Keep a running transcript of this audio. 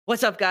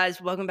What's up, guys?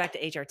 Welcome back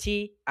to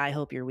HRT. I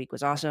hope your week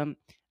was awesome.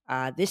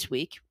 This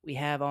week, we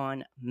have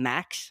on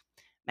Max.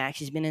 Max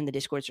has been in the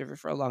Discord server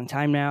for a long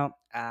time now.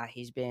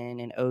 He's been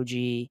an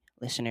OG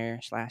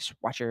listener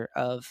 / watcher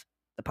of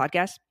the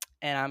podcast,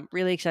 and I'm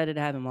really excited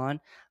to have him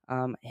on.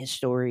 His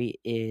story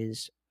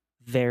is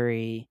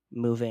very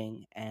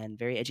moving and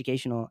very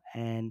educational,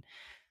 and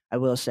I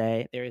will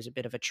say there is a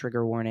bit of a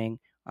trigger warning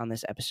on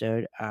this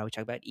episode. We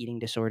talk about eating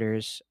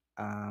disorders,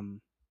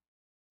 some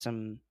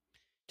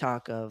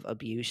talk of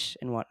abuse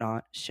and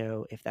whatnot.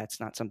 So if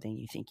that's not something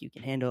you think you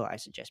can handle, I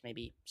suggest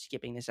maybe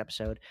skipping this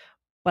episode.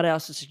 But I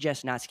also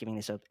suggest not skipping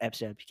this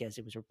episode because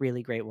it was a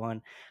really great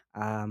one.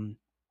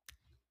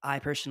 I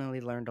personally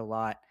learned a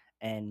lot,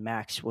 and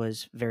Max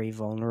was very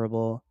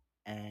vulnerable.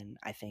 And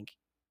I think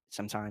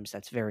sometimes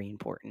that's very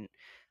important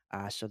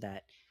so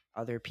that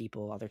other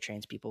people, other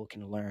trans people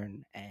can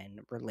learn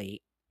and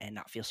relate and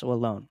not feel so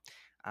alone.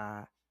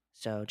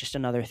 So just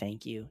another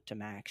thank you to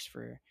Max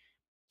for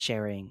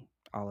sharing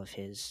all of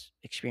his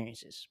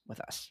experiences with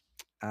us.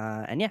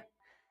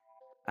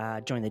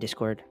 Join the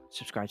Discord,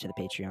 subscribe to the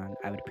Patreon.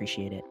 I would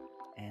appreciate it.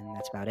 And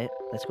that's about it.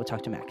 Let's go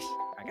talk to Max.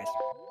 All right, guys.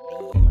 Bye.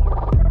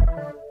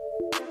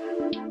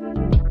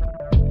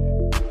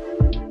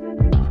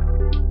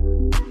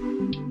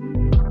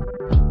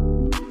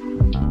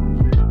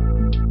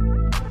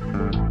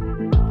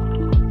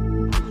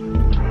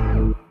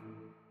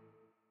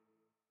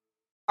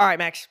 All right,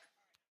 Max.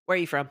 Where are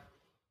you from?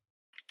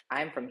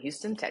 I'm from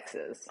Houston,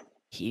 Texas.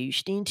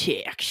 Houston,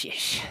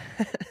 Texas.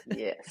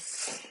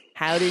 Yes.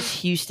 How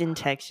does Houston,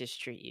 Texas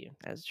treat you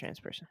as a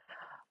trans person?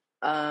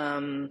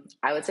 I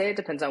would say it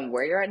depends on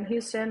where you're at in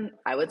Houston.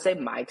 I would say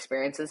my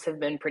experiences have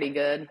been pretty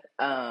good.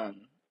 I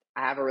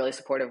have a really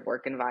supportive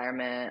work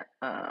environment.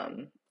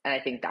 And I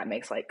think that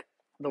makes like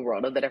the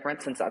world of the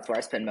difference since that's where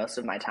I spend most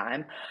of my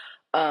time.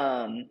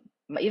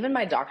 Even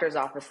my doctor's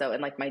office though,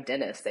 and like my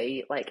dentist,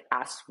 they like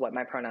ask what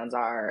my pronouns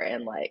are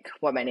and like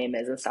what my name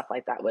is and stuff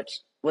like that, which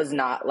was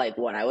not like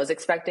what I was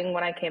expecting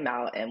when I came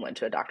out and went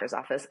to a doctor's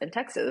office in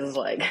Texas.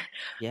 Like,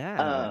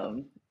 Yeah.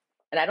 and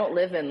I don't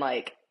live in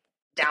like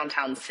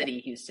downtown city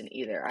Houston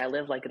either. I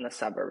live like in the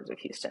suburbs of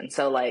Houston.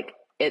 So like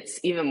it's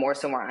even more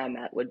so where I'm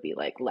at would be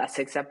like less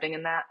accepting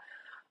in that.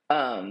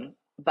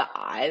 But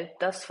I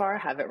thus far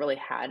haven't really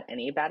had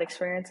any bad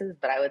experiences,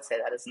 but I would say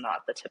that is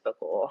not the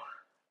typical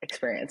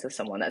experience of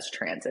someone that's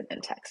trans in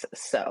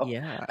Texas. So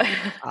Yeah,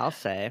 I'll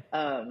say.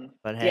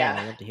 But hey,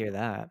 yeah. I love to hear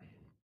that.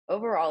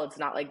 Overall, it's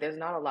not like there's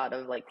not a lot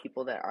of like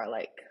people that are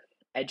like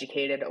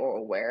educated or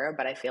aware,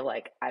 but I feel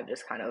like I've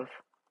just kind of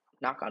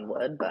knock on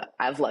wood, but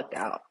I've lucked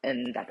out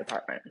in that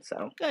department.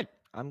 So Good.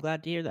 I'm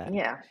glad to hear that.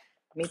 yeah,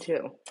 me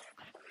too.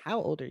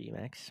 How old are you,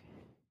 Max?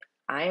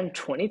 I am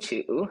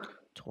 22.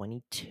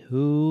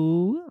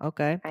 22.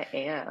 Okay. I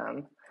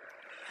am.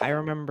 I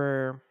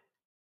remember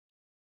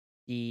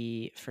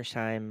the first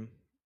time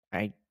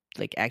I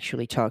like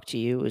actually talked to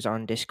you was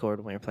on Discord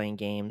when we were playing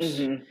games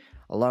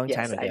a long Yes,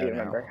 time ago I do now.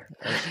 remember.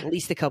 At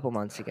least a couple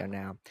months ago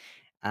now.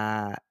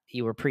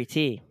 You were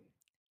pre-T.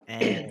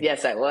 And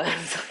Yes, I was.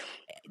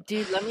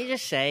 dude, let me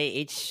just say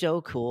it's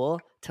so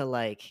cool to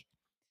like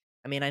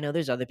I mean, I know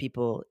there's other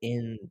people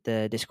in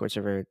the Discord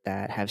server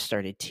that have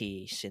started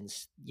T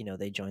since,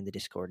 they joined the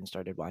Discord and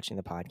started watching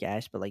the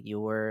podcast, but like you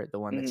were the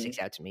one that sticks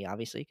out to me,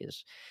 obviously,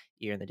 because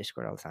you're in the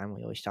Discord all the time.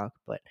 We always talk,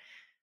 but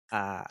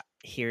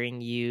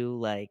hearing you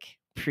like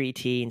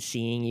pre-T and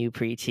seeing you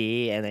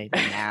pre-T and then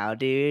now,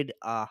 dude,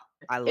 I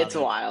love It's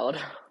it. wild.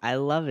 I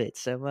love it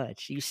so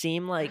much. You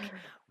seem like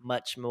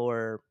much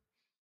more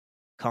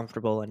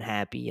comfortable and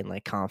happy and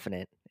like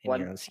confident in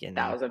your own skin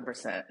now.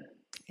 1000%.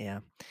 Yeah.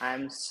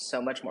 I'm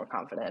so much more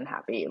confident and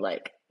happy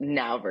like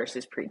now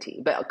versus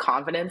pre-T. But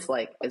confidence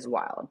like is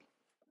wild.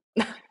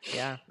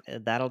 Yeah,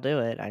 that'll do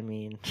it. I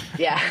mean,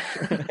 yeah.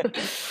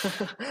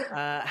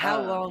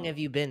 How long have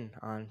you been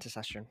on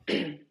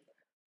testosterone?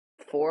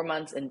 4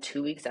 months and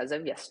 2 weeks as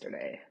of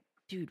yesterday.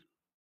 Dude,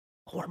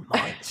 4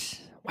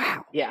 months.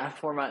 Wow. Yeah,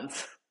 4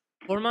 months.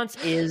 4 months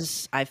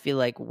is, I feel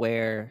like,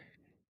 where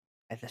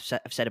I've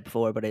said it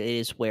before, but it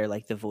is where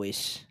like the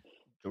voice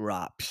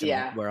drops and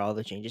like, where all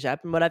the changes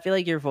happen. But I feel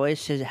like your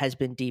voice has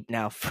been deep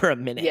now for a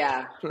minute.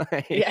 Yeah.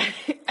 Yeah.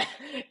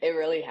 It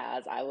really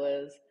has. I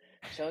was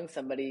showing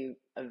somebody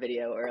a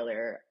video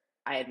earlier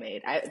I had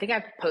made. I think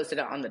I posted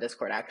it on the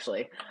Discord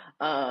actually.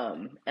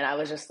 And I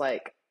was just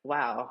like,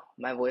 wow,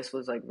 my voice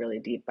was like really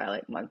deep by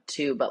like month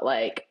 2, but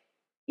like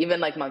even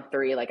like month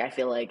 3, like I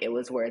feel like it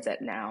was where it's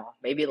at now.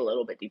 Maybe a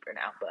little bit deeper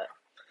now, but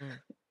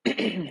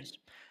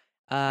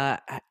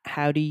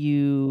how are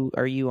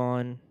you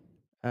on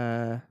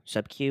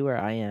sub Q or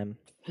IM?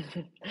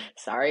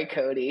 Sorry,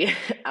 Cody.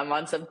 I'm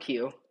on sub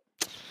Q.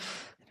 It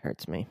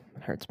hurts me.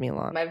 It hurts me a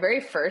lot. My very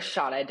first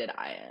shot I did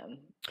IM,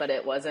 but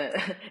it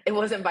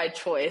wasn't by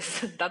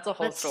choice. That's a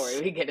whole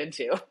story we get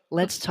into.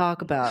 Let's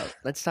talk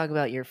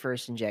about your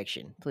first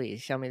injection.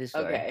 Please tell me the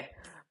story.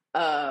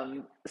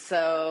 Okay.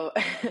 So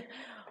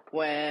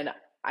when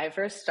I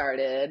first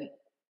started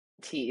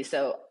T,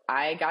 so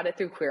I got it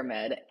through Queer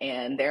Med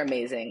and they're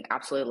amazing.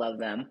 Absolutely love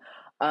them.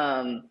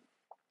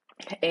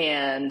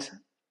 And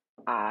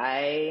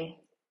I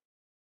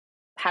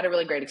had a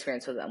really great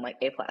experience with them, like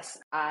A plus.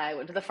 I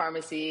went to the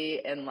pharmacy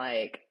and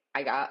like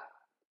I got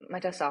my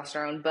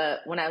testosterone, but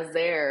when I was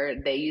there,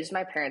 they used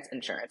my parents'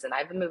 insurance, and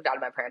I've been moved out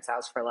of my parents'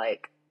 house for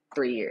like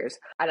 3 years.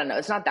 I don't know,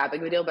 it's not that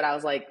big of a deal, but I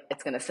was like,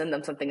 it's gonna send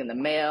them something in the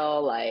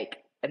mail, like,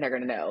 and they're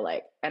gonna know,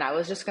 like, and I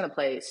was just gonna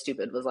play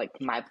stupid was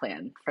like my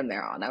plan from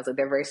there on. I was like,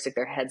 they're very stick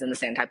their heads in the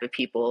same type of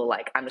people.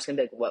 Like, I'm just gonna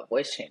be like, what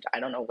voice change? I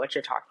don't know what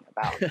you're talking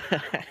about.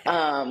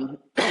 Um,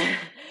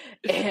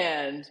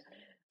 and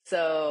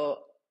so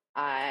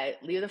I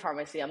leave the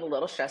pharmacy. I'm a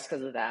little stressed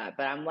because of that,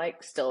 but I'm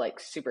like still like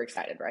super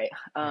excited, right?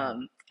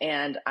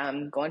 And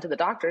I'm going to the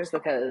doctors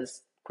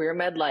because Queer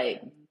Med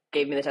like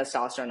gave me the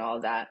testosterone and all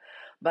of that.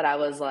 But I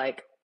was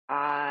like,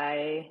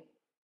 I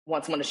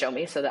want someone to show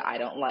me so that I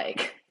don't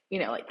like,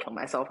 like kill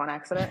myself on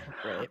accident.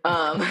 Right.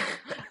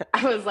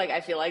 I was like,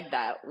 I feel like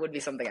that would be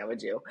something I would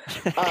do.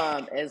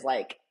 Is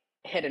like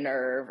hit a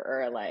nerve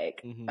or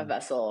like a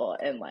vessel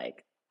and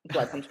like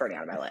blood comes spurting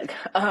out of my leg.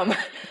 So I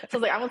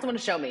was like, I want someone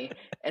to show me.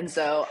 And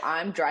so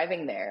I'm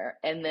driving there,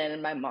 and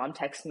then my mom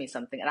texted me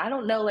something, and I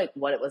don't know like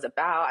what it was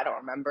about. I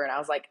don't remember. And I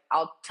was like,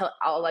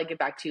 I'll like get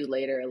back to you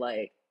later.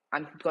 Like,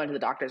 I'm going to the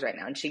doctor's right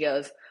now. And she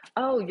goes,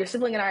 oh, your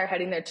sibling and I are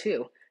heading there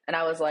too. And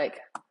I was like,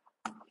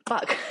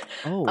 fuck.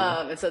 Oh,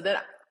 And so then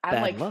I'm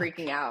bad like luck.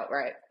 freaking out,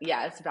 right?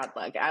 Yeah, it's bad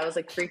luck. I was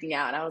like freaking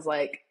out, and I was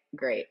like,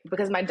 great,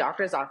 because my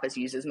doctor's office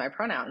uses my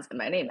pronouns and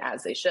my name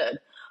as they should.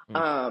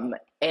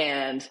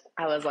 And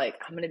I was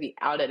like, I'm gonna be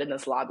outed in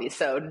this lobby,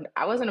 so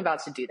I wasn't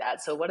about to do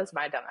that. So what does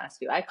my dumbass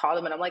do? I call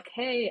them and I'm like,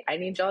 hey, I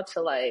need y'all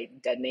to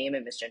like dead name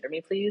and misgender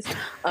me, please,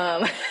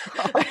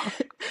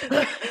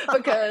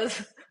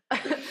 because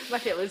my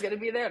family's gonna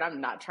be there, and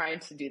I'm not trying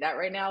to do that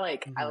right now.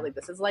 Like, I was like,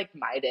 this is like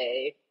my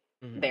day.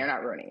 They're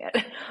not ruining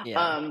it.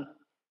 Yeah.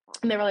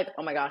 And they were like,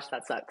 oh my gosh,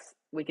 that sucks.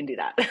 We can do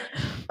that.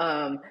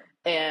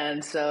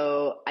 And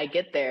so I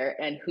get there,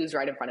 and who's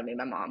right in front of me?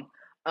 My mom.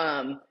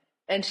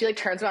 And she like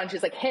turns around and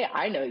she's like, hey,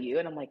 I know you.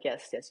 And I'm like,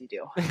 yes, you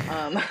do.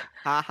 Ha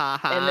ha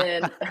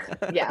And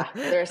ha.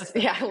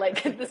 then,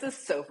 like, this is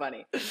so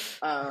funny.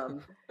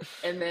 And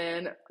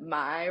then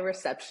my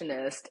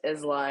receptionist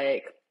is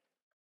like,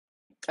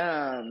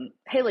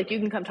 hey, like, you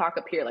can come talk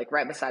up here, like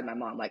right beside my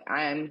mom. Like,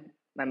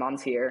 my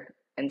mom's here.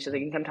 And she's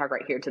like, you can come talk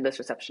right here to this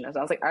receptionist.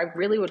 I was like, I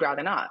really would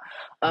rather not.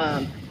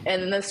 And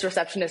then this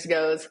receptionist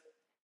goes,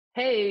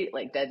 hey,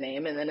 like dead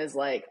name. And then is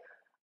like,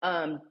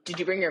 did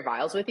you bring your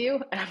vials with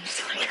you? And I'm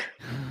just like,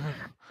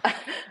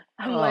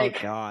 I'm Oh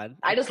like, God.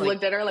 I It's just like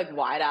looked at her like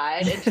wide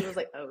eyed, and she was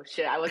like, oh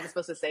shit, I wasn't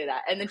supposed to say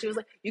that. And then she was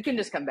like, you can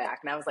just come back.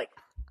 And I was like,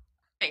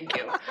 thank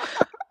you.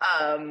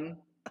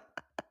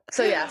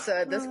 So yeah, so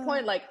at this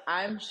point, like,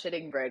 I'm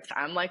shitting bricks.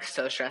 I'm like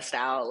so stressed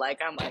out. Like,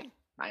 I'm like,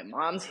 my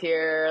mom's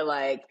here.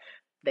 Like,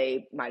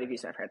 they might have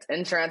used my parents'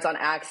 insurance on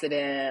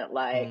accident.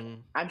 Like,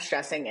 I'm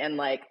stressing, and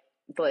like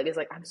the lady's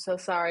like, I'm so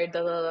sorry,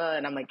 da, da, da.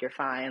 And I'm like, you're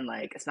fine.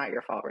 Like, it's not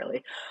your fault,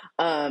 really.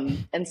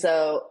 And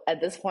so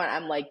at this point,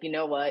 I'm like, you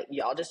know what?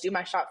 Y'all just do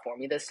my shot for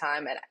me this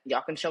time, and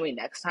y'all can show me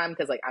next time,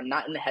 because like I'm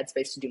not in the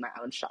headspace to do my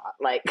own shot.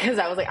 Like, because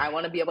I was like, I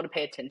want to be able to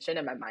pay attention,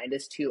 and my mind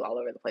is too all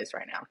over the place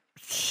right now.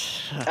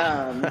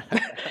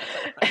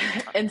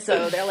 And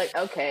so they're like,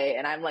 okay.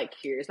 And I'm like,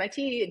 here's my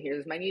tea and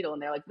here's my needle.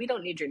 And they're like, we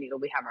don't need your needle.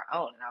 We have our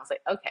own. And I was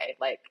like, okay,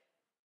 like,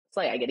 it's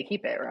like, I get to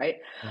keep it. Right.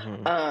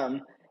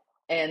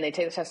 And they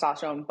take the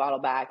testosterone bottle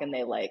back, and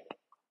they like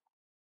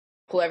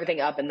pull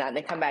everything up and that, and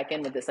they come back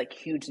in with this like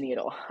huge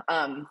needle.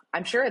 I'm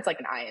sure it's like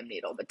an IM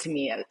needle, but to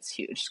me it's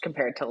huge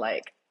compared to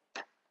like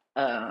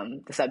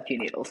the sub-Q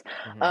needles.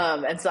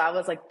 And so I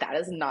was like, that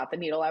is not the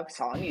needle I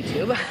saw on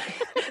YouTube.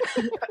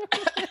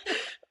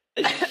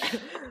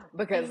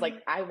 Because like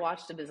I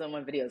watched a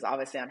bazillion videos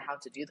obviously on how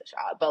to do the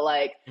shot, but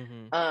like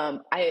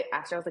I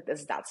asked her, I was like,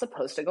 is that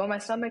supposed to go in my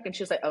stomach? And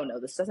she was like, oh no,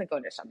 this doesn't go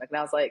in your stomach. And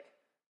I was like,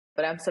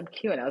 but I'm sub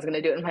Q and I was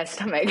gonna do it in my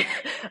stomach.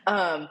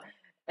 And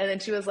then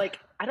she was like,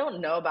 I don't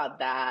know about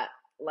that.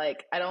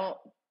 Like, I don't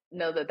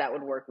know that that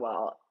would work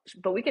well,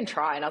 but we can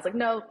try. And I was like,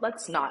 no,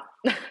 let's not.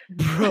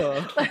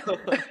 Bro.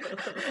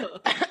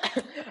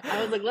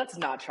 I was like, let's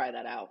not try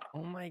that out.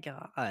 Oh my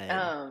God.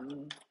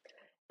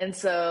 And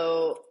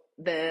so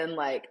then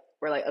like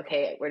we're like,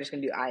 okay, we're just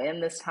gonna do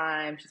IM this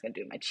time. She's gonna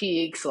do my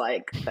cheeks.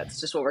 Like, that's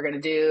just what we're gonna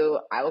do.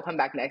 I will come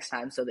back next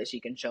time so that she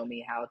can show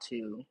me how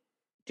to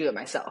do it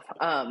myself.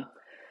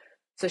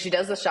 So she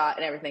does the shot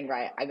and everything,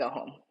 right? I go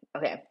home.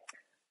 Okay.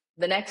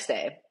 The next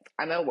day,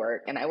 I'm at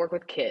work, and I work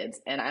with kids,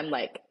 and I'm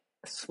like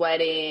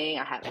sweating.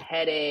 I have a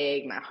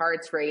headache. My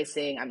heart's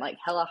racing. I'm like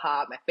hella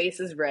hot. My face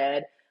is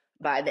red.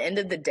 By the end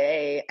of the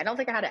day, I don't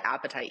think I had an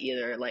appetite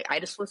either. Like, I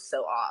just was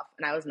so off,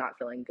 and I was not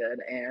feeling good.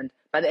 And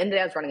by the end of the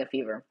day, I was running a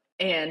fever.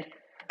 And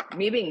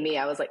me being me,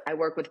 I was like, I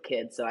work with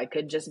kids, so I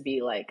could just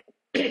be like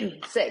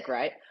sick,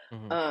 right?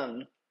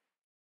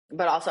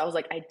 But also I was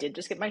like, I did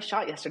just get my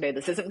shot yesterday.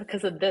 This isn't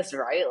because of this,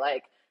 right?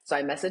 Like, so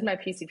I messaged my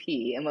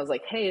PCP and was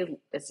like, hey,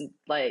 it's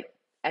like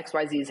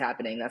XYZ is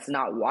happening. That's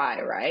not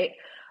why, right?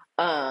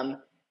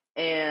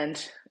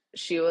 And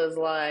she was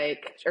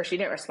like, or she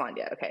didn't respond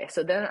yet. Okay.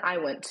 So then I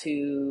went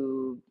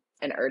to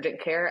an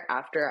urgent care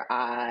after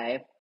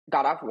I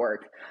got off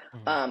work.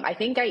 Mhm. I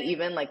think I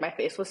even like my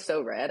face was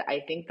so red.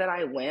 I think that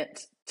I went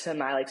to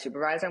my like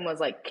supervisor and was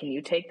like, "Can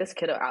you take this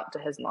kiddo out to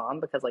his mom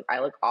because like I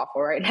look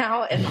awful right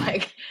now and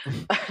like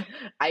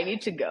I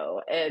need to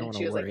go." Don't And want to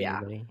she was like, worry "Yeah."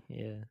 anybody.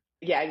 Yeah.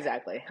 Yeah,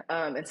 exactly.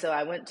 And so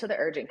I went to the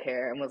urgent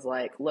care and was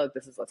like, "Look,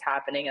 this is what's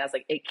happening." And I was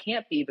like, "It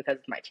can't be because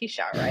of my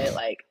T-shot, right?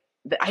 Like,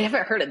 I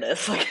haven't heard of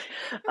this." Like,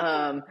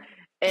 um,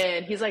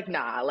 and he's like,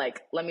 "Nah,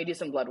 like, let me do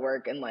some blood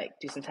work and like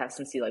do some tests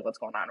and see like what's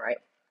going on, right?"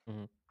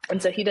 Mhm. And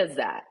so he does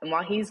that. And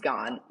while he's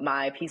gone,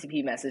 my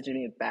PCP messaged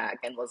me back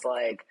and was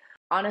like,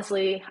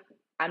 "Honestly,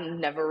 I've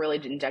never really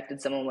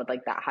injected someone with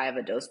like that high of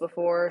a dose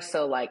before.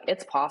 So like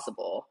it's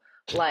possible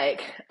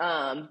like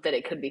that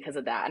it could be because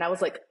of that." And I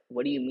was like,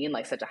 "What do you mean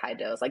like such a high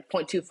dose?" Like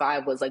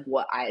 0.25 was like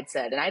what I had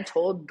said. And I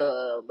told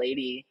the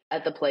lady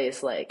at the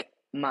place like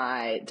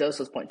my dose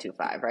was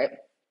 0.25, right?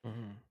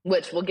 Mhm.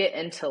 Which we'll get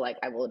into, like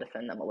I will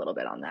defend them a little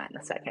bit on that in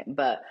a second.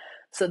 But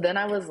so then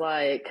I was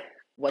like,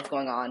 what's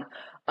going on?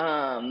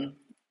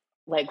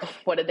 Like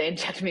what did they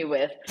inject me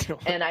with?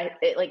 And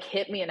it like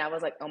hit me and I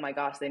was like, oh my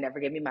gosh, they never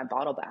gave me my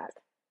bottle back.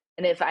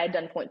 And if I had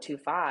done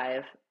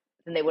 0.25,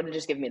 then they would have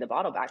just given me the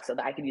bottle back so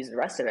that I could use the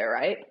rest of it,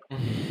 right?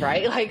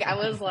 Right? Like I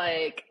was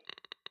like,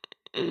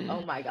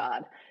 oh my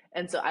God.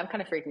 And so I'm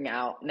kind of freaking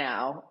out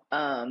now.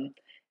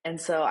 And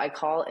so I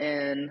call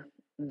in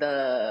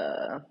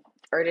the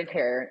urgent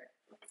care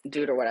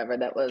dude or whatever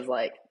that was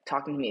like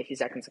talking to me a few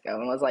seconds ago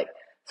and was like,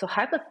 so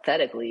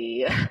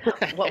hypothetically,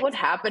 what would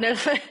happen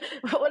if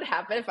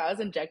I was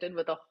injected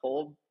with a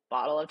whole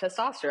bottle of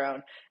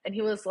testosterone? And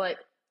he was like,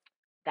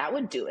 that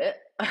would do it.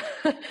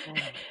 Oh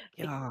my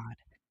God.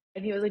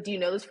 And he was like, do you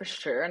know this for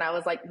sure? And I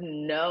was like,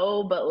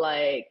 no, but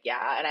like,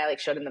 yeah. And I like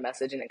showed him the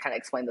message and it kind of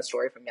explained the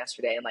story from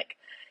yesterday. And like,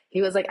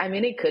 he was like, I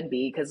mean, it could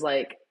be because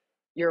like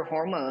your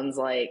hormones,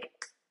 like,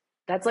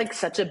 that's like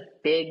such a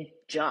big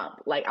jump,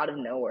 like out of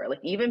nowhere. Like,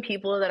 even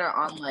people that are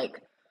on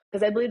like,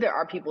 because I believe there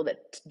are people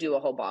that do a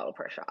whole bottle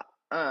per shot.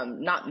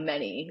 Not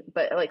many,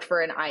 but like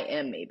for an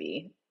IM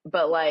maybe.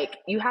 But like,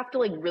 you have to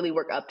like really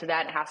work up to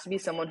that. It has to be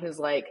someone who's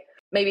like,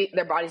 maybe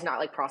their body's not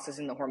like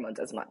processing the hormones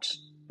as much.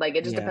 Like,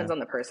 it just Yeah. depends on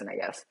the person, I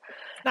guess.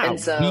 Not And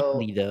so,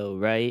 weekly though,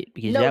 right?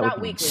 Because no, that would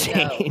not be weekly.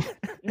 No, insane.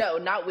 no,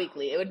 not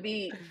weekly. It would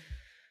be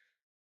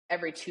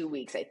every 2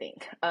 weeks, I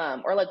think,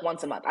 or like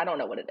once a month. I don't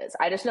know what it is.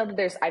 I just know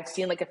that I've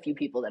seen like a few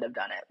people that have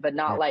done it, but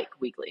not Yeah. like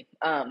weekly.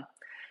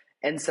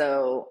 And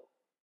so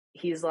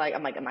he's like,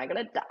 I'm like, am I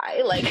gonna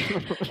die? Like,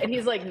 and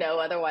he's like, no,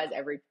 otherwise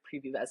every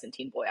prepubescent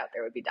teen boy out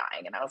there would be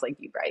dying. And I was like,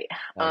 you're right.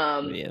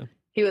 Yeah.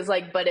 He was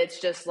like, but it's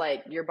just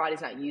like your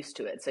body's not used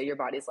to it, so your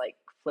body's like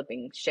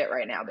flipping shit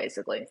right now,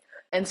 basically.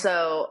 And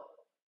so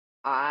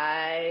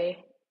I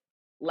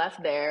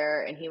left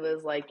there and he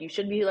was like, you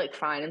should be like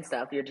fine and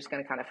stuff, you're just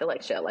gonna kind of feel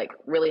like shit, like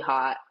really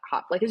hot,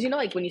 like, because you know,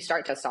 like when you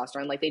start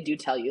testosterone, like they do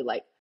tell you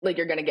like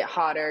you're gonna get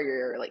hotter,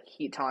 your like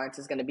heat tolerance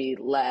is gonna be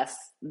less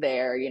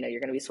there, you know,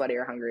 you're gonna be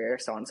sweatier, hungrier,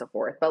 so on and so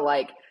forth. But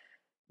like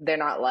they're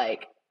not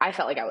like, I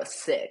felt like I was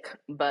sick,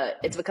 but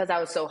it's because I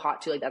was so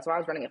hot too. Like that's why I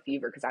was running a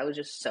fever, because I was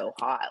just so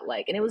hot,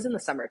 like, and it was in the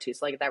summer too,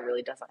 so like that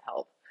really doesn't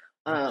help.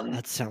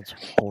 That sounds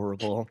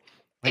horrible.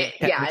 Like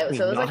that Yeah, makes me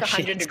so it was like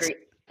 100 nauseous. degree,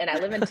 and I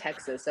live in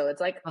Texas, so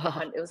it's like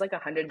uh, it was like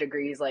 100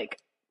 degrees like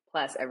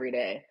plus every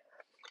day,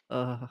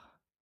 uh,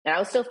 and I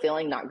was still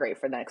feeling not great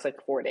for the next like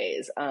 4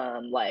 days.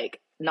 Like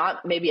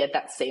not maybe at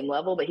that same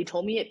level, but he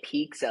told me it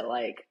peaks at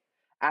like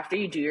after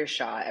you do your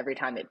shot, every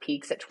time it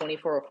peaks at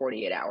 24 or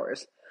 48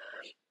 hours,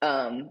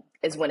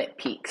 is when it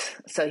peaks.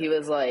 So he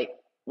was like,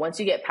 once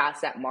you get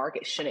past that mark,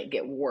 it shouldn't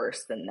get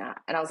worse than that.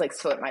 And I was like,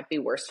 so it might be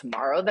worse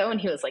tomorrow though? And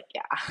he was like,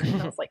 yeah.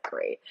 And I was like,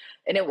 great.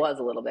 And it was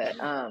a little bit.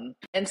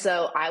 And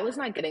so I was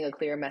not getting a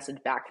clear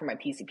message back from my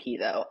PCP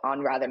though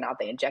on whether or not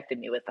they injected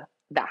me with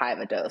that high of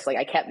a dose. Like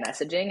I kept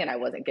messaging and I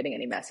wasn't getting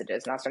any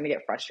messages, and I was starting to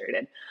get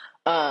frustrated.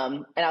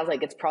 And I was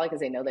like, it's probably because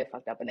they know they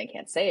fucked up and they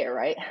can't say it,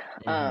 right?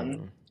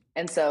 mhm.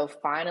 And so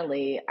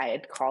finally I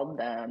had called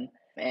them,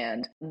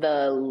 and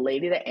the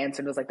lady that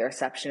answered was like the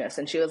receptionist,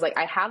 and she was like,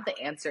 I have the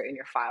answer in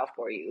your file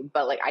for you,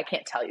 but like I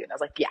can't tell you. And I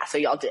was like, yeah, so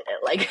y'all did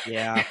it. Like,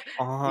 Yeah,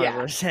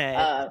 yeah.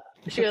 100%.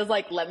 She was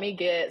like, let me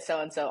get so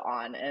and so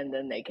on and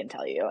then they can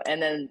tell you.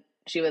 And then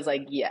she was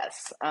like,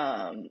 yes,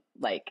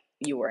 like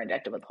you were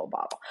injected with the whole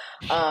bottle.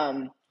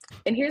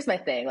 And here's my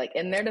thing, like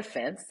in their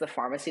defense, the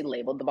pharmacy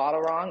labeled the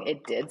bottle wrong.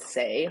 It did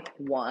say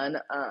one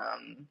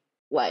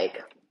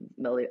like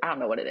I don't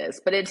know what it is,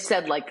 but it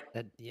said like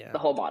Yeah. the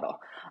whole bottle.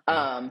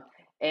 Yeah.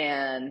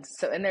 And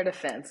so in their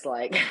defense,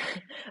 like,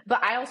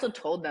 but I also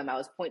told them I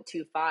was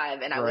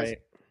 0.25 and I was Right.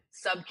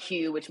 sub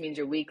Q, which means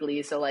you're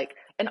weekly. So like,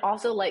 and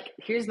also like,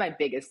 here's my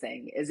biggest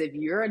thing is if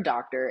you're a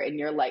doctor and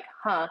you're like,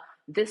 huh,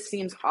 this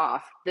seems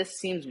off, this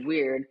seems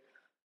weird,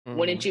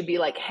 wouldn't Mhm. you be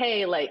like,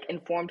 hey, like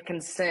informed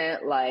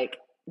consent, like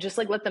just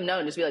like let them know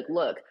and just be like,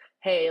 look,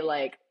 hey,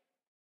 like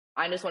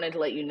I just wanted to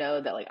let you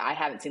know that, like, I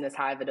haven't seen this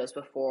high of a dose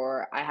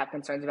before. I have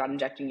concerns about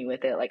injecting you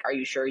with it. Like, are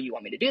you sure you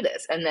want me to do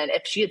this? And then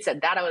if she had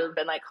said that, I would have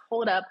been like,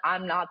 hold up,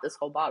 I'm not this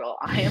whole bottle.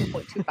 I am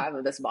 0.25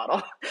 of this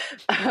bottle.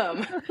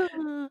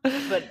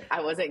 But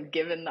I wasn't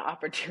given the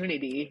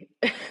opportunity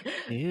to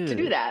do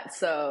Dude, that.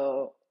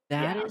 So,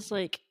 that yeah. is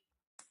like,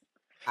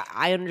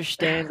 I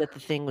understand that the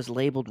thing was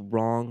labeled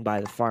wrong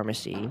by the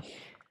pharmacy,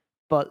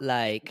 but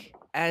like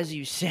as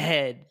you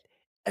said,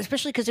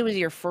 especially because it was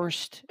your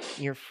first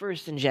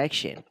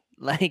injection,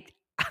 like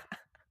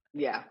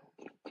Yeah.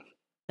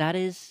 that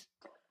is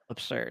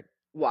absurd.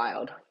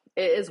 Wild.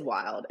 It is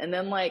wild. And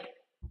then, like,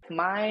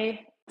 my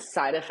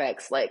side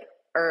effects, like,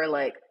 are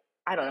like,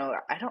 I don't know.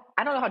 I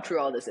don't know how true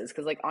all this is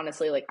because, like,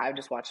 honestly, like, I've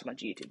just watched a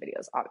bunch of YouTube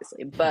videos,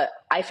 obviously. But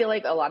I feel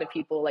like a lot of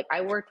people, like,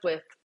 I worked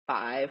with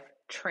 5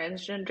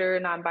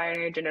 transgender,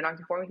 non-binary, gender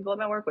non-conforming people at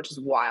my work, which is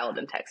wild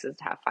in Texas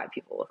to have 5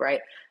 people, right?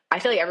 I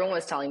feel like everyone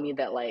was telling me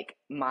that, like,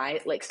 my,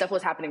 like, stuff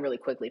was happening really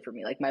quickly for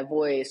me, like my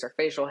voice or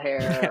facial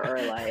hair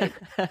or like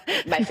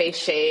my face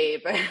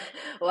shape,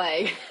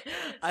 like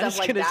I was stuff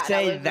like gonna that. And I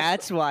say was just,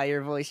 that's why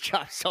your voice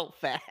drops so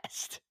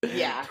fast.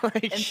 yeah.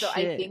 Like And so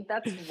I shit. think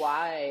that's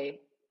why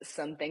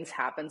some things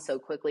happen so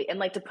quickly. And,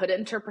 like, to put it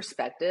into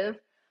perspective,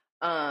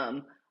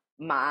 um,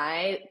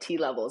 my T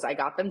levels, I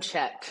got them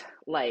checked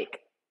like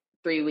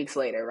 3 weeks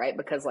later, right?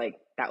 Because, like,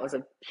 that was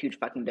a huge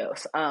fucking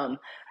dose.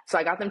 So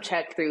I got them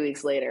checked 3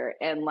 weeks later,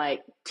 and,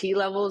 like, T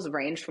levels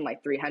range from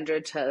like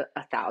 300 to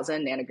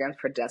 1,000 nanograms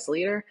per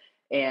deciliter,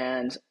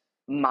 and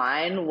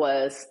mine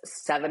was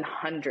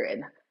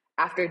 700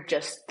 after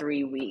just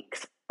 3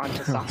 weeks on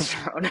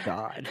testosterone.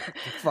 God,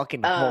 the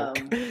fucking Hulk.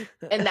 And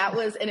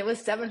it was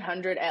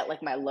 700 at,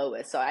 like, my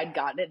lowest. So I'd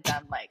gotten it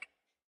done, like,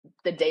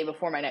 the day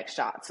before my next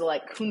shot. So,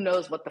 like, who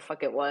knows what the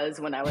fuck it was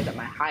when I was at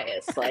my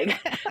highest, like.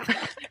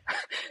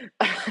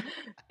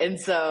 And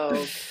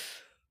so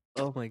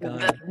Oh my the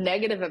God.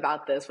 negative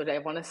about this, which I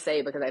want to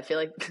say, because I feel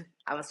like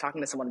I was talking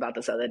to someone about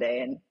this the other day,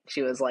 and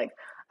she was like,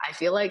 I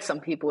feel like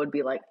some people would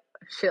be like,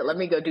 shit, let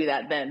me go do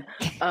that then.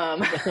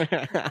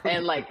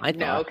 And, like, I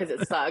no, thought. because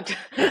it sucked.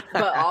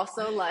 But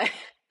also, like,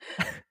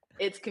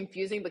 it's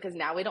confusing because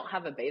now we don't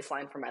have a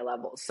baseline for my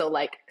levels. So,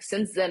 like,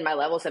 since then my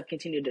levels have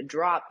continued to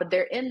drop, but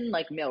they're in,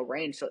 like, male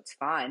range, so it's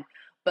fine.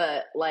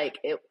 But, like,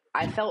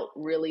 I felt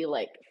really,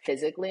 like,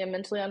 physically and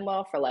mentally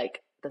unwell for,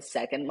 like, the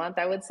second month,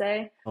 I would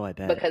say, Oh, I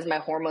bet. because my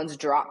hormones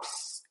dropped,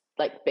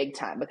 like, big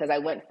time, because I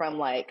went from,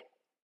 like,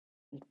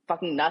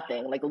 fucking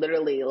nothing, like,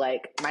 literally,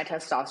 like, my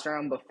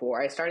testosterone before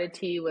I started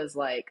T was,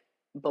 like,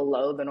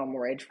 below the normal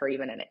range for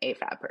even an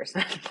AFAB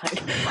person.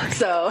 Like,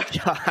 so,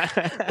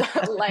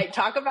 like,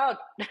 talk about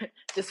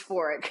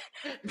dysphoric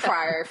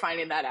prior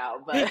finding that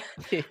out. But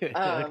Dude,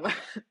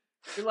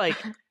 you're like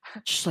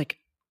just like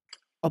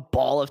a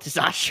ball of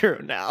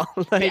testosterone now.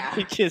 Like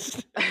yeah,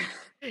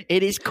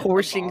 it is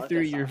coursing ball of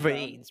through your testosterone.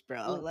 veins,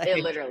 bro. It Like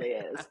literally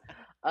is.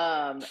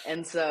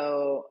 And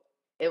so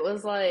it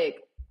was like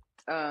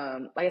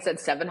I said,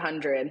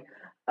 700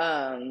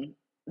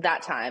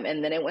 that time,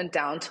 and then it went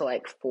down to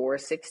like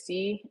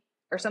 460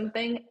 or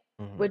something,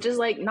 which is,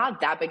 like, not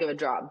that big of a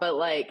drop, but,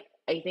 like,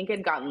 I think it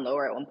had gotten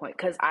lower at one point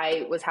because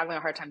I was having a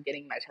hard time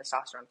getting my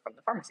testosterone from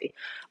the pharmacy.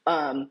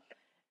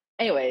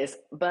 Anyways,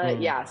 but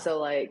yeah, so,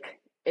 like,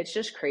 it's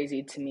just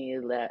crazy to me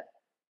that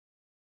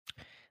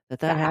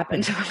that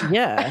happened. happened.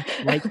 Yeah.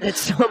 Like that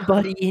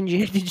somebody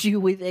injected you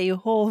with a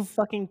whole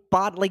fucking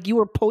bot like you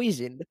were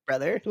poisoned,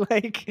 brother.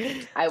 Like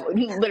I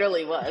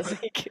literally was.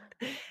 like,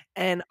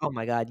 and oh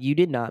my God, you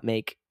did not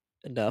make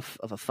enough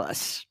of a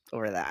fuss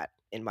over that,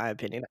 in my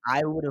opinion.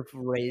 I would have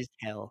raised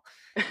hell.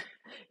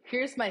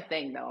 Here's my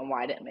thing, though, and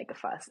why I didn't make a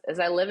fuss, is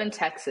I live in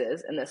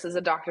Texas, and this is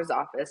a doctor's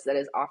office that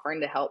is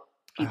offering to help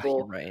You're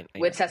people right.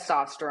 with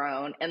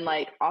testosterone. And,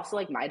 like, also,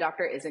 like, my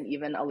doctor isn't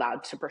even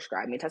allowed to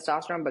prescribe me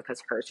testosterone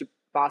because her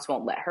boss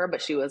won't let her,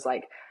 but she was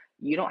like,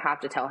 you don't have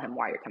to tell him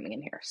why you're coming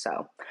in here.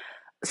 So,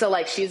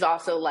 like, she's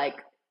also,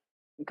 like,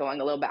 going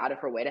a little bit out of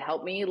her way to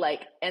help me,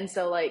 like, and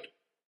so, like,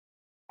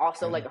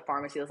 also, like, a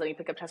pharmacy was letting me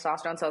pick up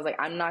testosterone. So I was like,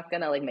 I'm not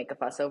gonna, like, make a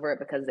fuss over it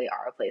because they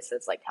are a place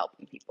that's, like,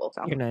 helping people.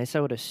 So You're nice.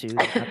 I would have sued.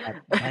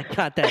 I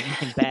got that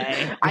fucking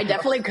bag. I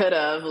definitely could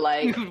have,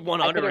 like,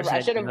 100%. I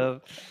should have.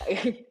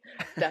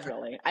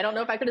 Definitely. I don't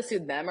know if I could have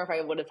sued them or if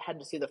I would have had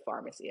to sue the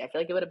pharmacy. I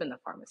feel like it would have been the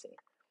pharmacy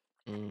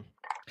No.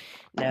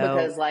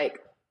 because, like,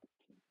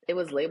 it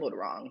was labeled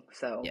wrong.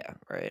 So Yeah,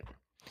 right.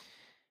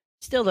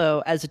 Still,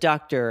 though, as a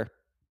doctor,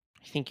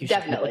 I think you should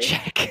double definitely,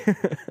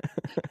 check.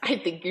 I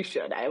think you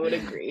should. I would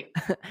agree.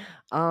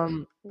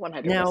 100%.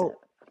 Now,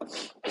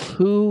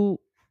 who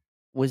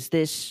was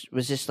this?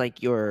 Was this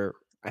like your?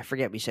 I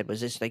forget. We said, was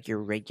this like your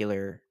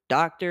regular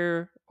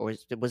doctor, or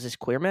was this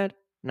Queer Med?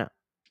 No.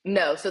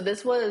 No, so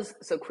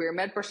Queer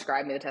Med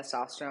prescribed me the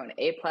testosterone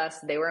A plus.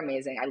 They were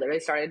amazing. I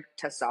literally started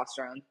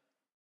testosterone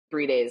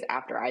 3 days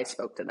after I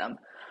spoke to them,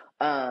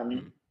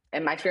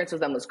 and my experience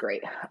with them was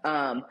great.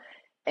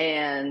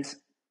 And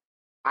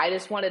I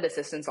just wanted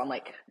assistance on,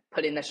 like,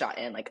 putting the shot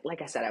in.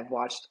 Like I said, I've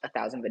watched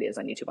 1,000 videos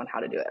on YouTube on how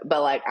to do it,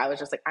 but, like, I was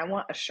just like, I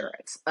want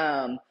assurance.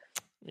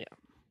 Yeah.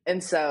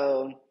 And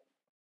so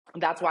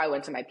that's why I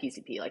went to my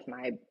PCP, like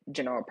my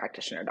general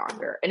practitioner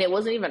doctor. And it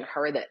wasn't even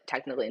her that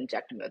technically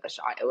injected me with the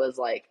shot. It was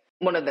like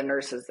one of the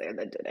nurses there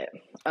that did it.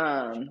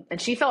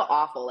 And she felt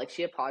awful. Like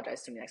she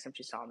apologized to me next time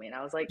she saw me. And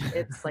I was like,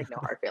 it's like no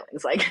hard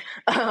feelings. Like,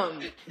 How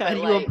but do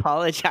you like,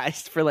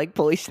 apologize for like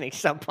poisoning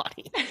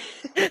somebody?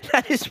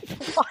 That is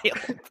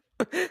wild.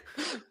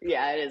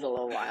 yeah, it is a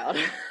little wild.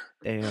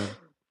 Damn.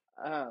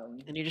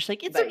 And you're just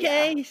like, it's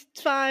okay. Yeah.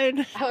 It's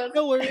fine.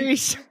 No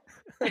worries.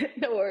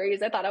 No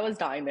worries. I thought I was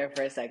dying there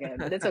for a second,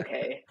 but it's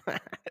okay.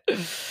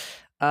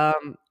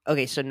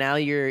 Okay, so now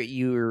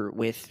you're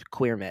with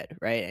Queer Med,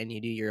 right? And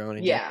you do your own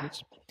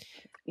injections?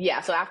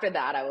 Yeah. So after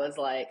that, I was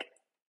like,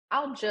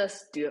 I'll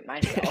just do it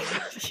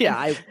myself. Yeah,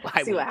 I see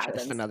what would happens.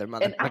 trust another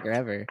motherfucker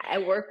ever. I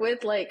worked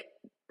with like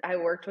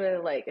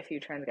a few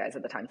trans guys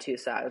at the time too.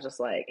 So I was just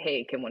like,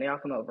 hey, can one of y'all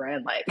come over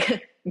and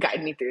like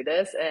guide me through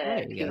this?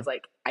 And he was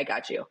like, I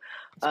got you.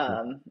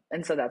 Cool.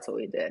 And so that's what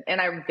we did. And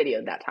I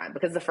videoed that time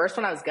because the first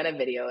one I was gonna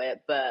video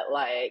it, but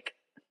like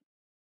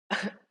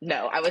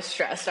no, I was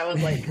stressed. I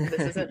was like,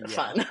 this isn't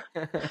fun.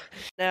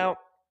 Now,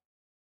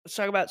 let's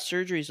talk about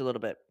surgeries a little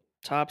bit.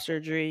 Top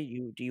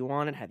surgery, do you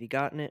want it? Have you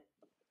gotten it?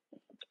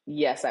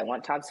 Yes, I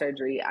want top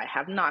surgery. I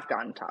have not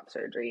gotten top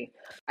surgery.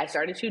 I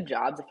started 2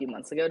 jobs a few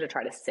months ago to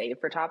try to save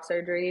for top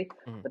surgery,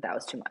 but that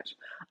was too much.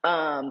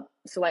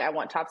 So like I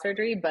want top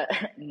surgery, but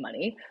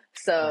money.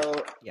 So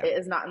it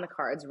is not in the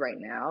cards right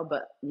now,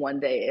 but one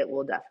day it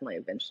will definitely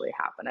eventually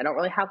happen. I don't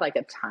really have like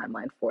a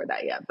timeline for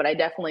that yet, but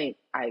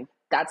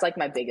that's like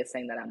my biggest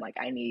thing that I'm like,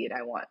 I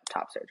want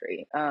top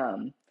surgery.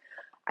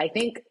 I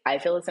think I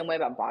feel the same way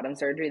about bottom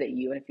surgery that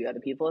you and a few other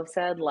people have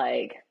said,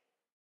 like,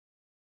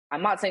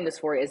 I'm not saying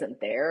dysphoria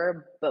isn't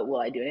there, but will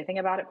I do anything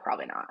about it?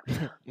 Probably not.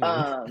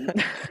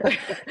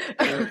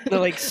 They're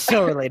like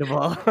so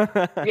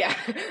relatable. Yeah.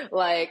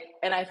 Like,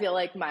 and I feel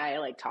like my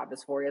like top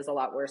dysphoria is a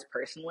lot worse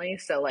personally.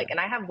 So like, and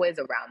I have ways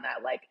around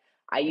that. Like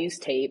I use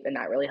tape and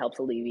that really helps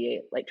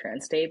alleviate. Like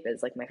trans tape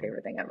is like my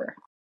favorite thing ever.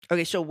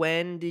 Okay. So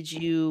when did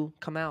you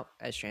come out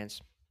as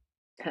trans?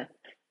 I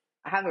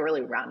have a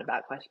really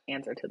roundabout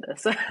answer to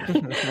this.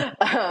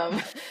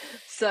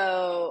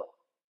 So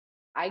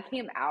I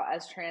came out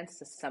as trans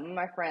to some of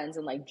my friends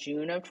in like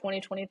June of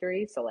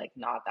 2023. So like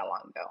not that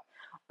long ago.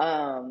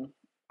 I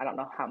don't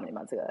know how many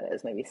months ago that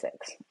is, maybe 6.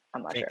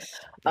 I'm not sure.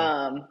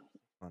 I'm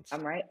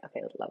right.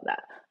 Okay. Love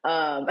that.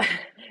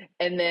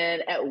 And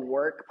then at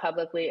work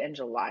publicly in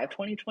July of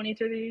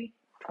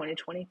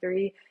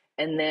 2023.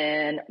 And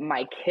then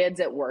my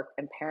kids at work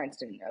and parents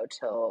didn't know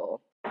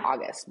till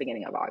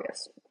beginning of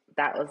August.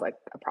 That was like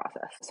a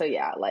process. So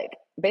yeah, like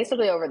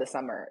basically over the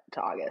summer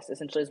to August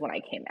essentially is when I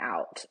came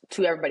out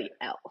to everybody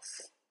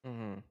else,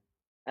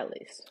 at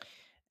least.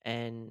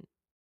 And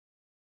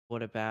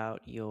what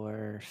about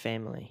your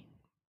family?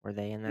 Were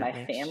they in that My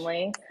mix?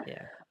 family?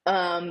 Yeah.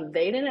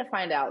 They didn't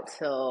find out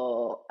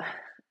till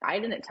I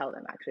didn't tell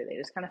them actually. They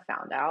just kind of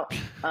found out.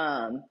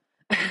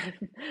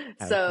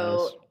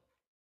 So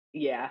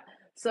yeah.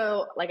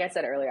 So like I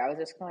said earlier, I was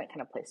just gonna like kind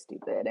of play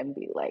stupid and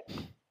be like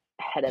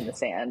head in the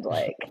sand,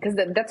 like because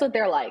that's what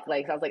they're like.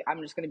 Like so I was like,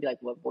 I'm just gonna be like,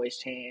 what voice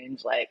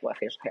change, like what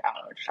facial hair. I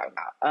don't know what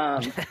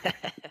you're talking about.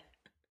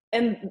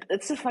 And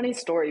it's a funny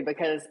story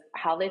because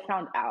how they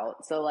found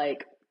out. So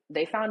like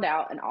they found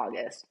out in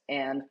August,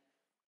 and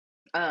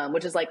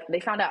which is like they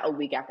found out a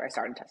week after I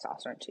started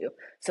testosterone too.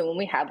 So when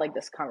we had like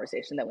this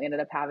conversation that we ended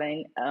up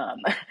having,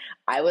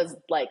 I was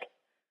like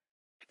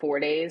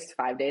 5 days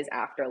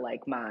after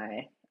like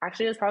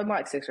actually it was probably more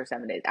like 6 or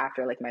 7 days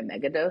after like my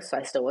mega dose, so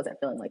I still wasn't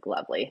feeling like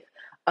lovely.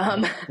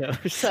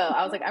 So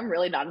I was like, I'm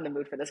really not in the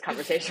mood for this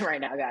conversation right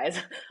now, guys.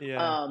 Yeah,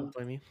 don't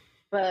blame you.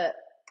 But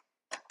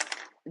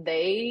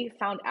they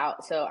found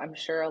out, so I'm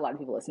sure a lot of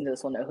people listening to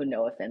this will know who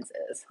No Offense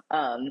is.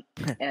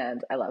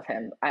 And I love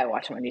him. I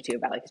watch him on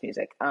YouTube. I like his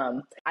music.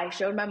 I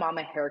showed my mom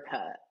a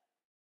haircut,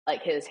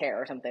 like his hair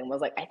or something,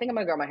 was like, I think I'm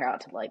gonna grow my hair out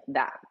to like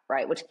that,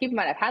 right? Which keep in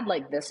mind, I've had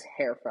like this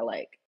hair for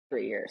like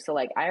 3 years. So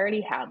like I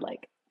already had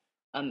like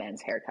a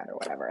men's haircut or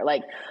whatever.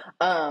 Like,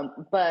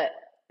 but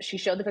she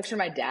showed the picture to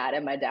my dad,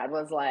 and my dad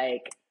was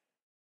like,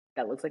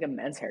 that looks like a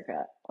men's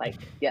haircut. Like,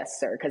 yes,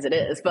 sir, because it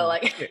is. But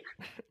like,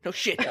 no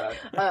shit.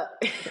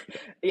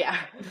 Yeah.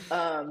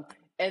 And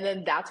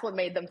then that's what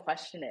made them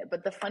question it.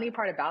 But the funny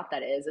part about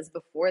that is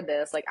before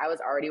this, like I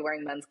was already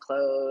wearing men's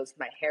clothes.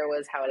 My hair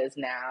was how it is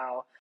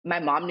now. My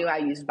mom knew I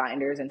used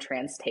binders and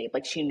trans tape.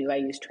 Like she knew I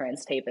used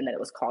trans tape and that it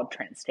was called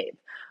trans tape.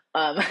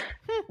 But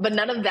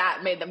none of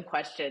that made them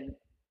question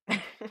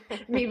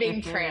me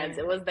being trans.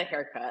 It was the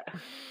haircut.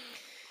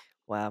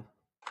 Wow.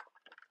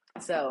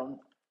 So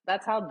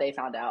that's how they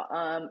found out.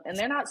 And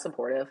they're not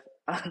supportive.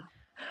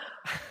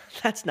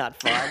 That's not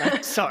fun.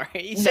 I'm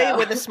sorry. You say it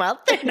with a smile.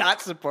 They're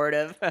not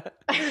supportive.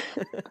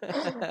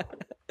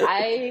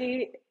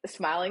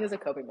 Smiling is a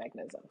coping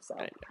mechanism. So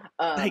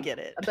I get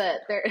it. But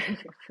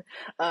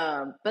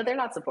they're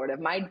not supportive.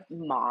 My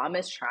mom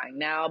is trying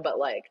now, but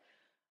like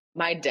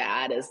my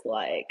dad is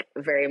like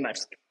very much.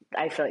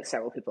 I feel like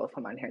several people have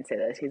come on here and say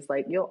this. He's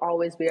like, "You'll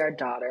always be our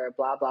daughter."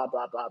 Blah blah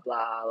blah blah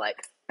blah. Like,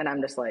 and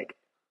I'm just like,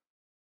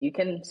 you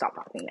can stop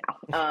talking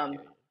now.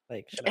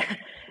 Like, shut up.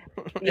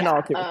 In all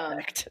Yeah. due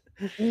respect.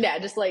 Yeah,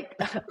 just like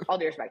all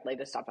due respect, like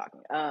just stop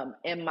talking.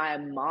 And my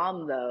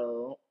mom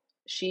though,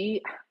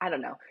 I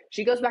don't know,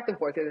 she goes back and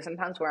forth with it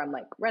sometimes where I'm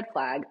like, red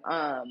flag.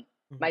 My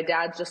Mhm.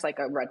 dad's just like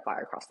a red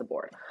flag across the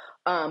board.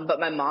 But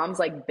my mom's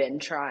like been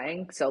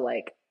trying, so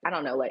like I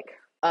don't know, like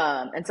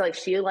and so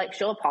like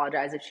she'll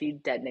apologize if she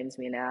dead names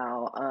me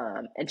now.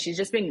 And she's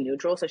just being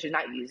neutral, so she's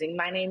not using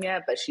my name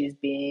yet, but she's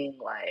being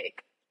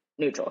like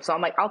neutral. So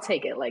I'm like, I'll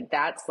take it. Like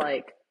that's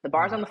like the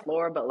bar's Mhm. on the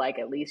floor, but like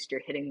at least you're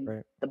hitting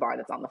Right. the bar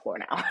that's on the floor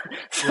now.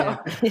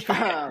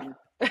 Yeah.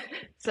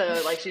 So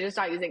so like she's just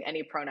not using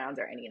any pronouns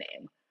or any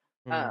name.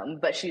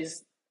 Mhm. But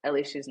at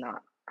least she's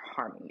not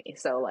harming me.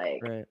 So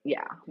like Right.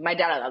 yeah. My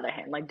dad on the other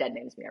hand, like dead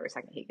names me every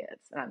second he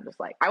gets. And I'm just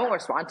like, I won't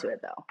respond to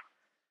it though.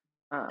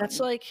 That's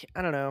like,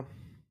 I don't know.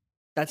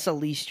 That's the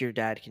least your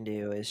dad can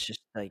do is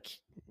just like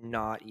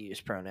not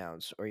use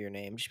pronouns or your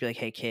name. Just be like,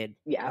 "Hey, kid."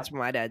 Yeah. That's what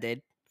my dad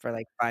did for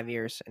like 5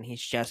 years, and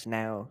he's just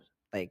now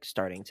like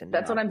starting to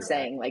That's what not I'm do that.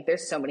 saying. Like,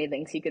 there's so many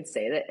things he could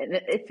say that, and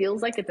it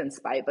feels like it's in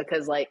spite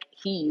because, like,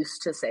 he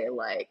used to say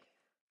like,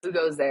 "Who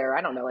goes there?" I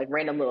don't know, like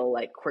random little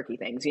like quirky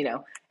things, you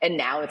know. And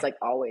now it's like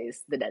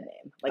always the dead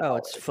name, like Oh,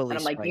 it's always. fully And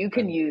I'm like, spite you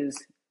can then. use,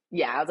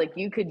 yeah. I was like,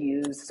 you could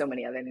use so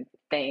many other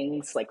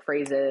things, like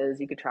phrases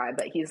you could try,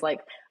 but he's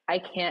like, I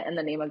can't in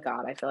the name of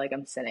God. I feel like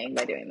I'm sinning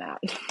by doing that.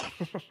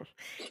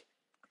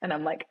 And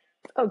I'm like,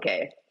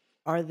 okay,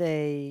 Are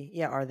they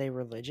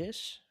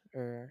religious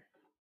or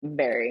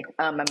very.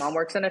 My mom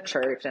works in a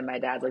church, and my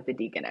dad's like the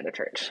deacon at a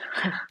church.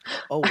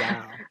 Oh,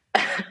 wow.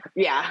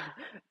 Yeah.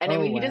 And I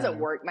Oh, mean, he doesn't wow.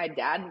 work. My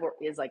dad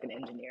is like an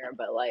engineer,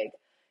 but like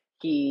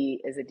he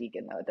is a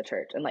deacon though at the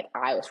church. And like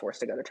I was forced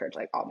to go to church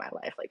like all my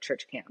life, like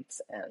church camps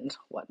and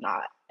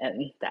whatnot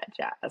and that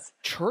jazz.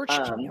 Church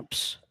Um,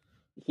 camps.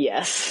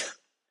 yes,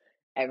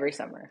 every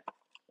summer.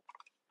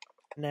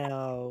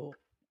 Now,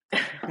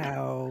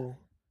 how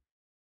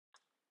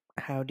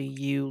how do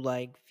you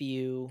like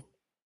view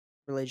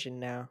religion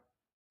now?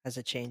 Has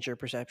it changed your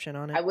perception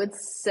on I it? would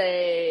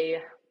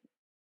say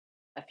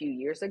a few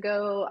years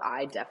ago,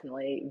 I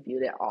definitely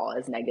viewed it all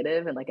as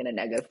negative and like in a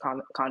negative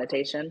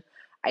connotation.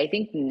 I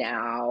think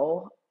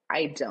now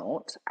I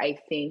don't. I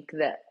think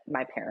that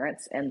my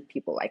parents and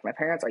people like my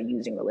parents are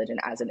using religion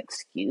as an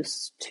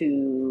excuse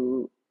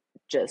to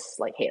just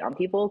like hate on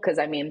people. Cause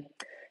I mean,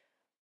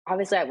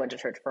 obviously I went to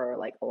church for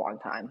like a long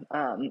time,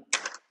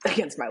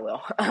 against my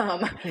will.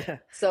 Yeah.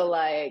 So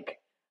like,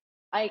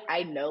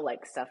 I know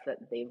like stuff that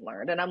they've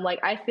learned, and I'm like,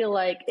 I feel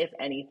like if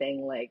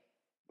anything, like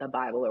the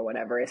Bible or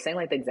whatever is saying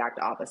like the exact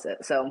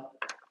opposite. So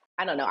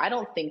I don't know. I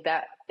don't think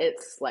that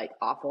it's like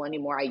awful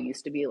anymore. I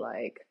used to be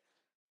like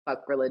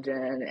fuck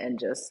religion and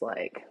just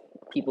like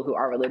people who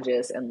are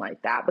religious and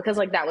like that because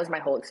like that was my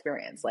whole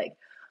experience. Like,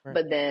 Right.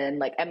 but then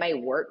like at my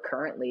work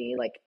currently,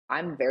 like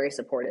I'm very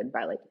supported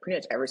by like pretty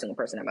much every single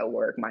person at my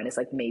work, minus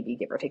like maybe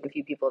give or take a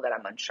few people that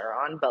I'm unsure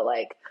on, but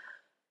like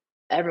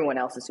everyone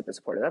else is super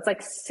supportive. That's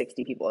like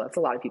 60 people. That's a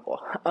lot of people.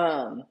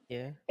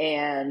 Yeah.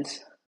 And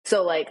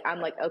so like I'm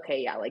like,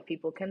 okay, yeah, like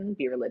people can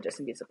be religious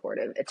and be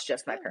supportive. It's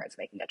just my Yeah. parents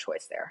making a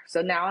choice there.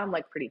 So now I'm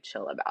like pretty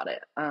chill about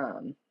it.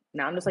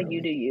 Now I'm just like,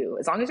 you do Like you.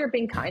 As long as you're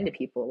being kind to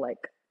people, like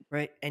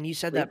right, and you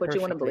said believe that what you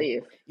want to perfectly.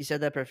 believe. You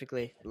said that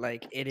perfectly.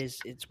 Like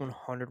it's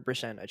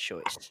 100% a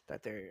choice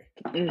that they're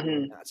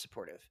Mm-hmm. not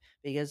supportive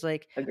because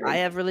like I Agreed.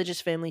 have religious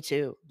family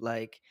too.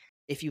 Like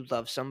if you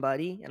love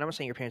somebody, and I'm not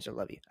saying your parents don't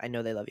love you. I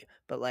know they love you,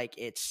 but like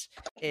it's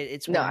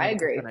No, I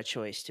agree. 100% a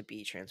choice to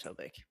be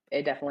transphobic.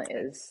 It definitely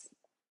Like, is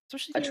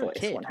especially if a you're a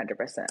choice, kid.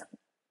 100%.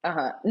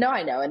 Uh-huh. No,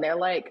 I know. And they're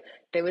like,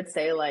 they would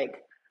say like,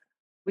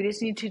 we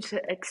just need you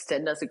to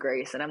extend us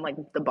grace. And I'm like,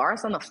 the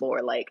bar's on the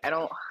floor. Like, I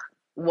don't,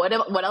 what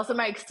else am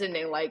I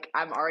extending? Like,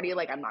 I'm already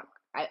like, I'm not,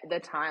 at the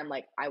time,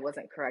 like, I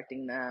wasn't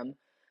correcting them.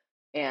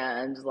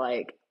 And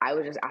like, I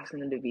was just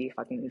asking them to be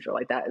fucking neutral.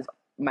 Like, that is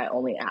my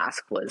only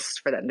ask was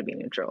for them to be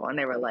neutral. And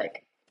they were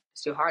like,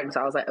 it's too hard. And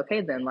so I was like,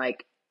 okay, then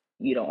like,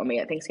 you don't want me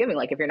at Thanksgiving.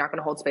 Like, if you're not going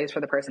to hold space for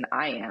the person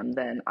I am,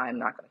 then I'm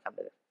not going to come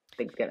to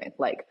Thanksgiving.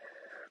 Like,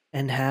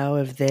 And how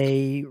have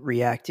they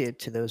reacted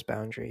to those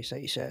boundaries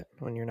that you set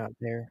when you're not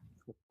there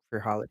for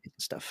holidays and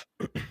stuff?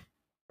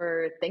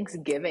 for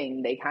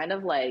Thanksgiving, they kind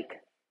of like,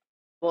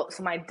 well,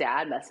 so my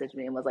dad messaged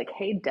me and was like,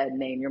 "Hey, dead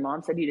name, your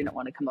mom said you didn't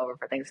want to come over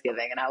for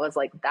Thanksgiving," and I was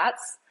like,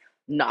 "That's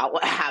not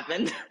what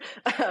happened."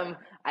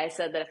 I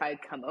said that if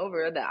I'd come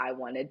over, that I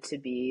wanted to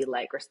be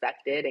like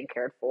respected and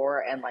cared for,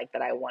 and like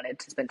that I wanted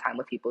to spend time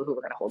with people who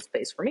were going to hold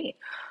space for me.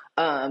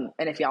 And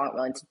if y'all aren't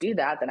willing to do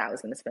that, then I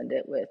was going to spend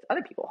it with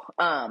other people.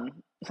 So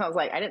I was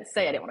like, I didn't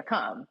say I didn't want to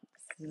come.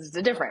 This is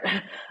different.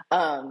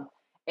 Um,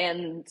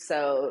 and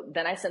so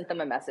then I sent them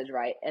a message,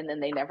 right? And then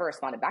they never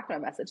responded back to my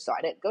message. So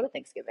I didn't go to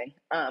Thanksgiving.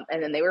 And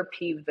then they were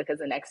peeved because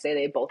the next day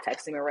they both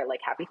texted me and were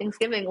like, Happy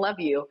Thanksgiving, love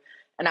you.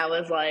 And I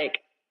was like,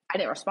 I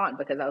didn't respond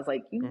because I was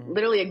like, you Mhm.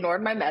 literally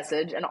ignored my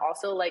message. And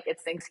also, like,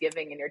 it's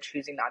Thanksgiving and you're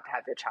choosing not to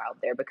have your child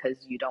there because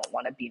you don't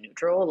want to be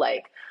neutral.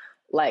 Like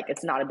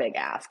it's not a big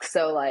ask.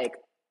 So like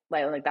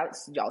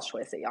that's y'all's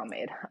choice that y'all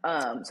made.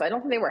 So I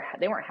don't think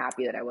they weren't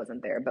happy that I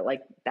wasn't there, but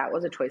like that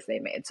was a choice they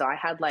made. So I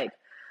had like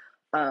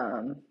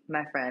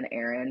My friend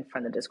Aaron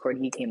from the Discord,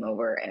 he came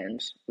over and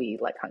we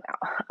like hung out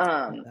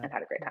Okay. and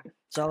had a great time.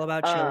 It's all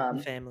about chosen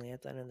family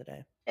at the end of the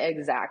day.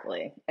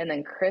 Exactly. And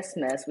then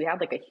Christmas, we had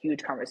like a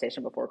huge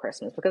conversation before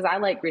Christmas because I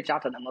like reached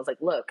out to them. I was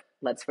like, look,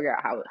 let's figure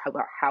out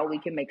how we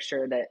can make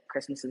sure that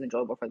Christmas is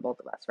enjoyable for the both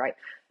of us, right?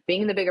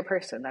 Being the bigger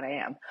person that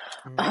I am.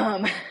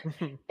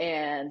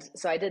 And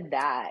so I did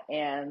that,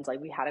 and like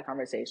we had a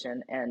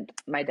conversation, and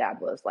my dad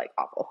was like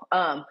awful.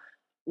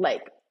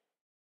 Like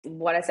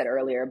what I said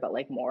earlier, but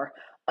like more.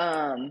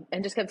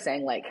 And just kept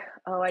saying like,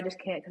 oh, I just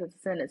can't because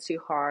it's too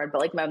hard. But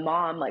like my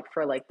mom, like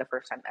for like the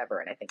first time ever,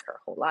 and I think her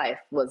whole life,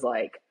 was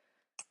like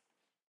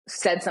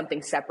said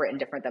something separate and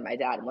different than my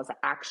dad, and was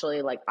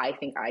actually like, I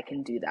think I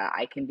can do that.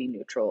 I can be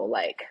neutral.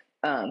 Like,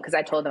 because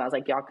I told them, I was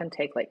like, y'all can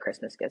take like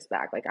Christmas gifts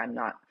back. Like I'm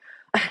not,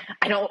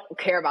 I don't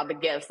care about the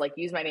gifts. Like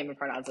use my name and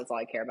pronouns. That's all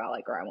I care about.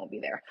 Like, or I won't be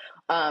there.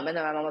 And then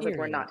my mom was like,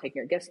 we're not taking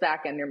your gifts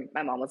back. And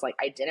my mom was like,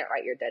 I didn't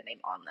write your dead name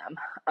on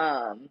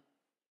them.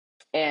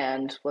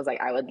 And was like,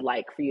 I would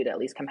like for you to at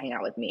least come hang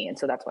out with me. And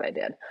so that's what I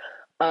did.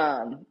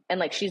 And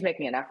like, she's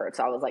making an effort.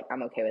 So I was like,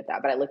 I'm okay with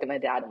that. But I looked at my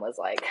dad and was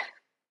like,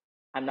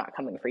 I'm not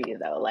coming for you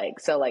though. Like,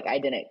 so like I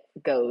didn't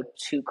go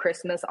to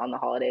Christmas on the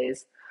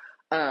holidays.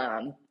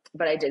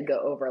 But I did go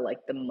over like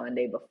the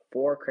Monday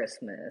before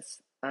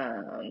Christmas.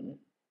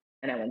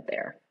 And I went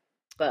there,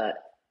 but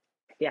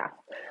yeah.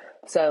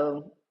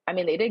 So, I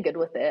mean, they did good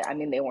with it. I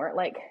mean, they weren't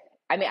like,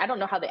 I mean, I don't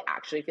know how they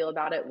actually feel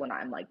about it when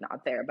I'm like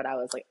not there, but I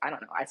was like, I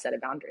don't know. I set a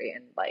boundary,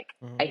 and like,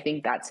 I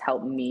think that's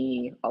helped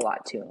me a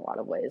lot too in a lot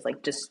of ways,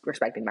 like just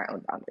respecting my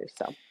own boundaries.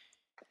 So,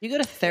 you go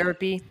to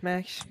therapy,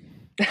 Max?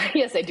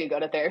 Yes, I do go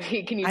to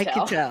therapy. Can you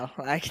tell?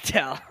 I can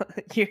tell.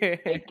 Thank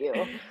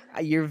you.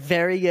 You're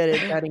very good at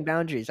setting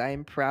boundaries. I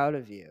am proud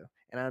of you,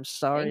 and I'm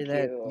sorry Thank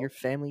that you. your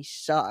family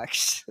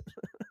sucks.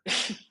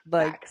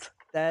 Like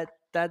Facts.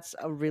 that's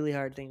a really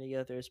hard thing to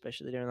go through,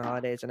 especially during the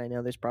holidays. And I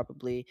know there's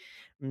probably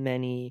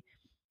many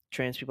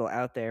trans people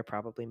out there,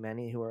 probably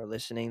many who are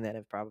listening, that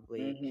have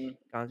probably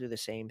gone through the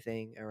same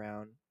thing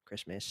around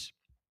Christmas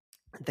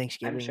and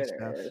Thanksgiving I'm sure and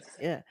stuff. there is.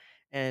 Yeah.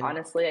 And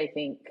honestly, I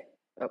think.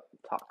 Oh,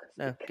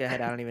 no, go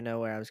ahead. I don't even know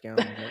where I was going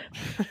with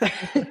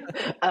it.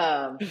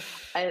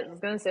 I was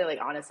gonna say, like,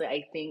 honestly,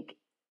 I think,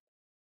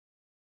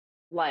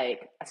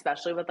 like,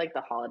 especially with like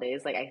the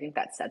holidays, like I think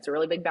that sets a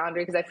really big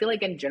boundary, because I feel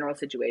like in general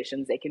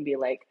situations they can be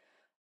like,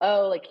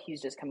 oh, like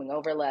he's just coming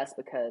over less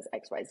because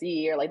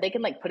XYZ, or like they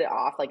can like put it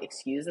off, like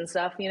excuse and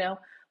stuff, you know.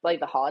 But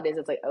like the holidays,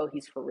 it's like, oh,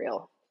 he's for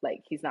real,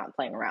 like he's not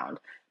playing around.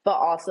 But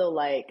also,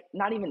 like,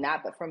 not even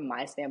that, but from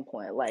my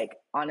standpoint, like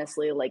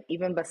honestly, like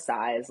even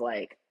besides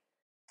like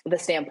the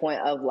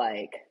standpoint of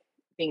like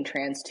being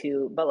trans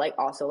too, but like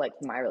also like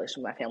my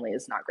relationship with my family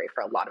is not great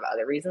for a lot of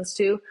other reasons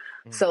too.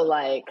 So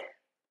like,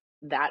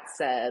 that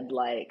said,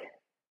 like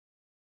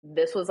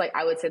this was like,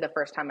 I would say the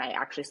first time I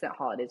actually spent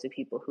holidays with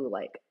people who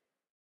like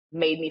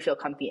made me feel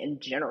comfy in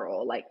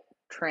general, like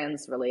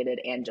trans related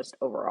and just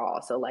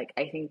overall. So like,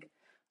 I think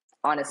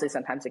honestly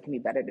sometimes it can be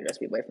better to just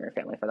be away from your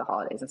family for the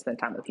holidays and spend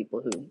time with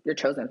people who your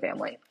chosen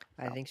family.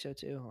 I think so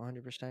too,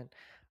 100%.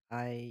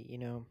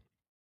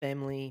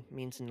 Family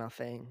means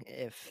nothing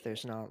if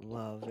there's not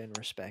love and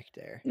respect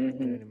there. You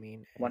know what I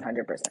mean? 100%.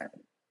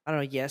 I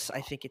don't know. Yes,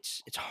 I think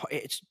it's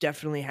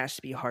definitely has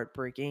to be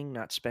heartbreaking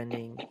not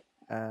spending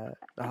the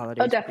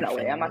holidays. Oh,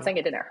 definitely. I'm not saying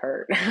it didn't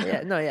hurt.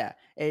 Yeah, no, yeah.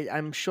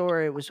 I'm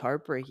sure it was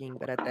heartbreaking,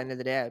 but at the end of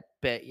the day, I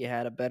bet you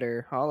had a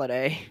better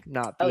holiday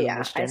not being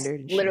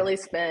misgendered. I literally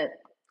spent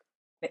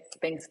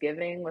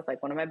Thanksgiving with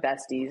like one of my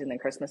besties, and then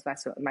Christmas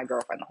my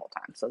girlfriend the whole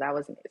time. So that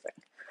was amazing.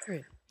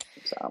 Great.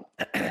 So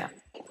yeah.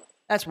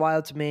 That's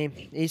wild to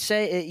me. You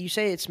say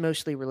it's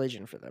mostly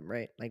religion for them,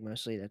 right? Like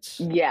mostly that's.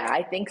 Yeah,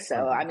 I think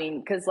so. I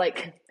mean, because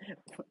like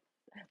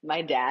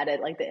my dad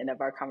at like the end of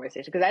our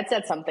conversation, because I'd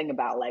said something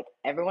about like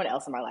everyone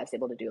else in my life's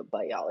able to do it,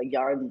 but y'all, like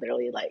y'all are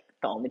literally like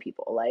the only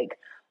people. Like,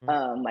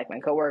 like my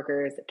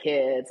coworkers, the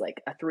kids,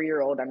 like a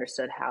 3-year-old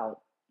understood how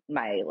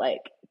my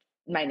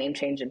name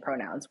changed in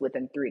pronouns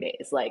within 3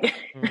 days. Like,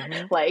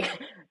 like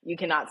you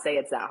cannot say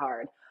it's that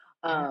hard.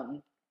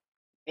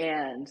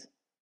 And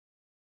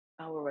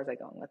where was I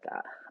going with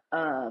that?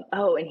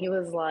 And he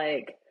was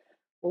like,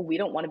 well, we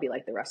don't want to be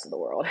like the rest of the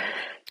world.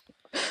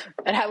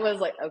 And I was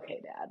like,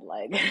 okay, Dad,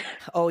 like,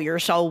 oh, you're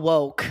so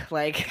woke.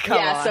 Like, come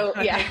on. So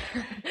yeah.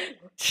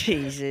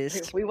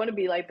 Jesus. We want to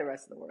be like the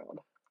rest of the world.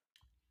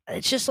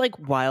 It's just like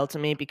wild to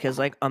me because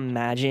like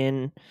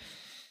imagine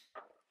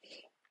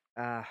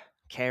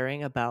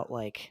caring about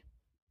like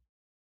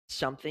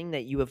something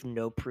that you have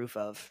no proof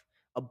of,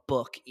 a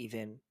book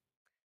even,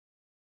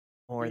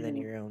 more than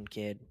your own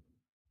kid.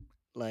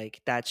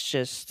 Like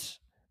that's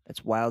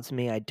wild to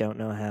me. I don't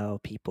know how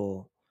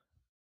people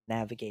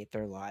navigate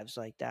their lives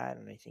like that,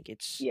 and I think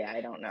it's I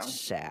don't know,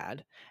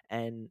 sad,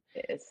 and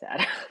it is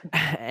sad.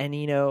 And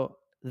you know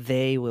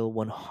they will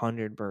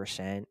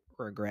 100%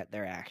 regret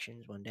their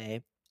actions one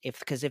day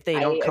because if they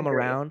don't come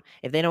around,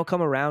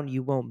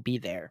 you won't be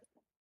there.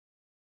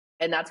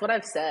 And that's what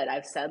I've said.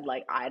 I've said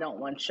like, I don't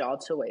want y'all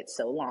to wait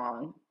so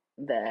long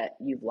that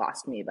you've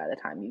lost me by the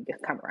time you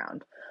come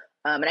around.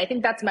 And I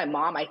think that's my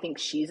mom. I think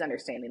she's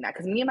understanding that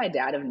because me and my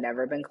dad have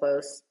never been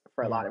close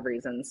for a Mhm. lot of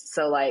reasons.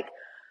 So like,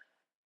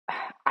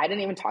 I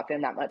didn't even talk to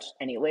him that much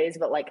anyways,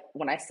 but like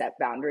when I set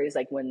boundaries,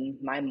 like when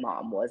my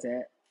mom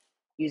wasn't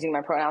using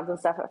my pronouns and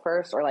stuff at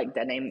first, or like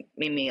dead naming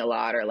me a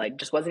lot, or like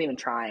just wasn't even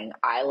trying,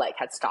 I like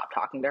had stopped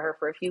talking to her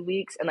for a few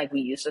weeks, and like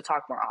we used to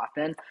talk more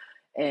often,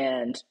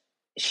 and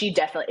she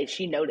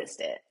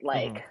noticed it,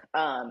 like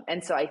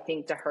and so I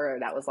think to her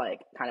that was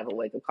like kind of a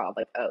wake up call,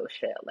 like, oh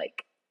shit,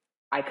 like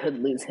I could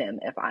lose him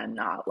if I'm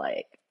not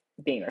like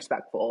being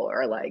respectful,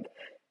 or like,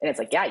 and it's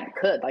like, yeah, you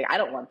could, like, I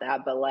don't want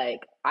that, but like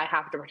I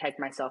have to protect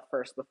myself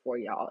first before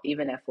y'all,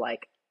 even if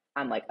like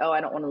I'm like, oh,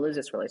 I don't want to lose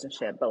this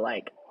relationship, but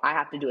like I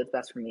have to do what's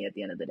best for me at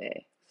the end of the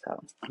day. So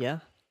Yeah.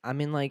 I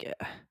mean, like,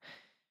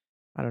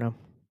 I don't know.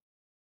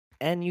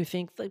 And you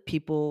think like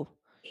people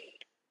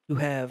who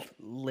have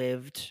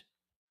lived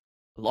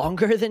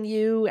longer than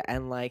you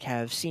and like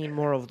have seen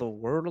more of the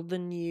world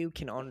than you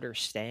can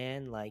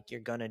understand like you're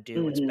gonna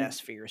do what's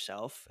best for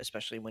yourself,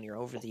 especially when you're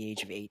over the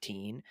age of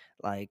 18.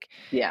 Like,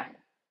 yeah,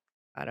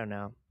 I don't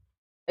know.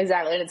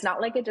 exactly. And it's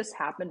not like it just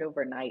happened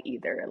overnight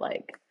either.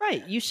 Like,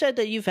 Right. You said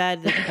that you've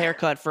had the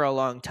haircut for a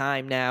long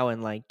time now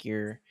and like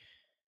you're,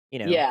 you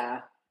know,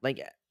 yeah,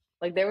 like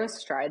like there was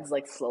strides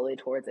like slowly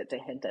towards it to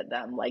hint at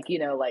them, like, you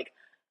know, like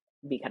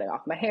be cutting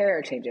off my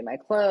hair, changing my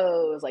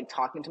clothes, like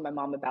talking to my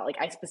mom about, like,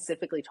 I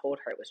specifically told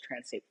her it was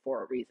trans tape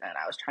for a reason.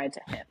 I was trying to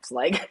hint,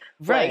 like,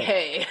 right.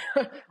 hey,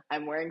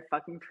 I'm wearing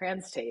fucking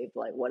trans tape.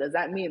 Like, what does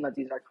that mean? Let's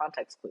use our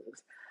context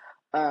clues.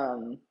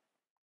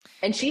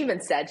 And she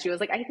even said, she was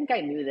like, I think I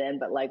knew then,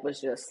 but like was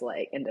just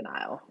like in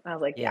denial. I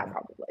was like, yeah, Yeah.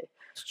 probably.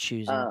 It's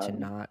choosing to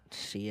not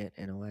see it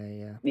in a way,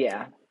 yeah.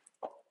 Yeah.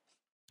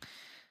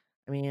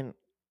 I mean,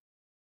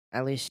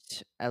 at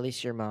least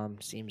your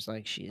mom seems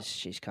like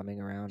she's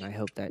coming around. I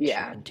hope that she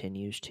Yeah.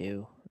 continues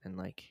to and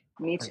like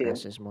Me too.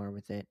 progresses more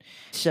with it.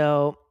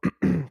 So,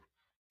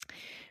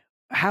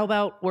 how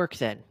about work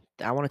then?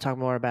 I want to talk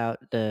more about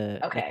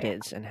the Okay.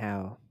 kids and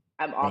how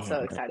I'm they also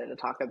handled it. excited to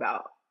talk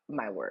about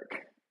my work.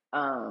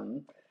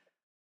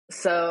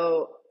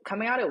 So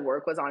coming out at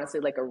work was honestly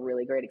like a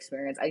really great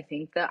experience. I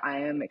think that I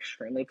am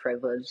extremely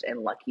privileged and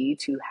lucky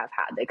to have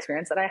had the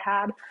experience that I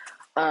had.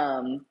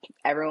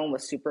 Everyone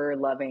was super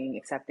loving,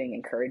 accepting,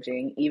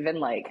 encouraging, even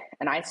like,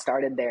 and I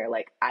started there,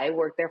 like I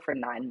worked there for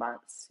 9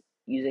 months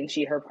using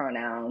she, her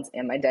pronouns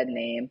and my dead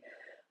name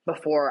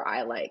before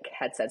I like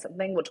had said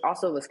something, which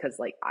also was because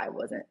like I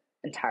wasn't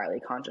entirely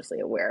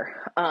consciously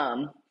aware,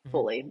 Mhm.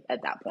 fully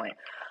at that point.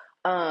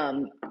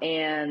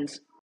 And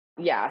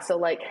yeah, so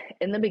like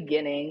in the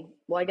beginning,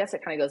 well, I guess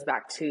it kind of goes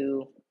back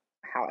to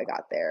how I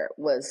got there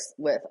was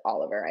with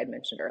Oliver, I'd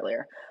mentioned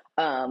earlier.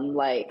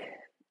 Like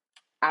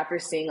after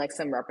seeing like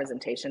some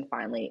representation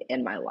finally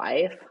in my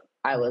life,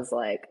 I Mhm. was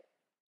like,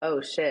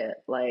 oh shit,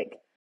 like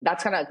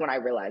that's kind of like when I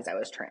realized I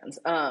was trans.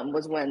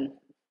 Was when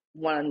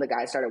one of the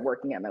guys started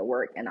working at my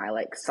work and I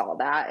like saw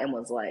that and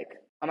was like,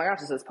 oh my gosh,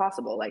 this is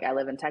possible. Like I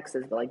live in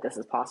Texas, but like this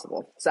is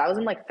possible. So I was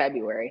in like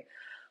February.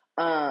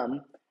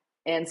 Um,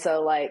 and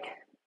so like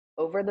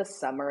over the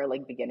summer,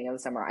 like beginning of the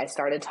summer, I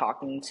started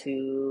talking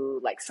to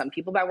like some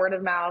people by word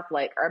of mouth,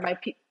 like, or my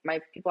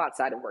people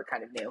outside of work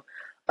kind of knew.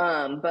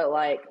 But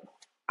like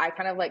I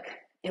kind of like,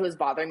 it was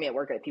bothering me at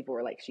work that people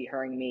were like she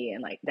herring me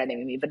and like that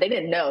naming me, but they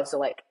didn't know. So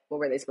like, what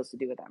were they supposed to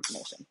do with that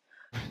information?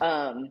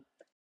 Um,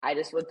 I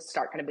just would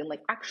start kind of being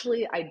like,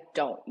 actually, I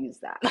don't use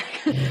that.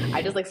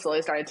 I just like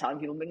slowly started telling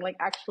people, being like,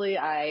 actually,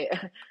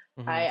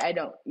 Mhm. I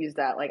don't use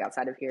that like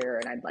outside of here,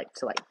 and I'd like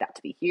to like that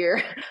to be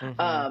here.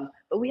 Mhm.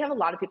 But we have a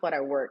lot of people at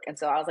our work, and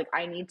so I was like,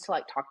 I need to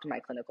like talk to my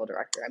clinical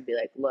director and be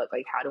like, look,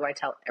 like how do I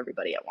tell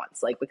everybody at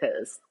once, like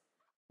because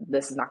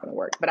this is not going to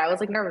work. But I was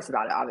like nervous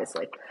about it,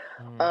 obviously.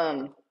 Mhm.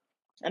 Um,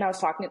 and I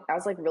was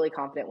like really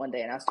confident one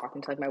day, and I was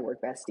talking to like my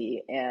work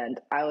bestie, and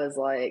I was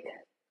like,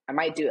 I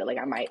might do it, like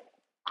I might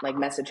like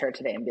message her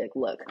today and be like,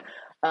 look.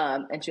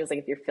 And she was like,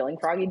 if you're feeling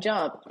froggy,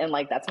 jump. And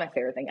like, that's my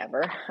favorite thing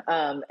ever.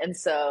 And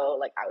so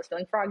like, I was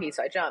feeling froggy,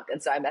 so I jumped.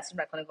 And so I messaged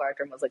my clinical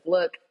director and was like,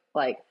 look,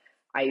 like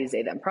I use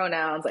they, them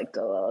pronouns, like,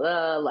 da, da,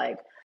 da, like,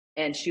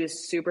 and she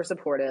was super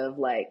supportive.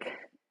 Like,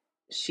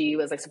 she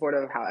was like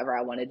supportive of however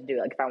I wanted to do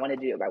it. Like if I wanted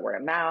to do it by word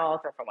of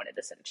mouth or if I wanted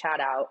to send a chat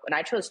out. And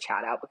I chose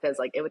chat out because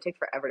like it would take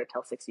forever to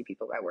tell 60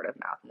 people by word of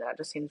mouth. And that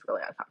just seems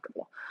really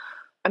uncomfortable.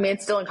 I mean,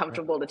 it's still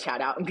uncomfortable to chat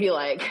out and be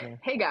like, Yeah.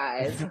 hey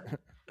guys,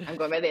 I'm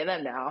going by they and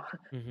them now.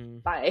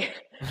 Mhm. Bye.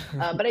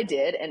 But I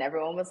did, and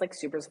everyone was like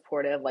super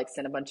supportive, like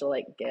sent a bunch of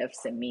like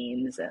gifts and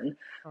memes and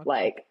Okay.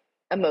 like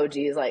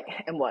emojis, like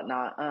and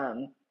whatnot.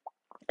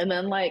 And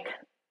then like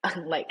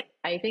like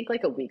I think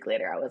like a week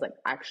later, I was like,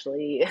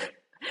 actually,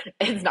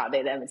 it's not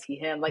they them, it's he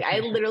him. Like I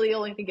literally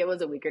only think it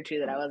was a week or two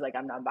that I was like,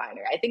 I'm not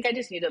binary. I think I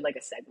just needed like a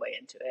segue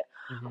into it.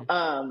 Mhm.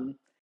 Um,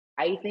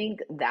 I think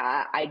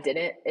that I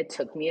didn't. It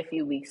took me a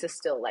few weeks to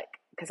still like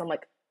because I'm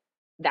like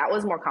that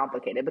was more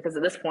complicated because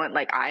at this point,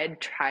 like I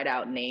had tried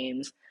out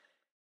names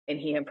and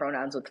he him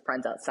pronouns with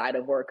friends outside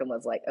of work and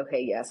was like,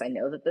 okay, yes, I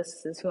know that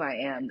this is who I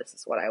am. This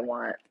is what I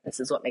want. This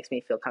is what makes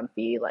me feel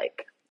comfy.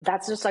 Like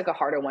that's just like a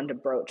harder one to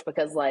broach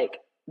because like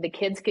the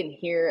kids can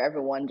hear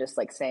everyone just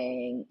like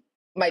saying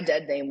my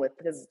dead name with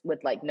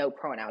like no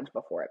pronouns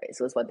before it,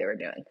 basically is what they were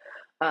doing.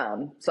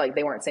 So like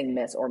they weren't saying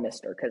Miss or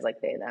Mr. because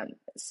like they, them,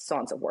 so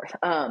on and so forth.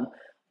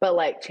 But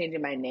like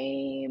changing my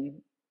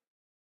name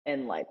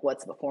and like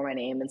what's before my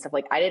name and stuff,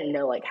 like I didn't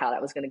know like how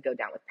that was going to go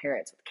down with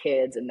parents, with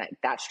kids, and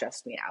that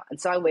stressed me out. And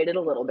so I waited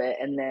a little bit,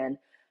 and then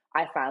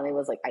I finally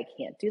was like, I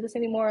can't do this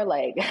anymore.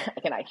 Like,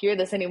 can I hear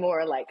this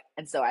anymore? Like,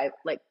 and so I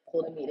like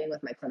pulled a meeting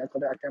with my clinical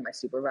director and my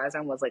supervisor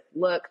and was like,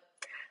 look,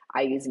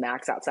 I use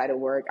Max outside of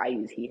work. I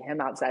use he, him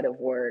outside of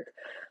work.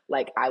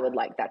 Like, I would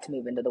like that to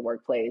move into the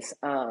workplace.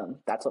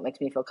 That's what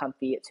makes me feel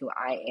comfy. It's who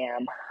I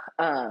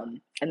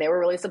am. And they were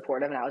really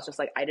supportive. And I was just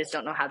like, I just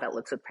don't know how that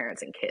looks with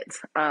parents and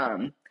kids.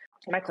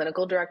 My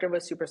clinical director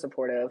was super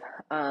supportive.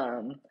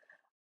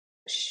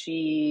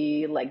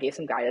 She like gave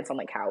some guidance on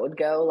like how it would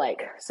go.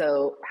 Like,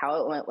 so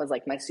how it went was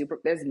like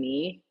there's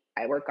me.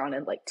 I work on a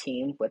like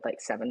team with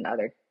like 7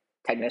 other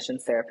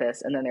technicians,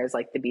 therapists. And then there's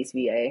like the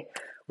BCBA,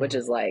 which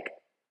is like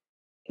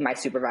my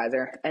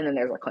supervisor, and then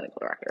there's our clinical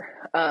director.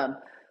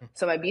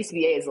 So my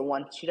BCBA is the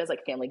one, she does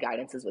like family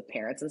guidances with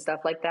parents and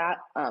stuff like that.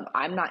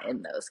 I'm not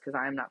in those because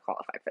I'm not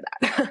qualified for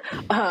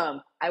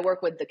that. I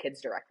work with the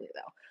kids directly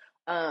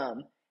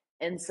though.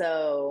 And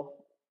so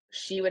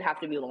she would have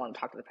to be the one to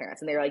talk to the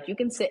parents, and they were like, you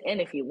can sit in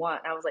if you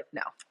want. And I was like,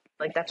 no,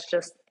 like that's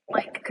just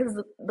like, because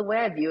the way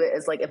I view it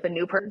is like, if a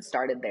new person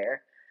started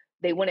there,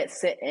 they wouldn't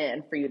sit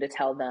in for you to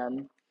tell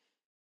them,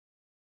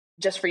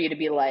 just for you to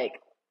be like,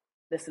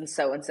 this and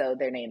so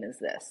their name is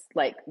this.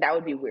 Like, that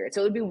would be weird.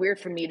 So it would be weird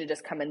for me to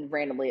just come in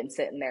randomly and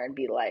sit in there and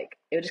be like,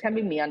 it would just kind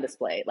of be me on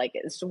display. Like,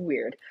 it's just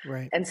weird.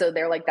 Right. And so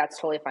they're like, that's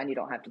totally fine. You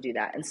don't have to do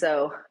that. And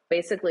so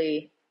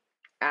basically,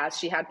 as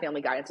she had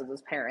family guidance with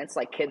those parents,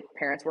 like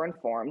parents were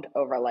informed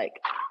over like,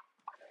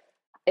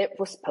 it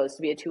was supposed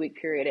to be a 2-week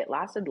period. It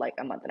lasted like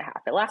a month and a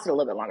half. It lasted a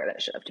little bit longer than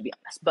it should have, to be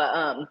honest.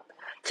 But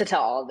to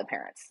tell all of the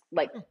parents,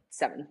 like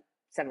seven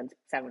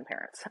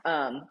parents.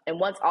 And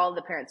once all of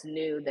the parents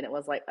knew, then it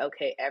was like,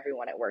 okay,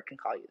 everyone at work can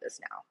call you this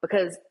now.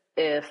 Because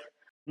if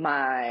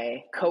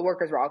my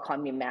coworkers were all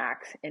calling me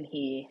Max, and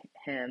he,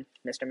 him,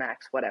 Mr.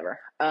 Max, whatever.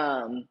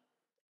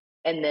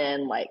 And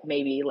then like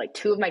maybe like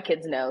 2 of my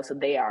kids know, so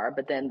they are,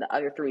 but then the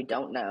other 3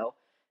 don't know.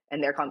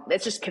 And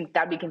it's just,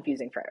 that'd be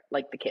confusing for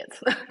like the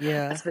kids.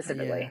 Yeah.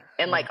 Specifically. Yeah.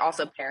 And like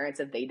also parents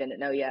if they didn't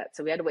know yet.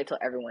 So we had to wait till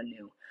everyone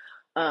knew.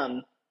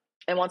 And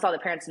once all the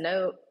parents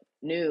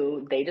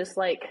knew, they just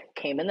like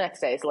came in the next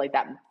day. So like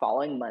that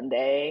following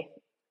Monday,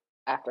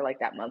 after like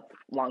that month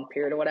long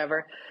period or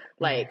whatever,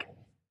 like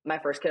my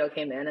first kiddo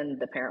came in, and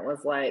the parent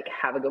was like,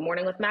 have a good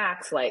morning with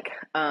Max. Like,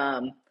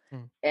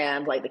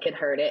 and like the kid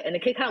heard it, and the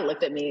kid kind of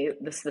looked at me,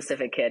 the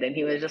specific kid, and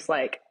he was just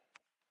like,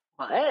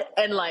 what?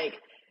 And like,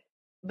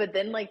 but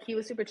then like he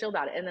was super chill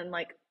about it. And then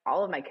like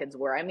all of my kids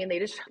were, I mean, they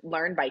just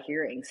learned by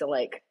hearing. So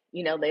like,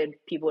 you know,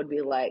 people would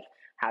be like,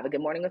 have a good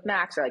morning with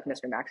Max, or like,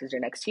 Mr. Max is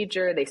your next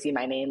teacher. They see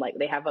my name. Like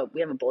we have a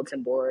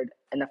bulletin board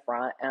in the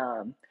front.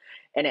 And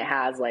it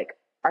has like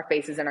our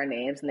faces and our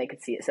names, and they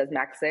could see, it says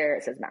Max there.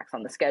 It says Max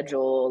on the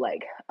schedule.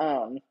 Like,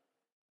 and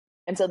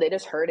so they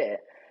just heard it.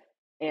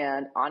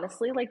 And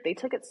honestly, like they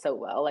took it so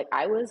well. Like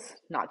I was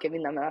not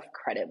giving them enough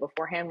credit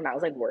beforehand when I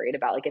was like worried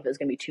about like if it was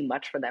going to be too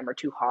much for them or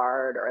too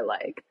hard or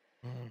like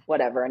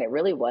whatever. And it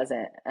really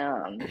wasn't.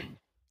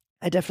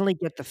 I definitely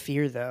get the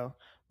fear though.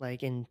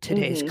 Like in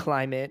today's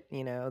climate,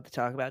 you know, to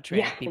talk about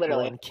trans people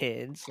literally. and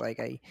kids. Like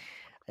I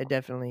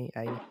definitely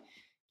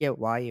get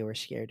why you were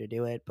scared to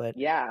do it, but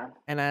yeah.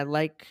 And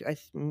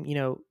you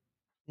know,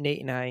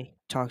 Nate and I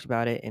talked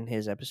about it in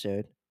his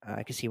episode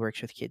because he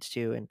works with kids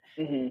too,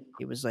 and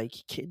he was like,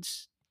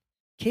 kids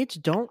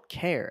don't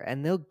care,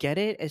 and they'll get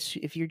it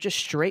if you're just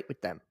straight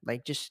with them.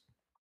 Like, just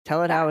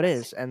tell it how it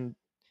is, and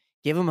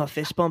give them a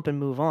fist bump and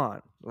move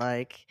on.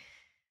 Like,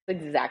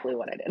 that's exactly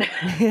what I did.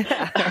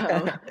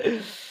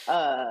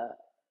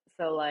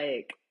 So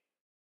like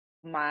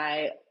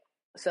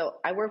so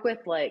I work with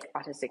like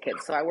autistic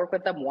kids. So I work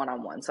with them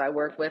one-on-one. So I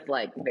work with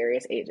like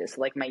various ages.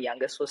 So like my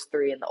youngest was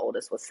 3 and the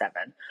oldest was 7.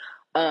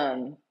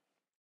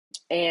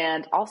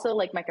 And also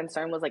like my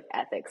concern was like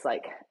ethics.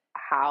 Like,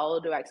 how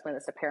do I explain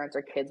this to parents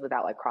or kids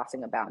without like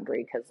crossing a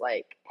boundary? Cause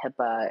like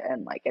HIPAA,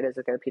 and like it is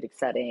a therapeutic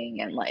setting,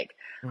 and like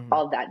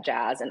all that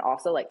jazz. And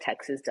also like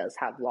Texas does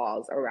have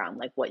laws around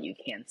like what you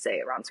can say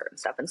around certain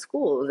stuff in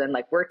schools. And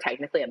like we're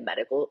technically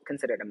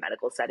considered a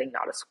medical setting,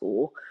 not a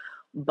school,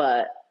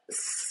 but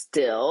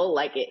still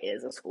like it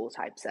is a school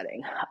type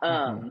setting.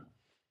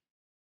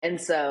 And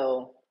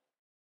so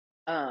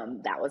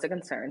that was a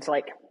concern. So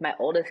like my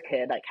oldest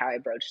kid, like how I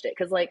broached it,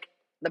 because like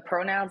the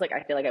pronouns, like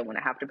I feel like I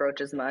wouldn't have to broach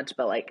as much,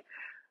 but like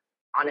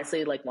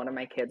honestly, like one of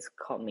my kids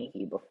called me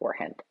he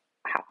beforehand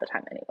half the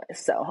time anyway.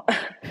 So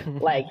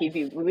like we'd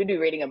be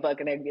reading a book,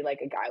 and there'd be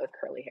like a guy with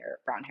curly hair,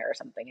 brown hair or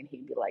something, and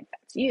he'd be like,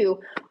 that's you.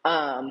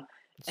 And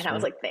I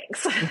was like,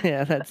 thanks.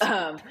 Yeah, that's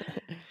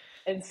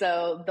and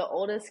so the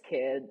oldest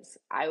kids,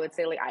 I would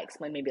say like I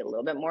explained maybe a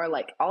little bit more.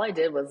 Like all I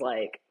did was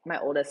like my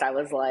oldest, I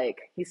was like,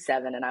 he's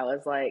 7, and I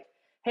was like,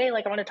 hey,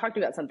 like I want to talk to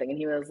you about something. And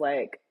he was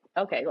like,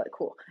 okay, like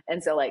cool.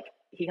 And so like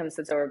he comes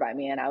sits over by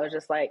me, and I was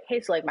just like,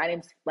 hey, so like my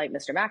name's like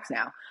Mr. Max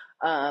now.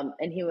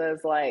 And he was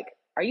like,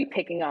 are you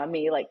picking on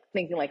me? Like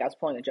thinking like I was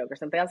pulling a joke or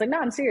something. I was like, no,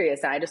 I'm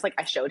serious. And I just like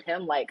I showed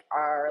him like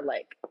our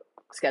like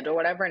schedule or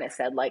whatever, and it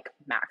said like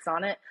Max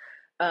on it.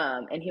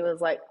 And he was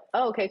like,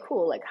 oh, okay,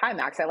 cool. Like, hi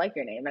Max, I like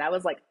your name. And I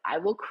was like, I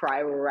will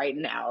cry right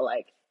now.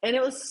 Like, and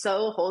it was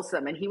so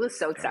wholesome, and he was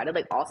so excited.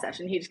 Like all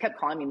session, he just kept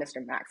calling me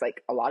Mr. Max.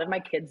 Like a lot of my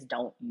kids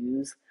don't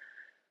use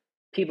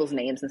people's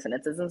names and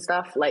sentences and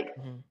stuff, like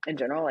in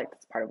general, like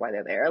that's part of why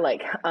they're there,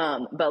 like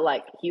but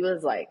like he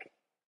was like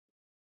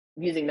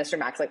using Mr.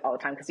 Max like all the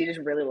time because he just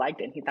really liked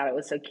it and he thought it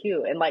was so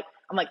cute. And like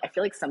I'm like, I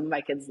feel like some of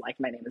my kids like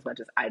my name as much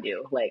as I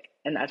do, like,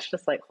 and that's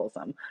just like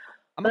wholesome.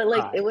 But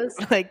like it was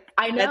like,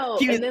 I know,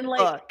 and then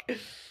like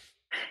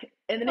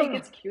and then it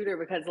gets cuter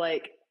because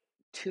like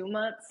 2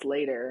 months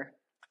later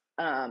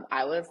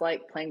I was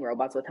like playing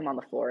robots with him on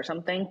the floor or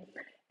something,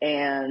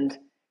 and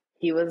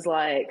he was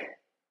like,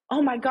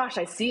 oh my gosh,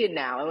 I see it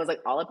now. It was like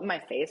all up in my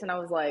face, and I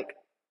was like,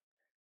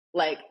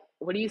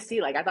 what do you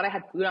see? Like I thought I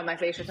had food on my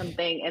face or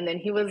something. And then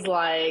he was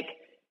like,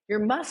 your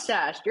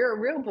mustache, you're a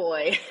real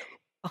boy.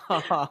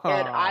 And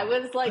I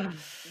was like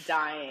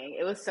dying.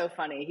 It was so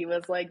funny. He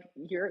was like,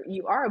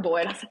 you are a boy.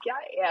 And I was like, yeah,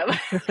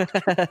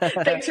 I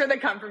am. Thanks for the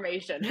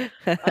confirmation.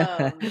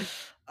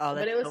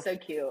 But it was so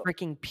cute.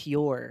 Freaking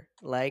pure.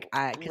 Like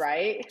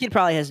right? Kid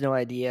probably has no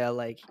idea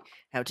like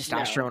how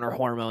testosterone or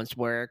hormones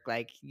work.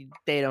 Like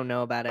they don't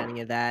know about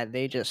any of that.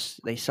 They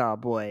saw a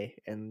boy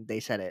and they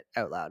said it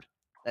out loud.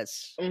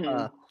 That's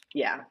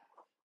yeah.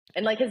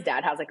 And like his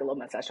dad has like a little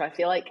mustache. So I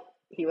feel like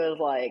he was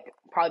like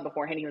probably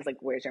beforehand he was like,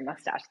 where's your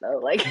mustache though?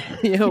 Like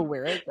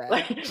where is that?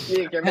 Like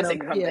you're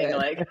missing something.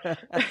 Like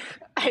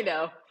I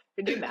know.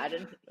 Could you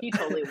imagine? He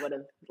totally would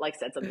have like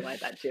said something like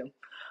that too.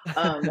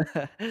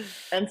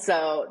 And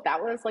so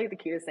that was like the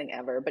cutest thing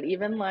ever. But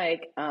even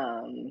like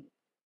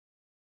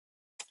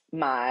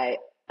my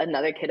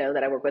another kiddo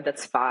that I work with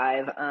that's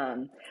 5,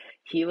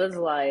 he was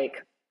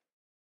like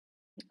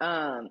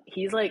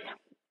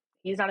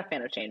he's not a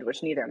fan of change,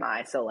 which neither am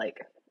I, so like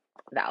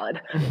valid.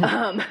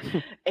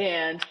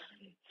 And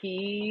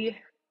he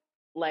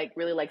like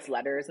really likes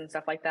letters and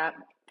stuff like that.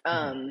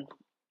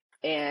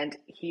 And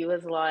he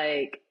was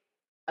like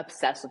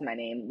obsessed with my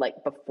name like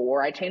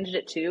before I changed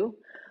it too.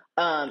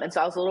 And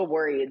so I was a little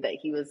worried that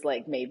he was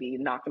like maybe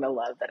not gonna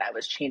love that I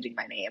was changing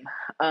my name.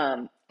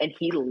 And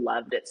he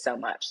loved it so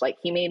much. Like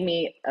he made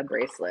me a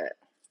bracelet.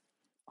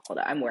 Hold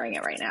on, I'm wearing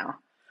it right now.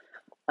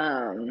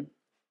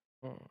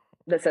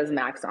 That says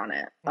Max on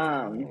it.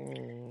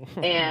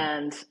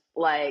 And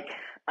like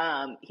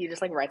he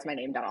just like writes my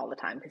name down all the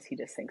time because he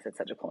just thinks it's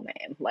such a cool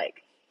name.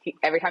 Like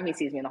every time he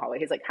sees me in the hallway,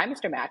 he's like, hi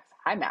Mr. Max,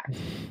 hi Max,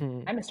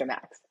 hi Mr.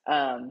 Max.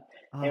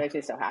 It makes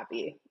me so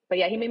happy. But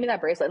yeah, he made me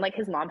that bracelet, and like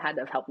his mom had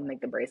to help him make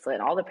the bracelet,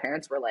 and all the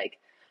parents were like,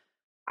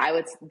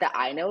 that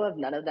I know of,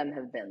 none of them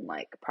have been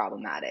like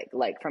problematic.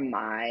 Like from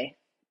my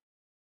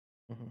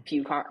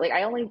few like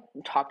I only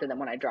talk to them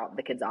when I drop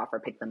the kids off or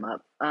pick them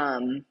up.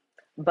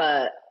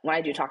 But when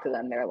I do talk to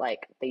them, they're like,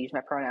 they use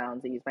my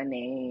pronouns, they use my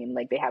name,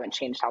 like they haven't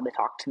changed how they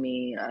talk to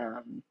me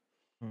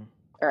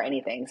or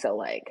anything. So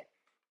like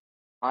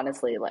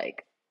honestly,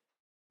 like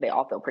they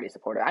all feel pretty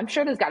supportive. I'm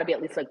sure there's got to be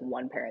at least like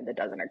one parent that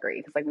doesn't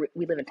agree because like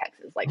we live in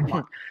Texas, like come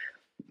on.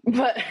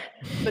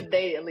 But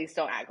they at least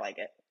don't act like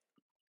it.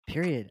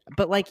 Period.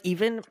 But like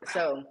even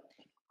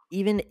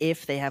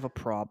if they have a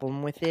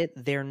problem with it,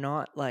 they're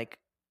not like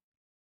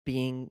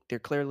they're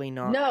clearly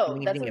not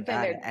doing anything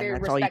about it, and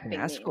that's all you can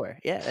ask for.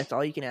 Yeah, that's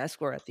all you can ask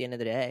for at the end of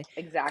the day.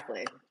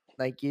 Exactly.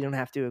 Like you don't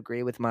have to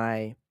agree with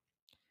my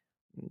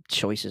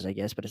choices, I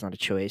guess, but it's not a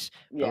choice.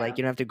 But like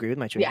you don't have to agree with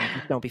my choices.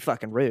 Just don't be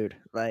fucking rude.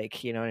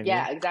 Like, you know what I mean?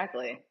 Yeah,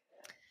 exactly.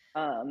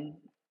 And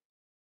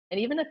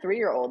even a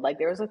 3-year-old, like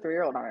there was a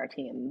 3-year-old on our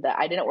team that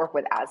I didn't work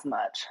with as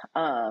much.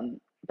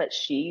 But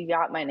she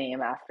got my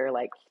name after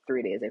like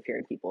 3 days of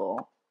hearing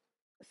people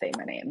say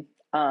my name.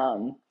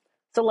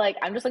 So like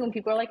I'm just like, when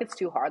people are like it's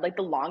too hard, like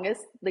the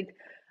longest, like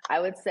I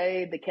would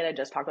say the kid I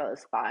just talked about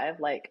was 5,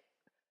 like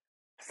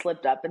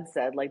slipped up and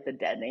said like the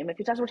dead name a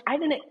few times, which I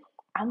didn't.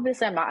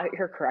 Obviously I'm not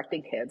here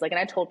correcting kids, like, and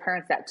I told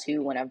parents that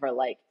too whenever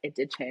like it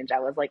did change.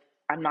 I was like,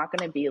 I'm not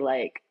gonna be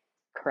like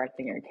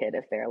correcting your kid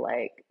if they're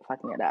like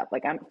fucking it up.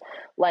 Like I'm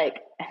like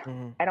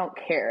I don't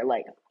care,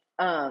 like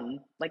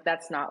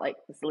that's not like,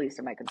 it's the least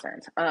of my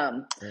concerns.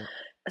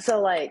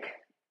 So like,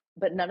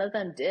 but none of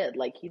them did.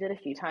 Like he did a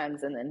few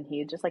times and then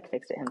he just like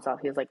fixed it himself.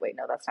 He was like, wait,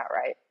 no, that's not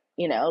right.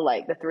 You know,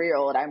 like the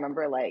 3-year-old, I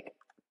remember like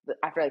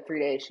after like 3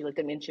 days, she looked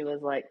at me and she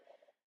was like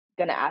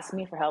gonna ask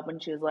me for help,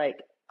 and she was like,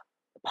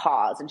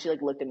 pause, and she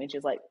like looked at me and she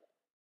was like,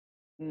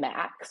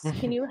 Max,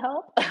 can you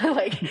help?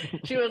 Like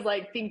she was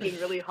like thinking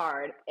really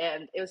hard,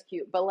 and it was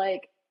cute. But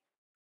like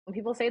when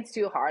people say it's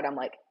too hard, I'm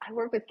like, I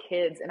work with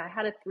kids, and I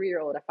had a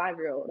 3-year-old, a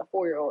 5-year-old, a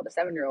 4-year-old, a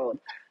 7-year-old,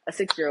 a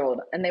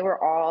 6-year-old, and they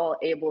were all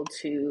able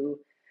to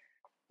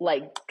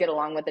like get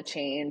along with the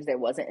change. There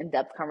wasn't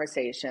in-depth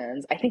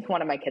conversations. I think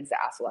one of my kids that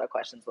asked a lot of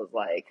questions was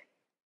like,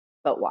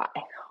 but why?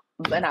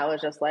 And I was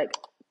just like,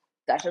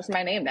 that's just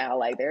my name now.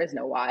 Like there is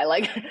no why.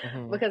 Like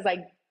because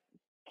I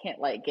can't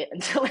like get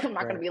into like, I'm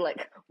not gonna be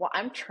like, well,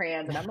 I'm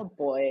trans and I'm a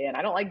boy and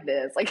I don't like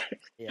this. Like,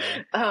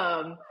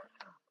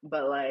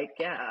 but like,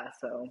 yeah,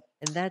 so.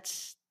 And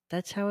that's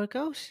how it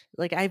goes.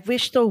 Like, I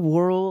wish the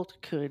world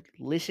could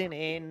listen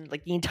in,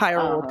 like the entire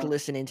world could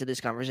listen into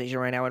this conversation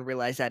right now and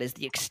realize that is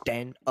the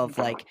extent of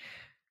like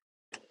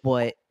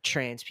what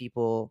trans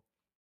people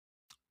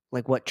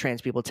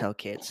tell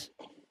kids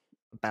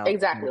about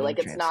Exactly. being Like,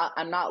 it's trans. not,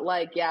 I'm not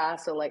like, yeah,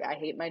 so like I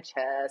hate my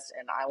chest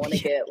and I want to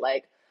get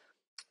like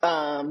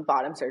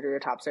bottom surgery or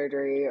top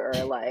surgery, or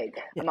like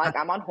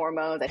I'm on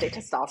hormones, I take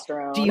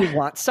testosterone. Do you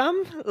want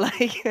some?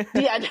 Like,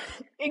 yeah,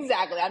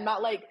 exactly. I'm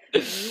not like,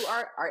 you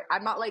are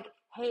I'm not like,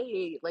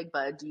 hey, like,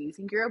 bud, do you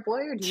think you're a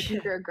boy or do you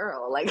think you're a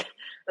girl? Like,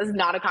 that's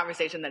not a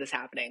conversation that is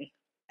happening.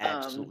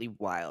 Absolutely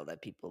wild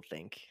that people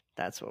think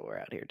that's what we're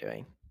out here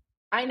doing.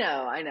 I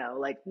know.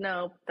 Like,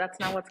 no, that's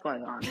not what's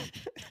going on.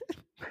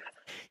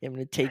 I'm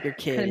going to take your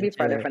kid Couldn't be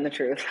further from the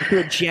truth. to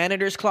a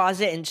janitor's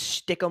closet and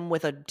stick them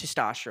with a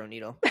testosterone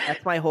needle.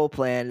 That's my whole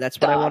plan. That's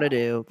what I want to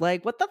do.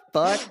 Like, what the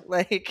fuck?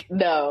 Like,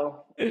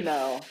 no.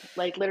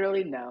 Like,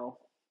 literally, no.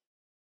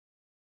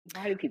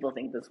 Why do people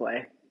think this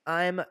way?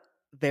 I'm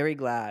very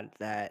glad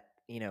that,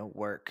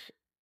 work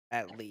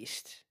at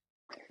least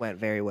went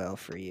very well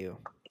for you.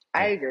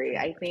 I agree.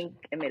 I think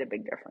it made a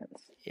big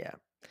difference. Yeah.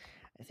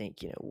 I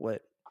think,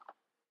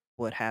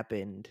 what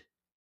happened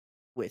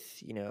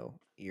with,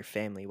 your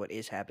family, what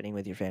is happening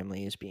with your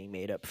family is being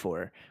made up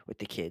for with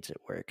the kids at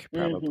work,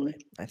 probably.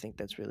 I think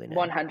that's really nice.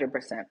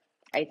 100%.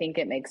 I think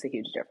it makes a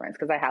huge difference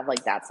because I have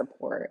like that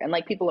support and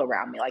like people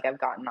around me. Like, I've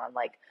gotten on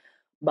like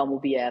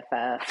Bumble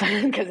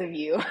BFF because of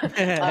you,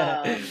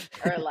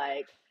 or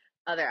like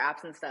other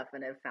apps and stuff,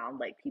 and have found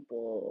like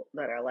people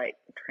that are like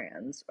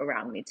trans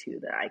around me too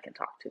that I can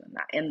talk to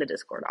in the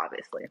Discord,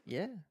 obviously.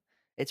 Yeah,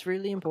 it's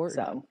really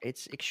important. So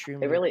it's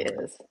extremely. It really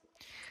important. is.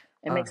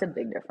 It makes a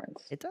big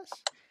difference. It does.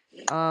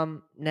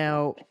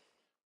 Now,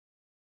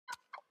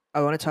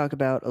 I want to talk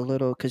about a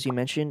little, because you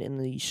mentioned in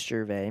the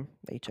survey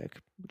that you took,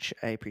 which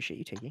I appreciate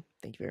you taking.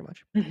 Thank you very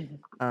much.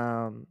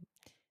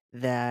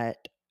 That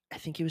I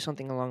think it was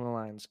something along the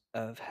lines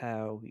of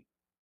how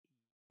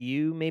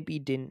you maybe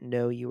didn't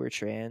know you were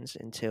trans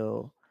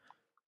until,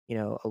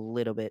 a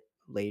little bit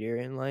later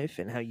in life,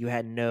 and how you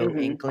had no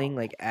inkling,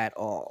 like, at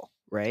all,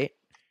 right?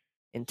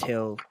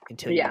 Until you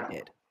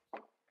did.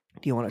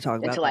 Do you want to talk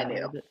about that? Until I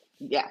knew.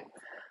 Yeah.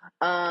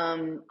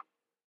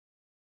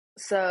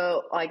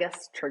 So I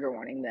guess trigger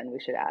warning, then we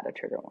should add a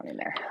trigger warning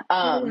there.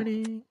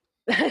 Warning.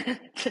 Because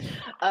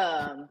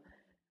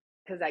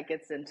that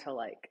gets into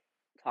like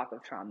talk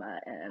of trauma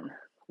and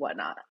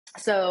whatnot.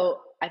 So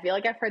I feel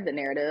like I've heard the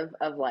narrative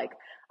of like,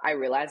 I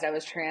realized I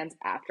was trans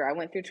after I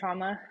went through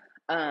trauma,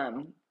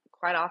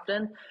 quite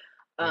often.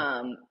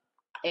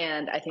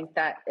 And I think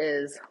that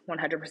is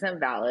 100%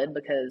 valid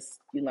because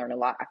you learn a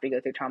lot after you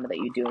go through trauma that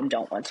you do and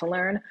don't want to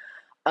learn.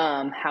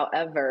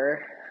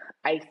 However,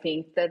 I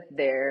think that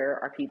there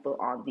are people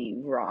on the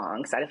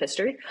wrong side of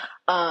history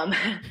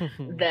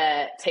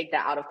that take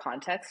that out of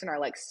context and are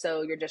like,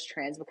 so you're just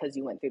trans because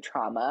you went through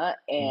trauma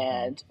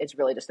and it's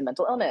really just a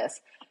mental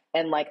illness.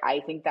 And like,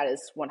 I think that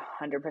is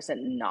 100%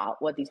 not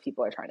what these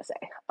people are trying to say.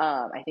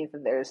 I think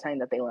that they're saying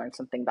that they learned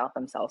something about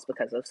themselves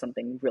because of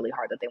something really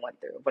hard that they went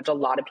through, which a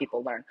lot of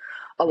people learn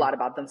a lot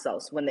about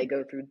themselves when they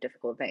go through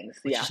difficult things.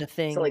 Which is a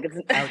thing, so like, it's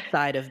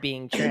outside of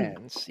being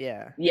trans.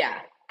 Yeah.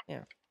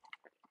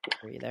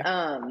 Were you there?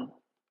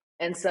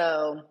 And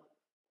so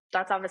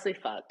that's obviously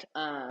fucked.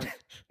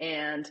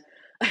 And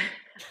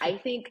I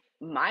think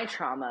my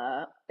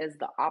trauma is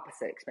the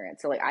opposite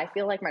experience. So like, I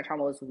feel like my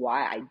trauma was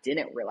why I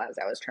didn't realize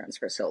I was trans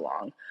for so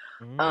long.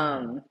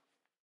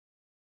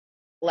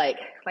 Like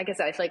I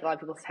said, I feel like a lot of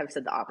people have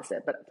said the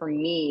opposite, but for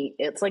me,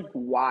 it's like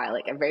why,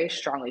 like I very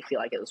strongly feel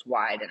like it was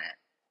why I didn't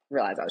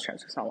realize I was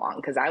trans for so long.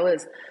 Because I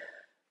was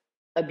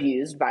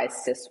abused by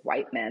cis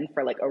white men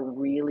for like a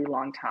really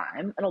long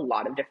time in a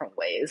lot of different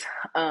ways.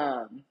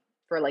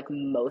 For like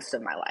most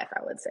of my life,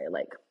 I would say.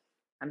 Like,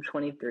 I'm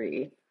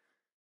 23.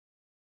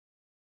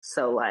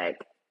 So like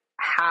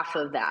half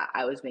of that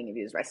I was being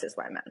abused by cis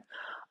white men.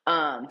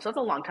 So it's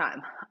a long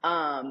time.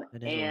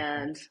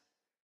 And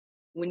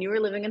when you were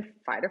living in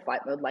fight or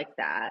flight mode like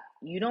that,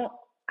 you don't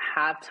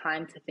have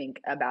time to think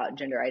about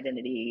gender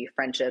identity,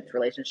 friendships,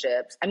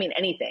 relationships. I mean,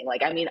 anything.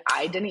 Like, I mean,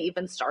 I didn't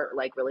even start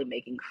like really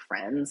making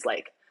friends,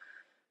 like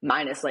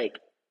minus like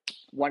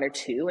one or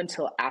two,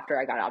 until after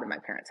I got out of my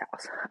parents'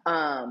 house.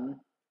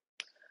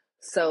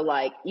 So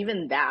like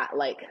even that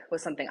like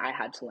was something I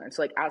had to learn.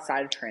 So like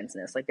outside of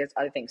transness, like there's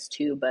other things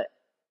too, but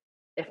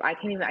if I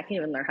can't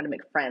even learn how to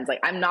make friends. Like,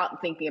 I'm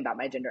not thinking about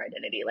my gender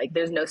identity. Like,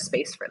 there's no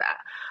space for that.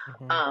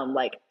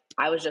 Like,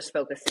 I was just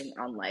focusing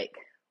on like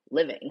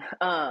living.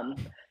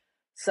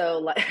 So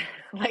like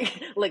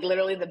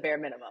literally the bare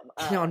minimum.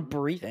 On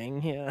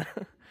breathing, yeah.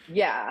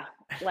 Yeah,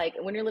 like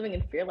when you're living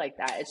in fear like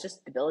that, it's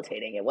just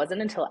debilitating. It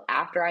wasn't until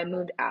after I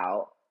moved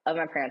out of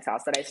my parents'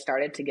 house that I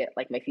started to get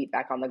like my feet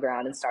back on the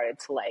ground and started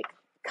to like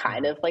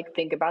kind of like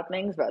think about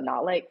things, but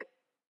not like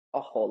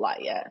a whole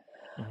lot yet.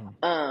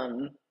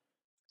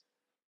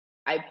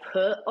 I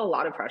put a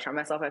lot of pressure on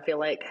myself, I feel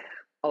like,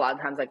 a lot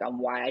of times like on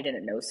why I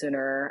didn't know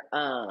sooner.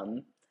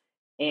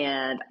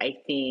 And I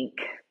think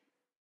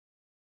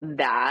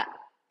that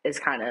is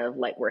kind of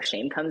like where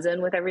shame comes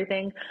in with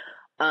everything.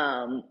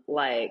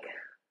 Like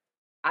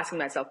asking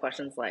myself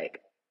questions like,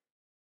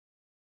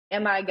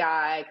 am I a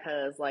guy?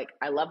 Because like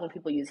I love when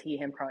people use he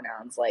him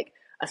pronouns. Like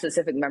a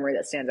specific memory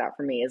that stands out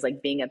for me is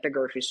like being at the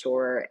grocery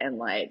store and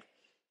like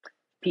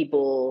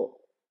people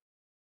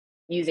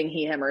using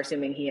he him or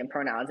assuming he him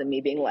pronouns, and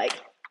me being like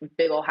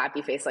big old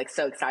happy face, like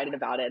so excited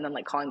about it, and then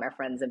like calling my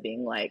friends and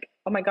being like,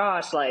 oh my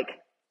gosh, like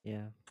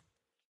Yeah.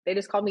 they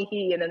just called me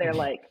he, and then they're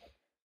like,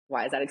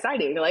 why is that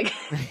exciting? Like,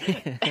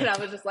 and I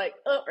was just like,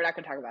 oh, we're not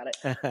gonna talk about it.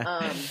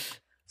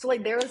 So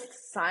like there was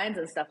signs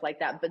and stuff like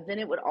that, but then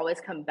it would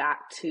always come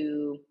back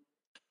to,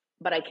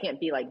 but I can't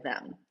be like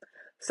them.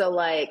 So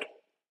like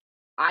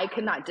I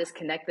could not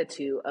disconnect the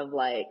two of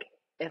like,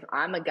 if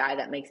I'm a guy,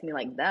 that makes me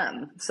like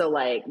them. So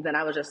like then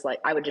I was just like,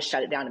 I would just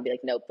shut it down and be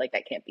like, nope, like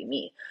that can't be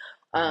me.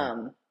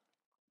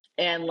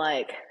 And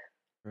like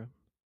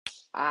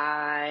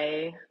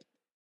I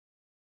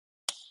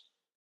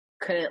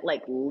couldn't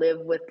like live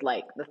with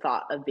like the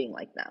thought of being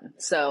like them.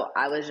 So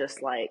I was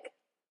just like,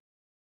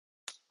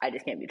 I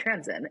just can't be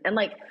trans then. And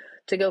like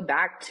to go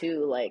back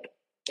to like,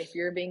 if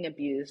you're being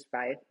abused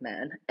by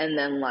men and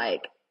then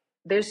like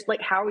there's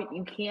like how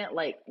you can't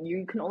like,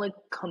 you can only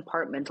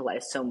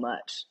compartmentalize so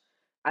much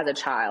as a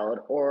child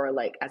or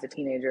like as a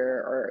teenager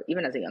or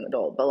even as a young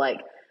adult, but like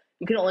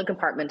you can only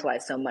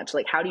compartmentalize so much.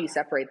 Like how do you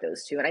separate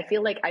those two? And I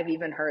feel like I've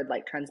even heard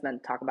like trans men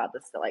talk about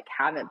this that like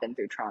haven't been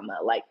through trauma,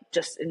 like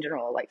just in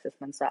general, like cis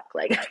men suck,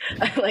 like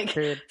like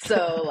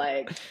so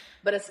like,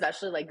 but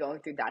especially like going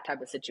through that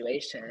type of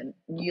situation,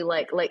 you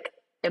like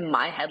in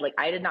my head, like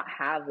I did not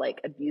have like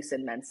abuse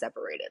and men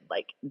separated,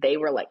 like they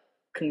were like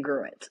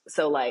congruent.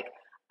 So like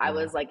I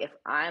was like, if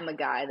I'm a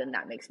guy, then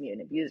that makes me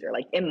an abuser.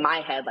 Like in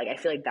my head, like I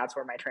feel like that's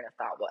where my train of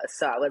thought was.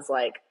 So I was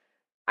like,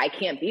 I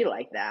can't be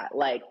like that.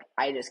 Like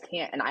I just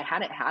can't. And I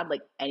hadn't had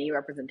like any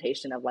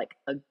representation of like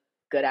a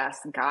good ass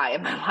guy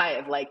in my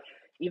life. Like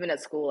even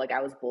at school, like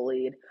I was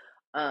bullied.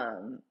 I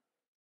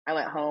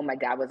went home, my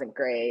dad wasn't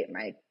great.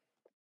 My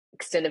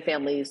extended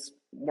families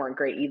weren't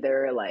great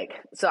either. Like,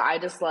 so I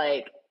just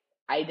like,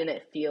 I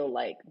didn't feel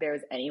like there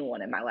was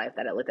anyone in my life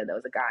that I looked at that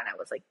was a guy and I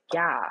was like,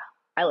 yeah,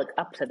 I look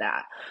up to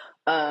that.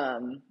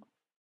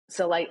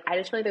 So like, I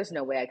just feel like there's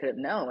no way I could have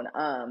known.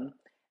 And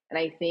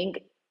I think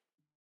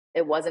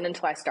it wasn't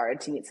until I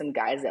started to meet some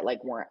guys that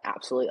like weren't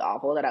absolutely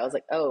awful that I was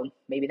like, oh,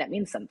 maybe that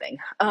means something.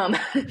 And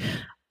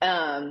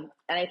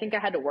I think I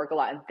had to work a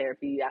lot in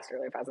therapy. You asked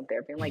earlier if I was in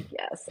therapy. I'm like,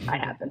 yes, I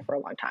have been for a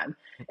long time.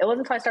 It wasn't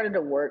until I started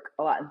to work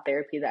a lot in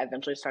therapy that I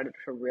eventually started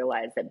to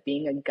realize that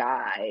being a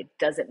guy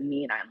doesn't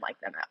mean I'm like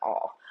them at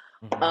all.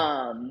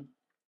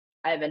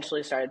 I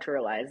eventually started to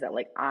realize that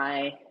like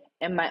I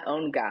am my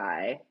own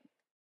guy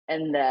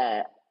and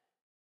that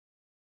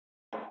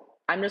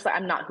I'm just like,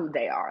 I'm not who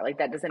they are. Like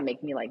that doesn't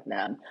make me like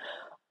them.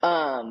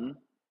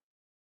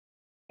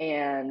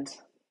 And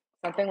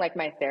something like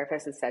my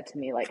therapist has said to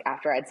me, like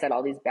after I'd set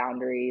all these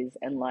boundaries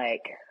and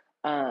like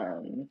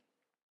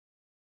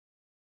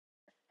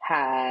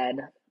had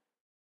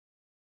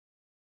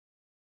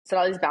set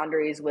all these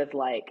boundaries with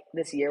like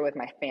this year with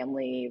my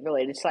family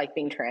related to like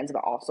being trans,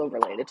 but also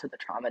related to the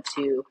trauma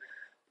too,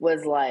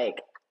 was like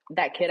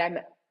that kid I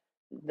met.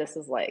 This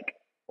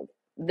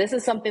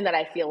is something that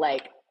I feel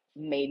like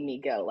made me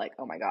go like,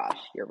 oh my gosh,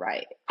 you're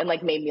right. And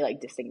like made me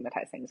like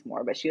destigmatize things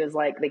more. But she was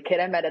like, the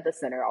kid I met at the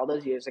center all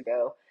those years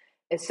ago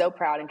is so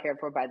proud and cared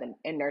for by the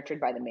and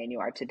nurtured by the man you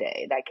are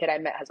today. That kid I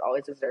met has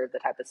always deserved the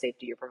type of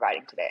safety you're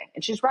providing today.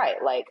 And she's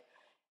right. Like,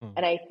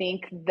 and I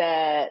think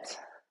that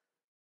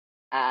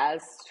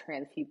as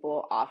trans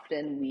people,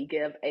 often we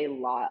give a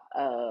lot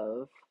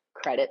of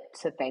credit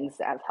to things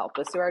that have helped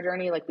us through our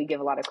journey. Like we give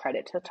a lot of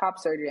credit to top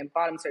surgery and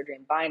bottom surgery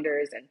and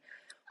binders and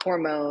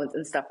hormones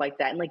and stuff like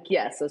that. And like,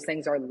 yes, those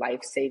things are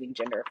life-saving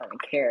gender affirming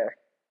care.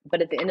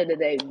 But at the end of the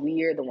day,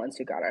 we're the ones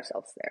who got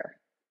ourselves there.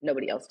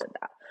 Nobody else did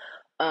that.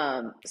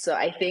 So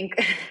I think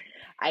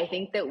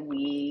that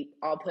we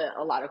all put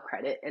a lot of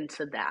credit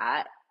into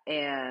that.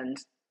 And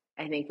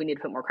I think we need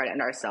to put more credit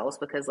into ourselves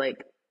because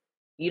like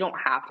you don't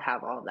have to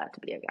have all of that to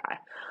be a guy.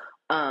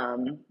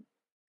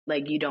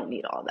 Like you don't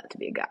need all of that to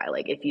be a guy.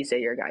 Like if you say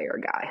you're a guy, you're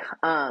a guy.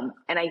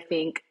 And I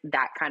think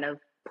that kind of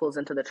pulls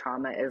into the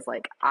trauma is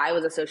like I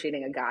was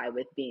associating a guy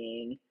with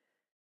being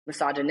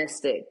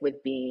misogynistic,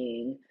 with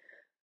being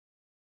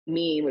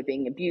mean, with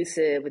being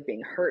abusive, with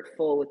being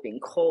hurtful, with being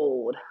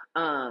cold.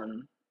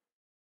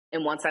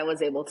 And once I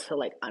was able to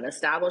like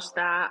unestablish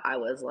that, I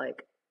was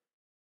like,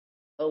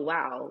 oh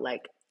wow,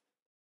 like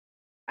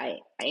I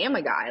am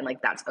a guy and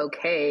like that's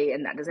okay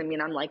and that doesn't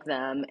mean I'm like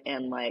them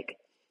and like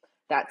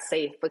that's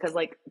safe because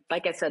like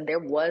I said, there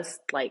was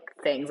like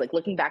things like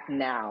looking back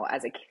now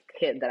as a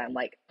kid that I'm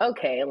like,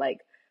 okay, like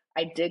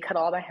I did cut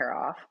all my hair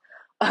off.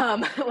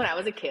 When I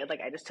was a kid,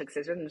 like I just took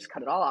scissors and just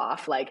cut it all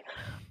off. Like,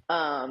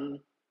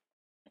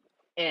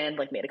 and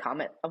like made a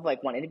comment of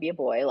like wanting to be a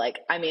boy. Like,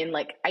 I mean,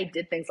 like I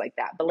did things like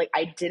that, but like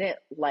I didn't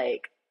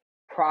like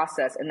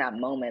process in that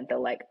moment that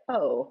like,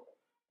 oh,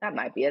 that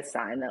might be a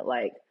sign that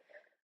like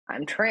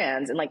I'm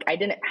trans. And like I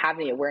didn't have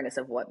any awareness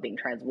of what being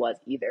trans was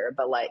either,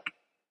 but like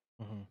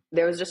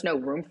there was just no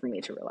room for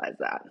me to realize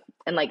that.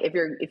 And like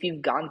if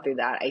you've gone through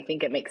that, I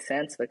think it makes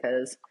sense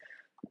because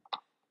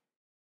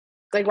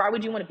like why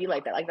would you want to be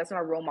like that? Like that's not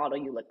a role model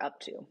you look up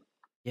to.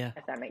 Yeah.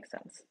 If that makes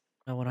sense.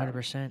 No,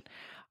 100%.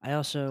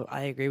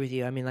 I agree with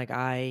you. I mean, like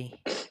I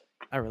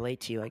relate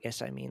to you. I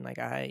guess I mean like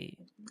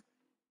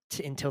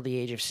until the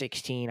age of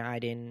 16, I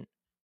didn't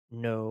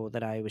know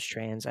that I was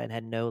trans. I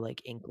had no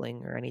like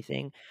inkling or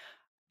anything.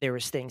 There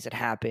was things that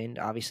happened,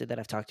 obviously, that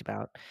I've talked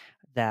about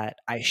that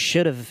I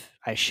should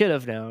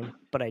have known,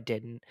 but I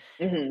didn't.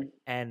 Mm-hmm.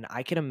 And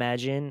I can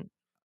imagine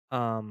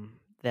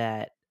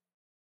that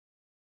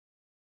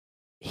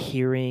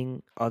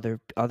hearing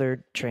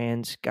other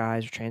trans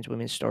guys or trans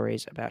women's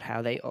stories about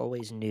how they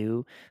always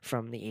knew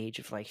from the age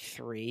of like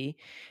 3,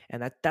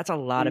 and that's a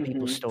lot of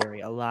people's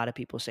story. A lot of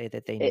people say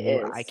that they It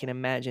knew. is. I can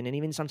imagine, and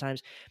even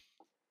sometimes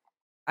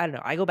I don't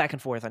know. I go back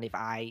and forth on if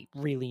I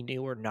really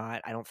knew or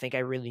not. I don't think I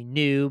really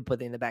knew,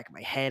 but in the back of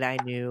my head, I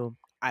knew.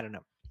 I don't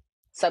know.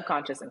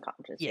 Subconscious and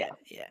conscious. Yeah.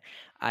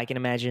 I can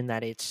imagine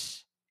that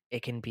it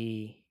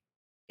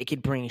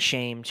could bring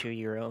shame to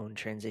your own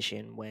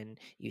transition when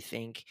you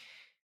think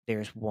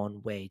there's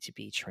one way to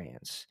be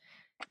trans.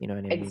 You know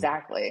what I mean?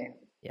 Exactly.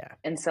 Yeah.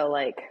 And so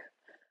like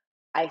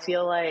I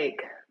feel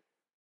like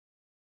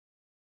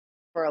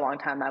for a long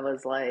time I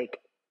was like,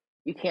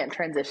 you can't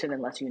transition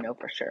unless you know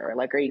for sure,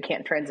 like, or you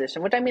can't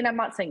transition. Which I mean, I'm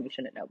not saying you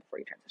shouldn't know before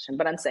you transition,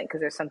 but I'm saying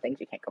because there's some things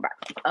you can't go back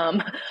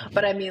from.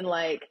 But I mean,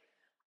 like,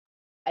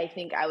 I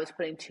think I was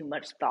putting too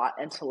much thought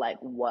into like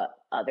what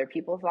other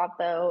people thought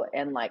though,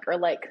 and like, or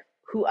like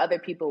who other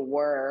people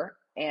were,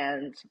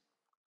 and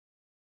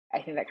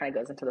I think that kind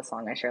of goes into the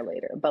song I share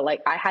later. But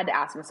like, I had to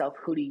ask myself,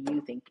 who do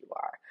you think you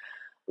are?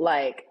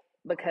 Like,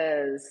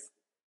 because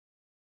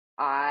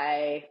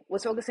I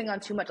was focusing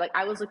on too much. Like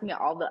I was looking at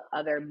all the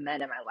other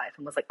men in my life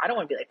and was like, I don't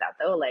want to be like that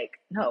though. Like,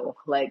 no,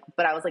 like,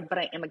 but I was like, but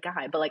I am a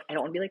guy, but like, I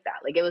don't want to be like that.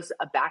 Like it was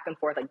a back and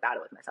forth, like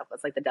battle with myself.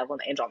 It's like the devil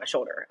and the angel on my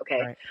shoulder.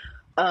 Okay. Right.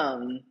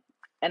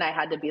 And I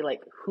had to be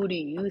like, who do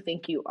you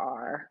think you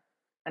are?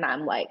 And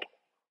I'm like,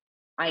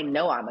 I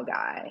know I'm a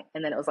guy.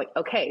 And then it was like,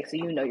 okay, so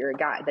you know you're a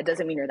guy. That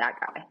doesn't mean you're that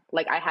guy.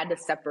 Like I had to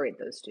separate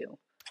those two.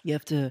 You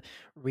have to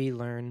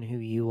relearn who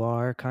you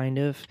are, kind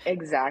of.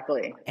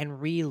 Exactly.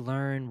 And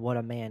relearn what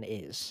a man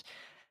is.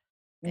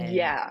 And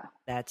yeah.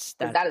 That's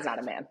that is not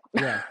a man.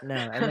 Yeah, no.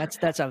 And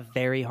that's a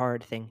very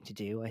hard thing to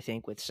do, I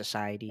think, with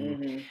society.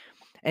 Mm-hmm.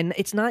 And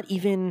it's not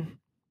even,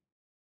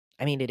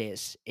 I mean, it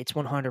is. It's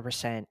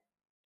 100%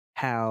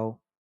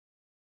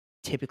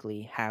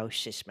 typically how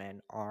cis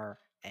men are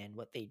and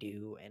what they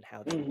do and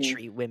how they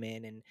treat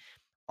women and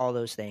all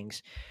those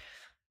things.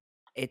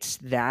 It's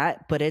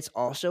that, but it's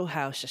also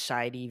how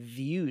society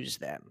views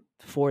them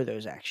for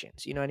those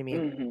actions. You know what I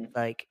mean?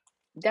 Like,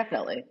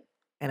 definitely.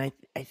 And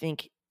I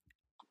think,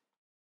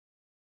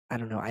 I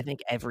don't know, I think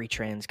every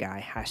trans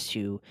guy has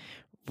to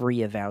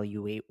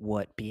reevaluate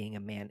what being a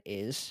man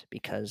is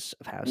because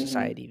of how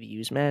society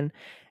views men.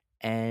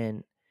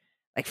 And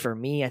like for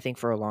me, I think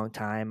for a long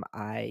time,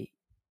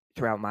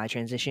 throughout my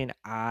transition,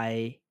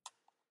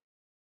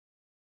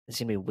 this is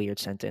gonna be a weird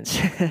sentence,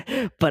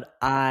 but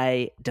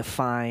I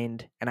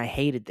defined, and I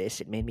hated this,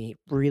 it made me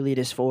really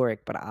dysphoric,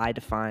 but I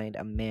defined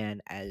a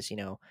man as,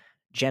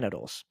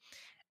 genitals.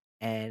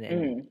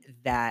 And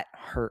that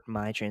hurt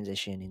my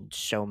transition in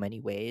so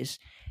many ways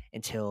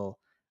until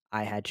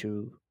I had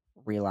to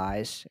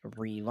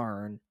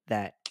relearn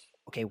that,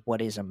 okay,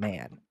 what is a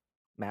man?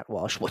 Matt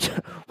Walsh, what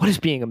is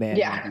being a man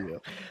mean to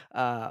you?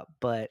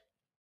 But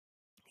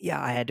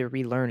yeah, I had to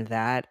relearn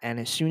that. And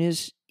as soon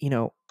as,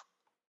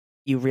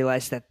 you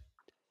realize that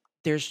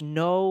there's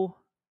no,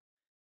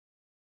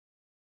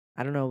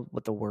 I don't know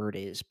what the word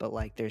is, but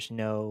like there's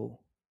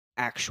no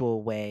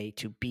actual way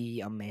to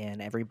be a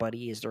man.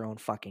 Everybody is their own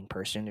fucking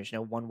person. There's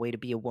no one way to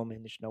be a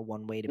woman. There's no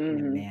one way to be a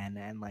man.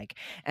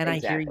 And I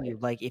hear you.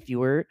 Like if you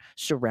were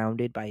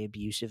surrounded by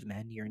abusive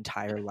men your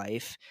entire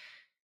life,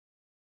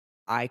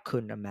 I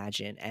couldn't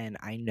imagine. And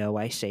I know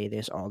I say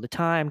this all the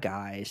time,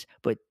 guys,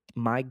 but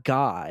my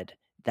God,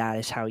 that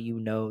is how you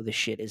know the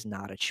shit is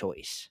not a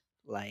choice.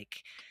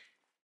 Like,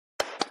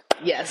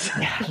 yes,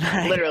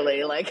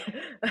 literally, like,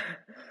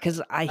 because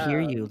I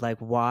hear you. Like,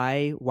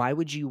 why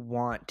would you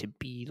want to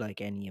be like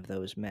any of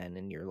those men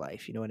in your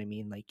life? You know what I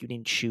mean? Like, you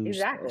didn't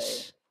choose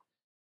this.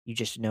 You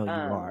just know you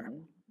are,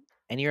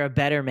 and you're a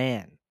better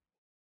man.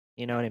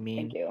 You know what I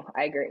mean? Thank you.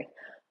 I agree.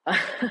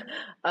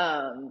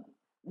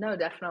 No,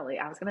 definitely.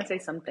 I was gonna say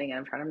something, and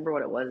I'm trying to remember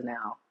what it was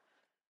now,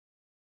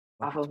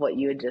 off of what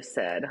you had just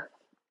said,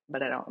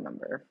 but I don't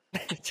remember.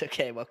 It's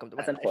okay. Welcome to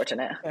That's my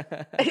unfortunate.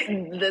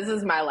 This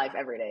is my life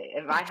every day.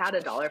 If I had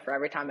 $1 for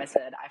every time I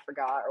said I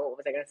forgot or what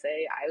was I gonna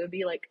say, I would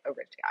be like a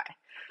rich guy.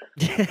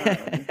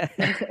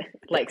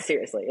 Like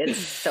seriously, it's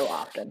so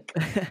often.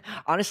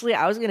 Honestly,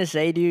 I was gonna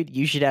say, dude,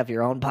 you should have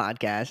your own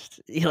podcast.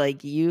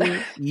 Like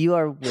you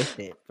are with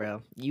it,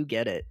 bro. You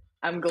get it.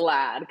 I'm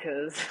glad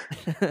because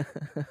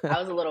I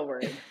was a little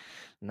worried.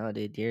 No,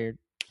 dude, you're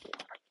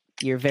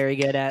very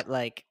good at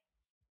like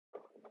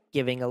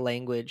giving a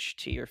language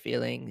to your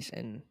feelings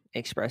and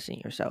expressing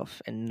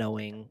yourself and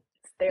knowing.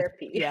 It's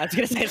therapy. Yeah, I was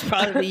gonna say it's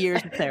probably the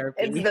years of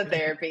therapy. It's the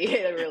therapy.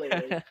 It really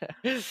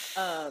is.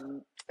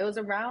 It was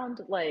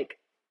around like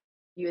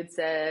you had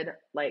said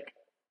like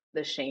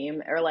the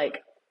shame, or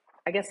like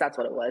I guess that's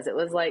what it was. It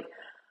was like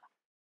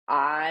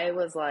I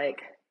was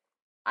like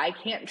I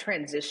can't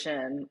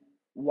transition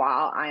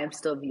while I am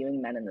still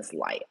viewing men in this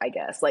light, I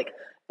guess. Like,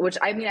 which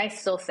I mean, I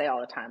still say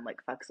all the time, like,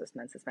 fuck cis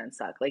men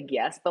suck. Like,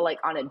 yes, but like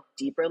on a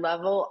deeper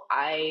level,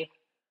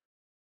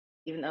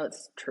 even though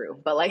it's true,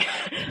 but like,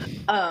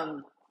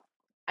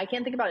 I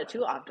can't think about it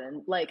too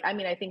often. Like, I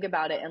mean, I think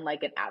about it in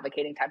like an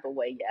advocating type of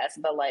way, yes,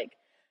 but like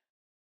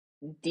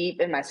deep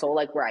in my soul,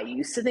 like where I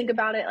used to think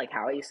about it, like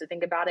how I used to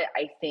think about it,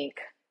 I think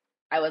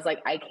I was like,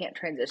 I can't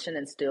transition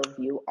and still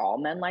view all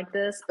men like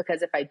this,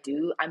 because if I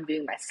do, I'm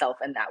viewing myself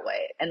in that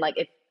way. And like,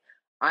 if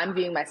I'm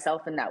viewing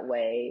myself in that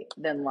way,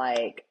 then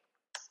like,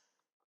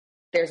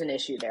 there's an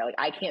issue there. Like,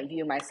 I can't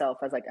view myself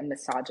as like a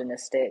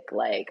misogynistic,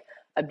 like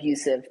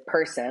abusive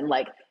person.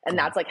 Like, and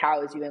that's like how I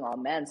was viewing all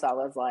men. So I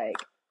was like,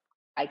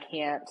 I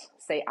can't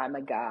say I'm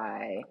a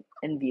guy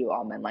and view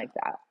all men like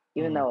that,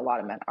 even though a lot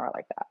of men are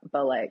like that.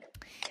 But like,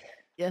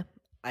 yeah.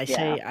 I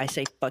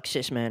say fuck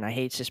cis men. I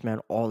hate cis men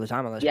all the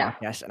time on this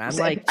podcast, and I'm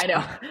like, I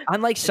know.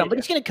 I'm like,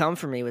 somebody's gonna come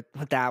for me with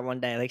that one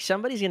day. Like,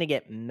 somebody's gonna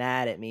get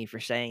mad at me for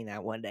saying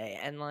that one day,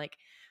 and like,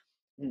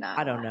 nah.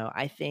 I don't know.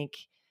 I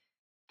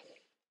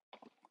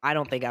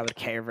don't think I would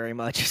care very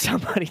much if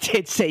somebody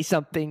did say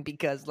something,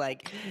 because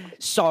like,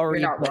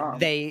 sorry, You're not but wrong.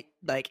 they,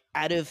 like,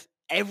 out of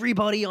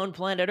everybody on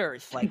planet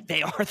Earth, like,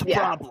 they are the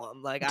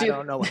problem. Like, I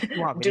don't know what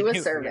you want me to do. Do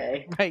a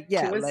survey. Right?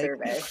 Yeah. Do a like,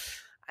 survey.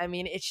 I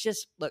mean, it's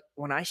just, look,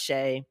 when I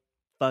say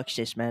fuck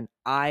cis men,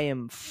 I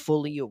am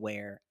fully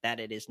aware that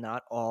it is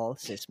not all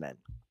cis men.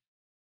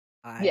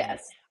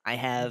 Yes. I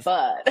have,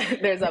 but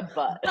there's a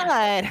but. But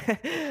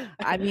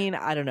I mean,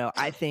 I don't know.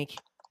 I think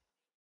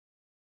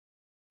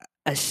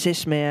a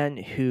cis man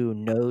who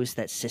knows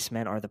that cis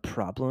men are the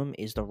problem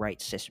is the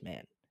right cis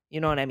man. You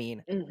know what I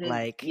mean? Mm-hmm.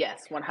 Like,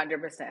 yes,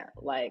 100%.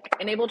 Like,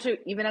 and able to,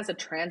 even as a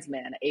trans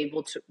man,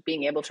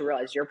 being able to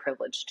realize your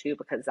privilege too,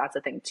 because that's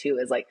the thing too,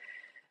 is like,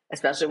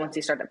 especially once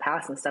you start to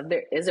pass and stuff,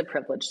 there is a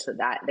privilege to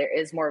that. There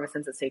is more of a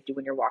sense of safety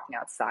when you're walking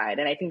outside.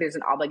 And I think there's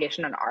an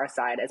obligation on our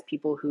side as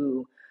people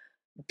who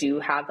do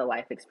have the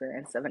life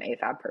experience of an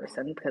AFAB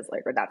person, because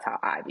like, or that's how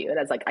I view it,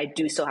 as like, I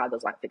do still have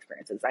those life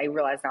experiences. I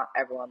realize not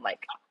everyone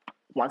like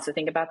wants to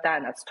think about that,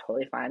 and that's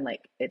totally fine.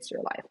 Like, it's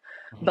your life.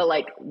 But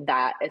like,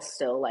 that is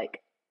still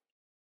like,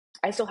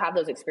 I still have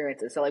those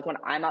experiences. So like, when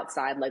I'm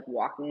outside, like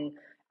walking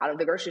out of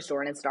the grocery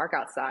store and it's dark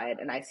outside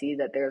and I see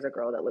that there's a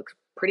girl that looks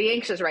pretty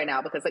anxious right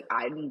now because like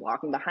I'm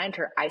walking behind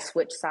her, I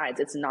switch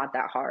sides. It's not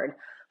that hard.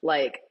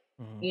 Like,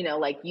 you know,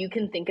 like you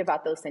can think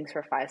about those things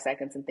for 5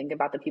 seconds and think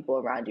about the people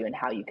around you and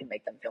how you can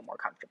make them feel more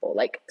comfortable.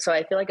 Like, so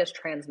I feel like as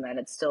trans men,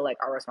 it's still like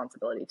our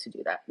responsibility to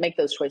do that, make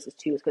those choices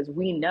too, because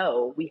we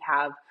know we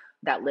have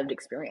that lived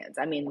experience.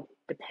 I mean,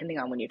 depending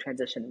on when you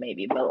transition,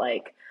 maybe, but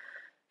like,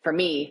 for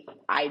me,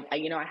 I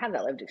you know, I have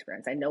that lived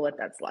experience. I know what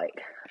that's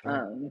like.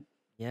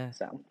 yeah.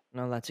 So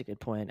No, that's a good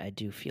point. I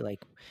do feel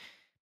like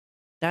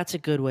that's a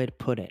good way to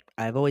put it.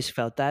 I've always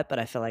felt that, but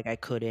I feel like I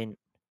couldn't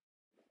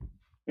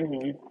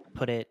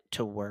put it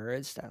to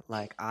words. That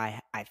like,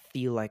 I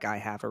feel like I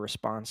have a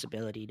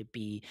responsibility to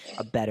be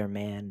a better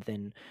man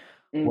than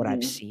what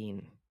I've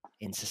seen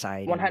in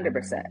society.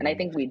 100%. And I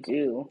think we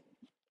do,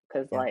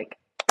 because like,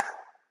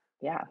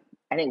 yeah,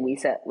 I think we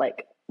set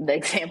like the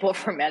example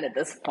for men at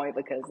this point,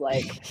 because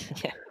like,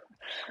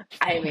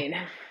 I mean,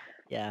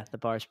 yeah, the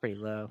bar's pretty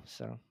low.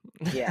 So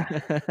yeah,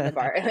 the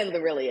bar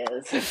it really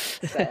is.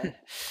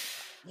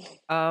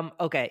 So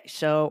okay,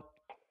 so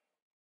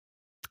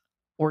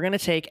we're gonna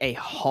take a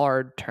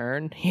hard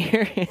turn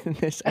here in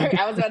this episode.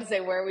 I was about to say,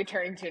 where are we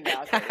turning to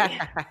now, Cody?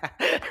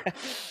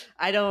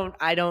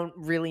 I don't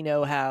really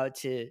know how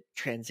to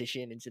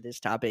transition into this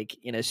topic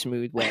in a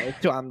smooth way,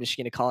 so I'm just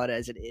gonna call it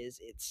as it is.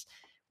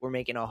 We're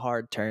making a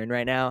hard turn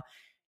right now.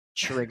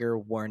 Trigger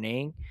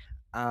warning.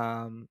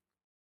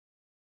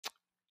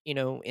 You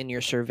know, in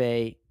your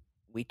survey,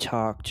 you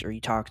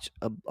talked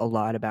a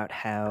lot about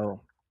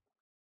how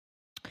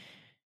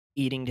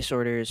eating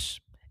disorders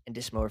and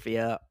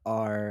dysmorphia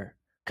are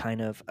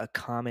kind of a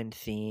common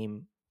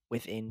theme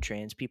within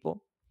trans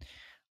people.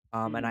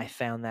 And I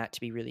found that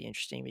to be really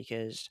interesting,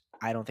 because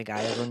I don't think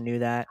I ever knew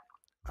that.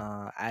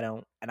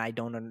 I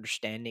don't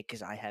understand it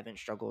because I haven't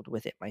struggled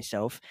with it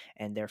myself,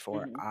 and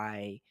therefore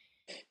I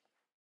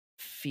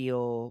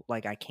feel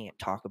like I can't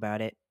talk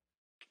about it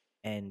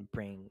and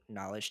bring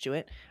knowledge to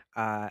it.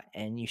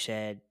 And you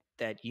said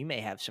that you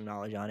may have some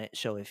knowledge on it,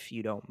 so if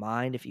you don't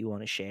mind, if you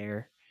want to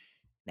share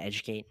and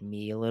educate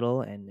me a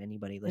little and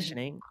anybody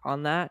listening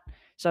on that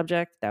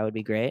subject, that would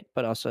be great.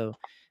 But also,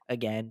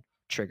 again,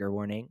 trigger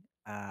warning,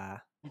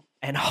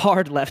 and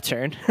hard left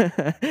turn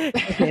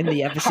in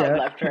the episode. Hard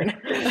left turn.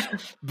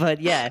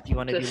 But yeah, if you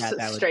want to do that,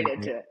 that straight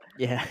would be into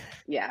great. it.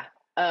 Yeah.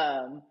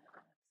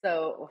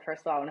 So, well,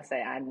 first of all, I want to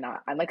say I'm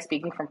like,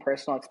 speaking from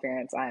personal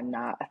experience, I'm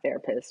not a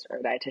therapist or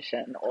a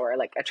dietitian or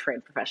like a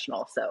trained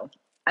professional. So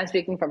I'm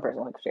speaking from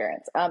personal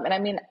experience. And I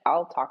mean,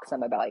 I'll talk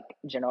some about like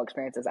general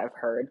experiences I've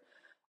heard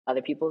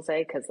other people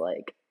say, because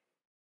like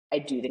I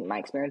do think my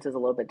experience is a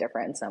little bit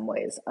different in some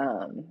ways.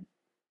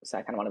 So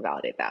I kind of want to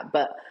validate that.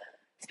 But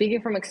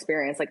speaking from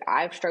experience, like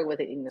I've struggled with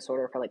an eating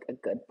disorder for like a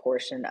good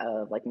portion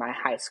of like my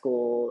high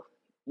school,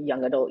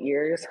 young adult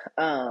years.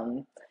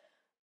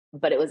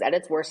 But it was at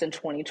its worst in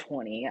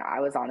 2020. I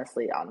was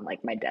honestly on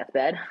like my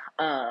deathbed.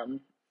 I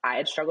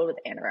had struggled with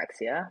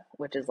anorexia,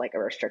 which is like a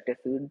restrictive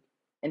food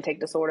intake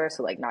disorder.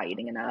 So like not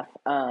eating enough.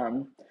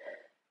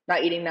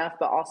 Not eating enough,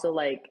 but also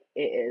like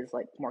it is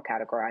like more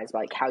categorized by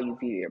like how you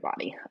view your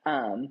body.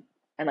 And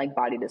like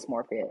body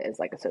dysmorphia is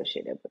like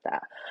associated with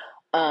that.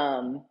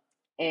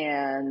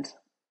 And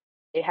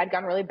it had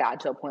gotten really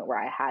bad to a point where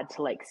I had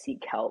to like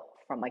seek help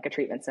from like a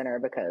treatment center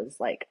because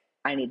like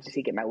I needed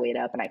to get my weight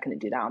up and I couldn't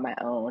do that on my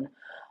own.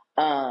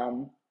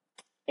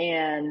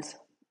 And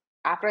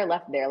after I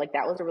left there, like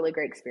that was a really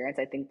great experience.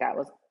 I think that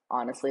was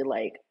honestly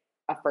like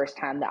a first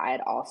time that I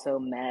had also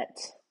met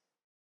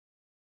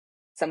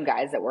some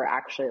guys that were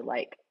actually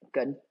like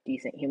good,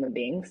 decent human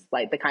beings,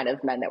 like the kind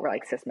of men that were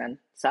like cis men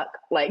suck.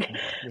 Like,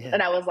 Yeah.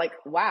 and I was like,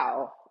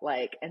 wow.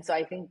 Like, and so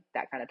I think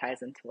that kind of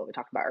ties into what we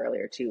talked about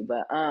earlier too.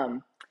 But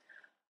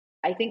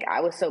I think I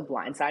was so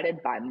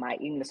blindsided by my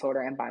eating disorder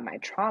and by my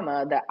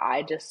trauma that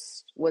I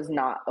just was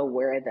not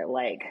aware that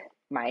like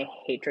my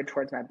hatred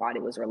towards my body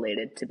was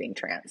related to being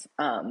trans.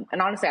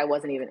 And honestly, I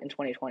wasn't even in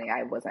 2020,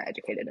 I wasn't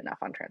educated enough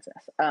on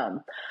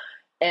transness.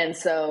 And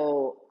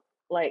so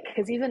like,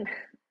 cause even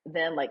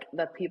then, like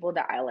the people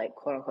that I like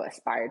quote unquote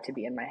aspired to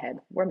be in my head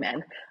were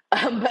men.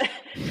 But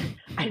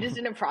I just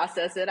didn't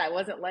process it. I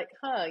wasn't like,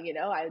 you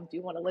know, I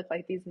do want to look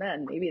like these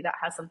men. Maybe that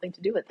has something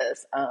to do with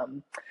this.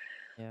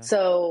 Yeah.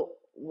 So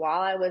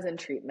while I was in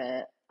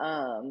treatment,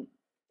 or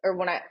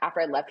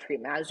after I left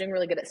treatment, I was doing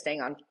really good at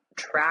staying on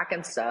track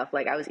and stuff.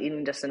 Like I was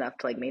eating just enough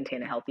to like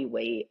maintain a healthy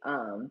weight.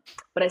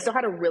 But I still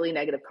had a really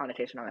negative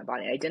connotation on my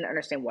body. I didn't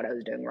understand what I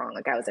was doing wrong.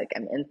 Like I was like,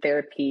 I'm in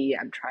therapy.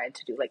 I'm trying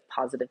to do like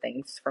positive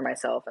things for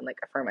myself and like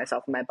affirm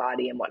myself in my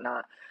body and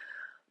whatnot.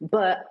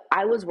 But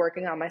I was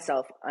working on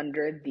myself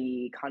under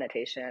the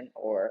connotation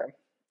or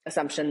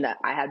assumption that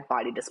I had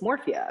body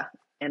dysmorphia,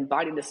 and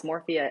body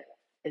dysmorphia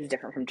is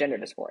different from gender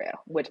dysphoria,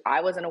 which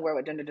I wasn't aware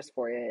what gender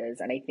dysphoria is.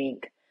 And I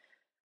think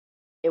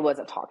it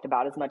wasn't talked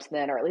about as much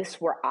then, or at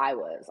least where I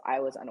was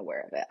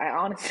unaware of it. I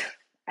honestly,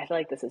 I feel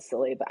like this is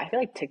silly, but I feel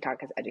like TikTok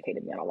has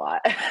educated me on a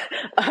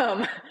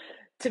lot.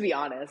 To be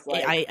honest,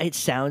 like, It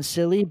sounds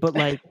silly, but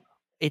like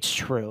it's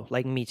true.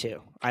 Like me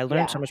too. I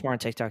learned so yeah, much more on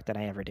TikTok than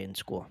I ever did in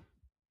school.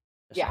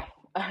 Just yeah.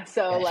 saying.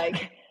 So Yeah.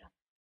 like,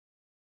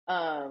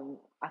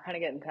 I kind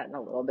of get into that in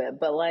a little bit,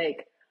 but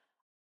like,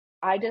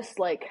 I just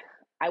like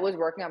I was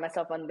working on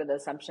myself under the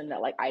assumption that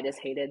like I just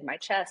hated my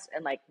chest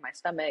and like my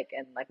stomach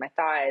and like my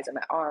thighs and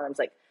my arms,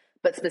 like,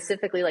 but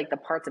specifically like the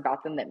parts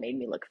about them that made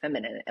me look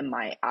feminine in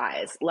my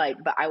eyes. Like,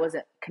 but I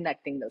wasn't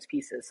connecting those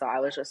pieces. So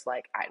I was just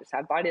like, I just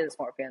have body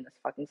dysmorphia and this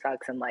fucking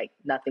sucks, and like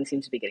nothing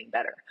seems to be getting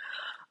better.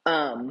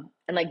 And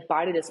like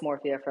body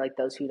dysmorphia, for like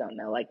those who don't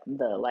know, like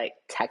the like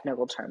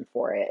technical term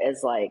for it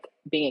is like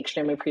being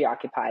extremely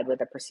preoccupied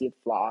with a perceived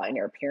flaw in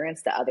your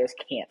appearance that others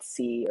can't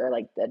see, or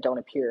like that don't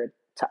appear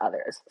to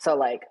others. So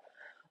like,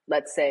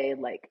 let's say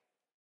like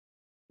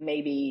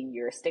maybe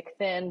you're stick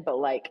thin, but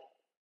like,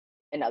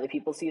 and other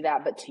people see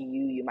that, but to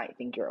you, you might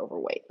think you're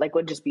overweight. Like,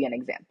 would just be an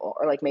example.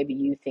 Or like maybe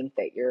you think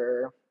that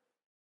your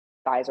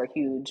thighs are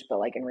huge, but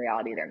like in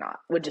reality they're not.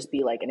 Would just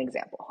be like an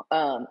example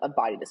of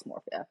body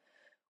dysmorphia.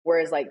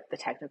 Whereas like the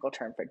technical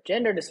term for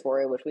gender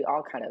dysphoria, which we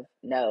all kind of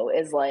know,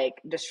 is like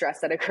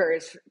distress that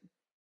occurs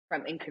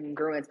from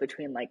incongruence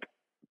between like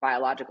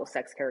biological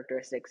sex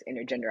characteristics and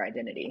your gender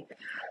identity.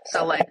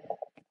 So like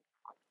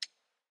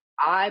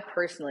I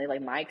personally,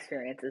 like my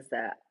experience is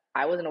that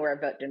I wasn't aware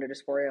of what gender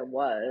dysphoria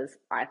was.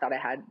 I thought I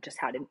had just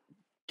had it.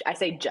 I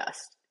say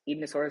just.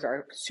 Eating disorders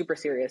are super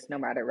serious no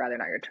matter whether or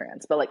not you're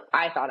trans. But like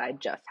I thought I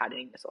just had an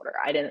eating disorder.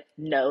 I didn't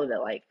know that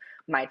like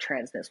my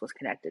transness was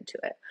connected to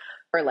it,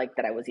 or like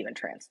that I was even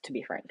trans, to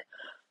be frank.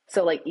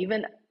 So like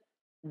even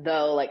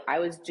though like I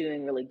was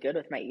doing really good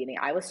with my eating,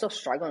 I was still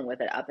struggling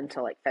with it up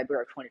until like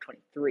February of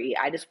 2023.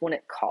 I just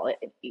wouldn't call it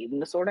an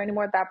eating disorder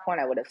anymore. At that point,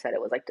 I would have said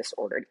it was like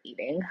disordered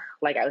eating.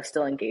 Like I was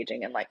still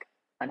engaging in like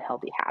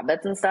unhealthy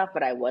habits and stuff,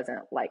 but I wasn't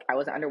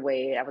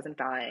underweight, I wasn't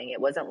dying.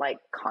 It wasn't like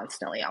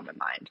constantly on my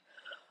mind.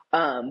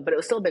 But it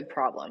was still a big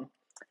problem.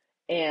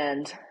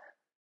 And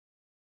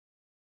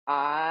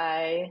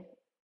I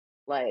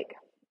like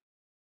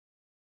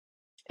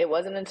it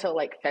wasn't until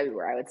like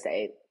February, I would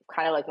say,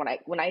 kind of like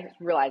when I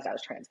realized I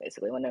was trans,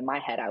 basically, when in my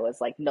head I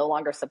was like no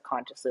longer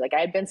subconsciously, like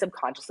I had been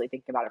subconsciously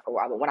thinking about it for a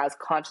while, but when I was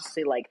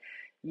consciously like,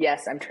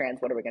 yes, I'm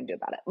trans, what are we gonna do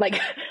about it? Like,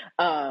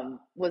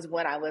 was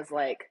when I was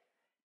like,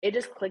 it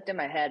just clicked in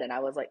my head, and I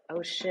was like,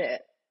 oh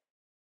shit,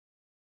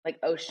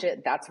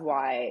 that's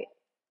why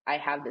I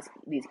have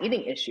these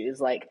eating issues.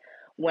 Like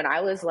when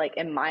I was like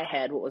in my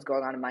head, what was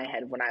going on in my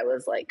head when I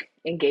was like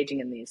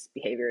engaging in these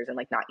behaviors and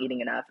like not eating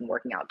enough and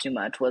working out too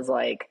much was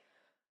like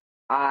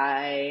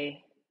I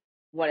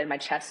wanted my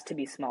chest to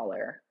be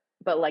smaller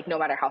but like no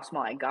matter how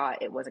small I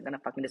got, it wasn't gonna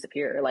fucking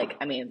disappear. Like,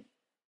 I mean,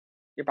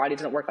 your body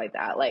doesn't work like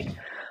that. Like,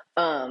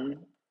 I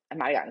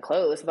might have gotten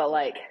close, but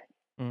like,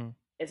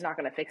 it's not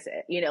gonna fix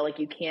it. You know, like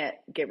you can't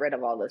get rid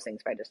of all those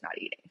things by just not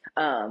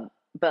eating.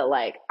 But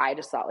like, I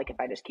just thought like if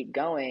I just keep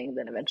going,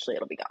 then eventually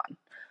it'll be gone.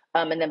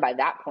 And then by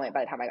that point,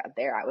 by the time I got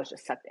there, I was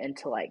just sucked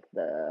into like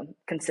the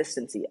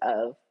consistency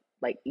of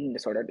like eating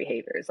disordered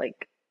behaviors,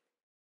 like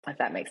if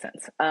that makes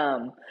sense.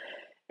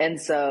 And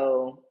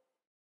so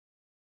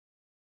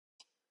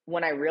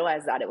when I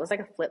realized that, it was like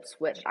a flip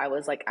switch. I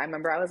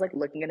remember I was like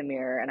looking in a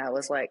mirror and I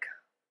was like,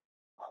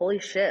 holy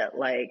shit,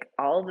 like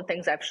all of the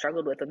things I've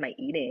struggled with my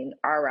eating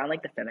are around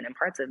like the feminine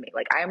parts of me.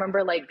 Like I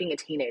remember like being a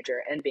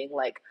teenager and being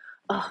like,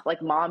 oh,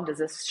 like mom, does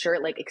this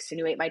shirt like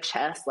extenuate my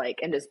chest? Like,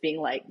 and just being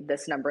like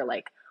this number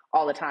like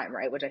all the time,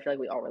 right? Which I feel like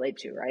we all relate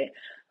to, right?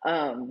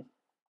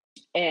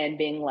 And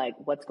being like,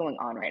 what's going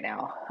on right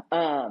now?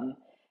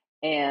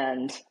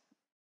 And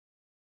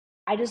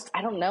I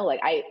don't know. Like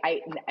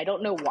I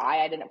don't know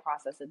why I didn't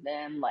process it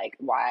then. Like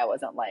why I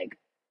wasn't like,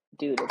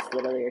 dude, it's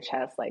literally your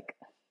chest. Like,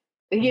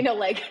 you know,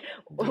 like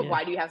Yeah.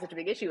 why do you have such a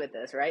big issue with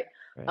this, right?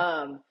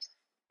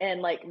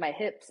 And like my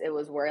hips, it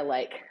was where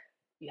like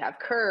you have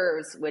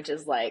curves, which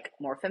is like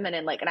more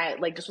feminine. Like, and I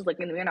like just was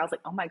looking in the mirror and I was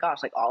like, oh my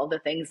gosh, like all of the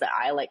things that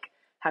I like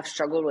have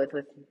struggled with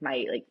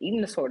my like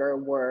eating disorder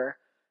were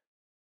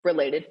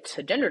related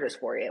to gender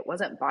dysphoria. It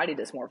wasn't body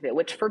dysmorphia,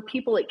 which for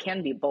people it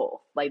can be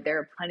both. Like there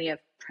are plenty of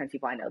trans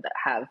people I know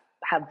that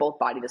have both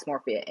body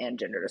dysmorphia and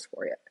gender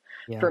dysphoria.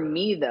 Yeah. For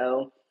me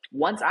though,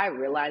 once I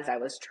realized I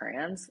was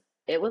trans,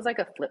 it was like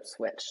a flip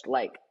switch.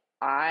 Like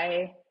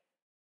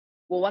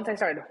once I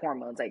started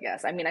hormones, I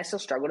guess. I mean, I still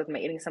struggled with my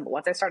eating stuff, but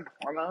once I started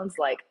hormones,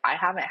 like I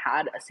haven't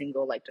had a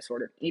single like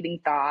disordered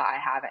eating thought. I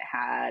haven't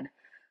had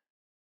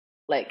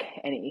like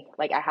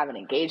I haven't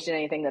engaged in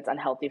anything that's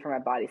unhealthy for my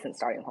body since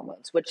starting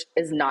hormones, which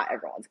is not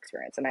everyone's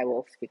experience, and I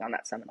will speak on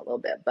that some in a little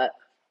bit. But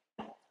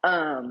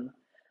I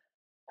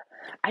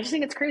just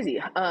think it's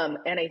crazy,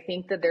 and I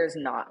think that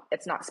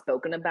it's not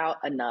spoken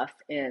about enough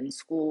in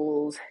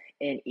schools,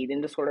 in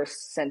eating disorder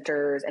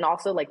centers, and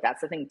also like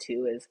that's the thing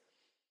too is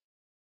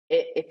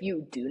if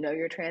you do know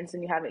you're trans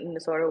and you have an eating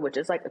disorder, which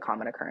is like a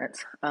common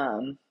occurrence,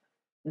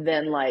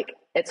 then like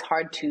it's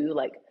hard to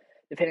like,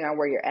 depending on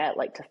where you're at,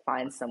 like to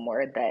find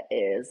somewhere that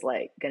is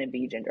like going to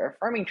be gender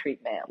affirming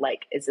treatment.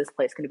 Like, is this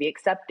place going to be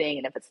accepting?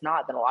 And if it's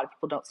not, then a lot of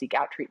people don't seek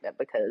out treatment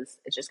because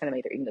it's just going to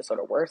make their eating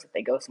disorder worse if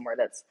they go somewhere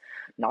that's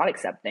not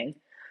accepting.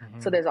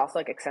 So there's also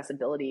like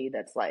accessibility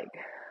that's like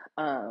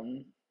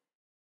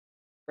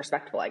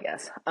respectful, I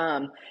guess.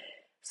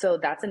 So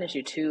that's an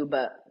issue too.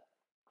 But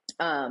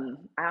I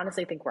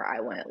honestly think where I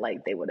went,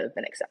 like they would have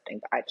been accepting,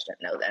 but I just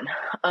didn't know then.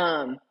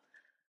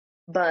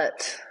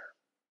 But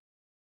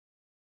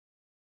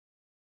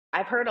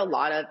I've heard a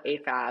lot of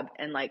AFAB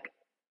and like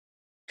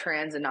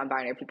trans and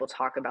non-binary people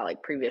talk about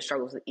like previous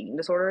struggles with eating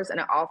disorders, and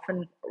it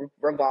often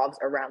revolves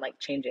around like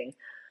changing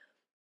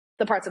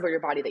the parts of your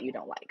body that you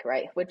don't like,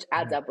 right? Which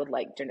adds up with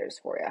like gender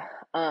dysphoria.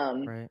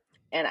 And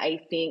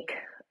I think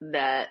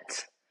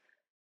that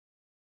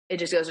it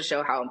just goes to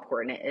show how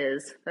important it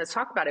is. Let's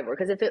talk about it more,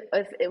 because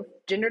if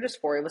gender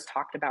dysphoria was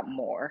talked about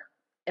more,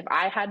 if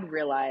I had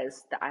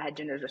realized that I had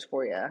gender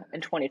dysphoria in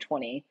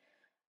 2020,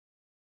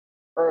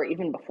 or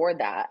even before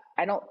that,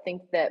 I don't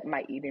think that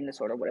my eating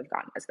disorder would have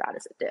gotten as bad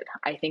as it did.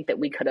 I think that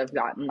we could have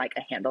gotten like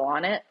a handle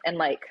on it. And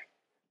like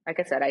I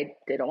said, I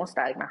did almost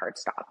die. Like my heart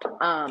stopped.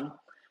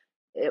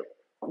 It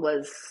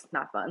was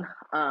not fun.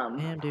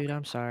 Damn, dude,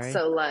 I'm sorry.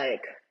 So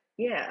like,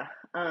 yeah.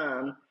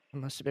 It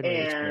must have been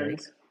really scary.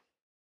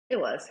 It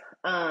was.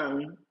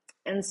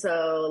 And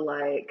so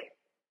like,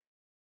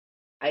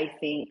 I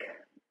think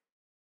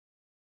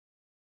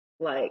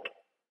like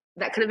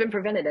that could have been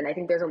prevented. And I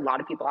think there's a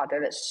lot of people out there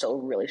that still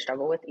really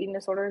struggle with eating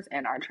disorders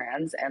and are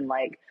trans, and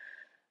like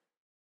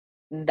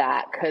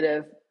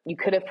you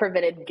could have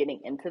prevented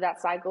getting into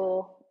that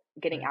cycle.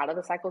 Getting out of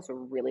the cycle is a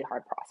really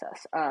hard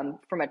process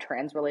from a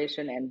trans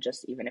relation, and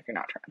just even if you're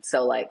not trans.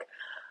 So like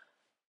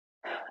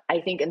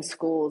I think in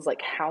schools,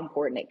 like how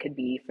important it could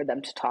be for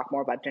them to talk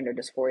more about gender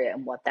dysphoria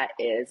and what that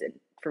is, and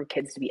for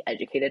kids to be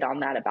educated on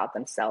that about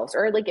themselves,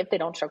 or like if they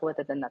don't struggle with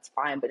it, then that's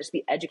fine, but just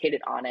be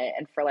educated on it,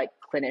 and for like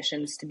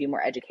clinicians to be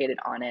more educated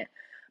on it,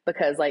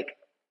 because like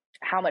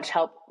how much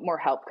more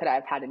help could I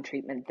have had in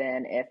treatment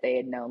than if they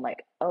had known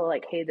like, oh,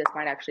 like, hey, this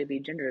might actually be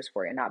gender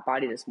dysphoria, not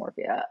body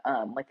dysmorphia.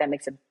 Like that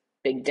makes a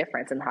big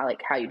difference in how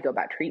you'd go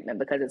about treatment,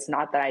 because it's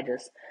not that I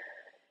just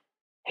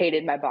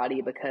hated my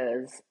body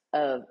because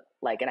of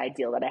like an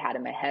ideal that I had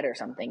in my head or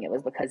something. It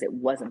was because it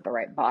wasn't the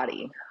right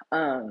body.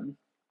 And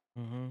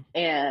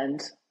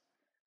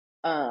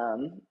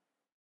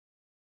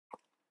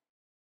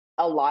a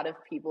lot of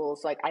people,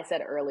 so like I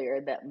said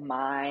earlier, that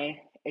my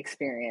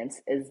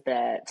experience is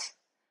that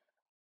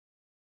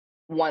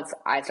once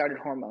I started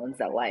hormones,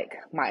 that like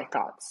my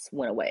thoughts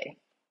went away,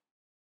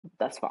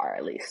 thus far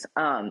at least,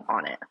 on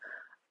it.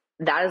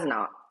 That is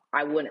not,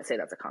 I wouldn't say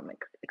that's a common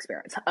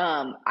experience.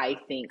 I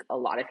think a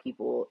lot of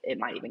people, it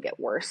might even get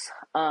worse.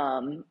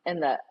 And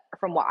that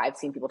from what I've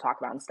seen people talk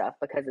about and stuff,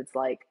 because it's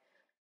like,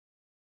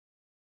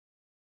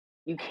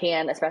 you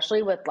can,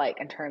 especially with like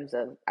in terms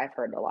of, I've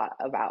heard a lot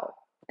about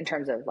in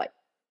terms of like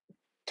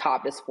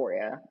top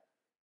dysphoria.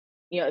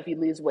 You know, if you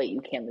lose weight,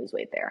 you can lose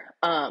weight there.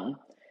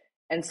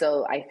 And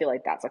so I feel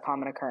like that's a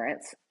common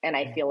occurrence. And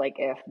I feel like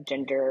if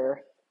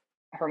gender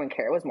affirming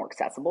care was more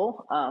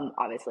accessible,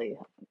 obviously,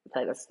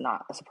 like that's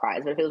not a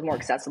surprise, but if it was more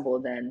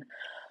accessible, then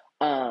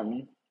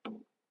um,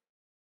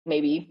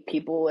 maybe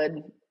people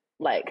would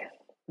like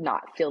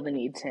not feel the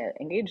need to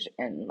engage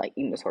in like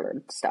eating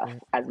disorder stuff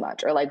as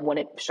much, or like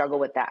wouldn't struggle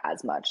with that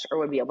as much, or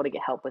would be able to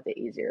get help with it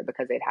easier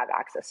because they'd have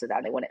access to that.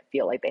 And they wouldn't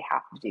feel like they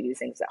have to do these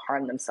things that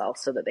harm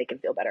themselves so that they can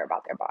feel better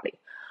about their body.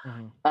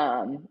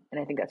 And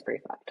I think that's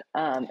pretty fucked.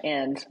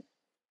 And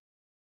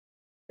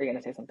are you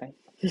gonna say something?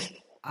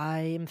 I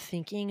am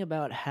thinking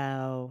about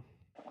how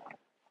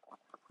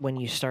when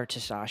you start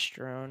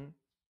testosterone,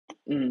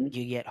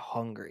 you get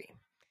hungry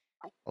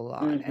a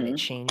lot, and it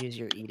changes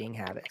your eating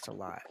habits a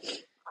lot.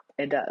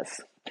 It does.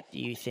 Do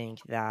you think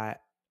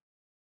that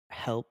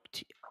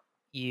helped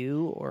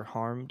you or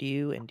harmed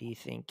you? And do you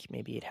think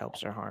maybe it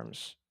helps or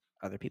harms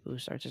other people who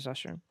start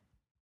testosterone,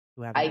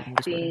 who have an eating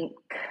disorder? Think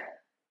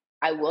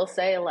I will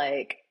say,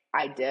 like,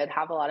 I did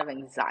have a lot of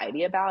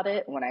anxiety about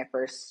it when I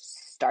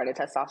first started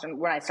testosterone.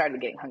 When I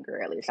started getting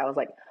hungry, at least, I was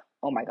like,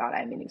 oh my God,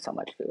 I'm eating so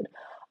much food.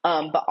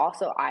 But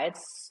also, I had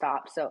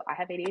stopped. So I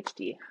have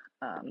ADHD.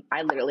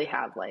 I literally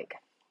have like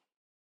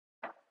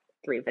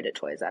 3 fidget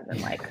toys I've been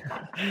like,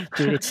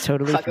 dude, it's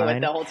totally fucking fine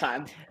with the whole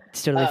time.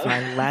 It's totally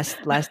fine.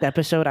 Last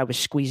episode, I was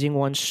squeezing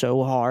one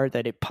so hard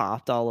that it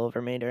popped all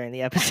over me during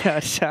the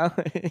episode. So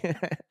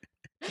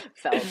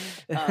felt.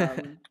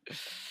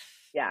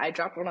 Yeah, I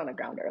dropped one on the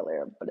ground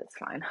earlier, but it's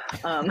fine.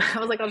 I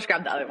was like, I'll just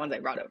grab the other ones I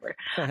brought over.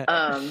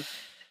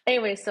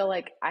 Anyway, so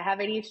like I have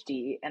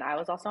ADHD, and I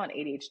was also on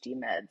ADHD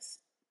meds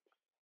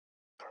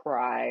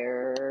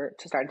prior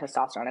to starting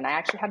testosterone, and I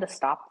actually had to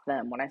stop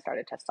them when I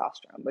started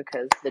testosterone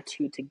because the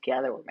two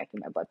together were making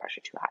my blood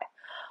pressure too high.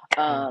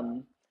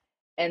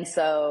 And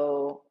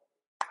so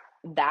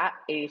that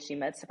ADHD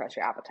meds suppress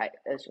your appetite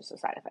is just a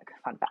side effect.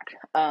 Fun fact.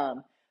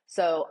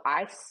 So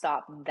I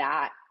stopped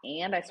that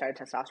and I started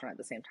testosterone at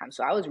the same time.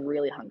 So I was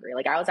really hungry.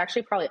 Like I was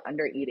actually probably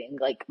under eating,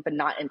 like, but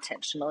not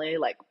intentionally,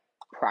 like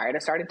prior to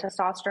starting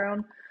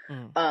testosterone.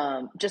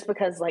 Just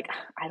because like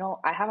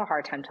I have a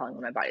hard time telling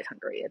when my body's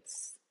hungry.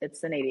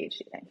 It's an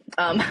ADHD thing.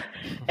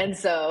 And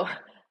so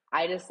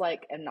I just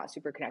like am not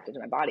super connected to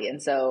my body.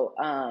 And so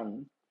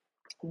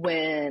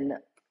when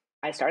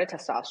I started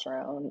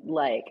testosterone,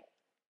 like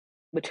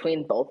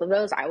between both of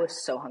those, I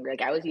was so hungry.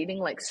 Like I was eating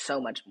like so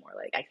much more.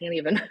 Like I can't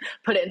even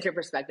put it into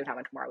perspective how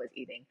much more I was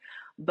eating.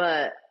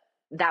 But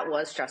that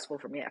was stressful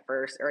for me at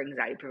first, or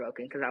anxiety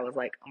provoking, because I was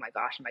like, oh my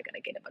gosh, am I going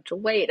to gain a bunch of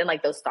weight? And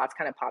like those thoughts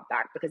kind of popped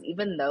back, because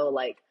even though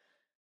like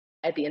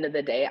at the end of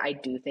the day, I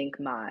do think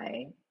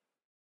my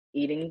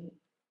eating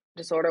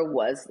disorder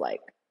was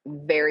like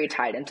very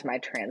tied into my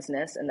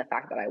transness and the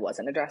fact that I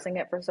wasn't addressing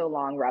it for so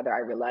long, rather I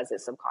realized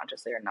it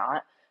subconsciously or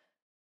not.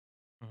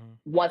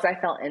 Once I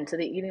fell into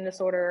the eating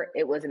disorder,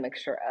 it was a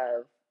mixture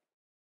of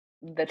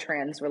the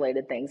trans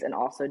related things and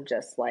also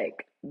just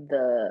like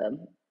the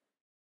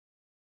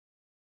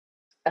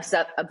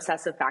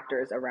obsessive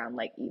factors around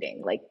like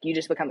eating. Like you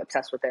just become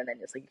obsessed with it and then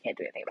it's like you can't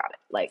do anything about it.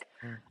 Like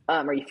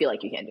or you feel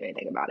like you can't do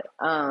anything about it.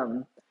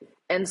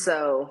 And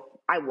so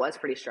I was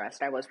pretty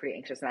stressed. I was pretty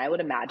anxious, and I would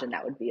imagine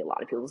that would be a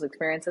lot of people's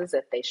experiences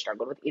if they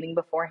struggled with eating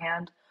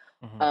beforehand.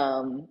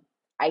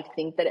 I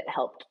think that it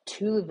helped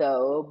too,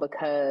 though,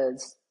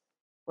 because,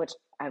 which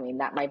I mean,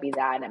 that might be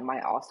that, and it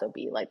might also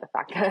be like the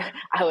fact that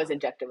I was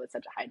injected with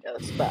such a high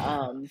dose.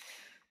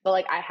 But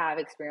like I have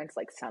experienced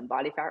like some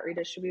body fat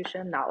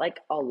redistribution, not like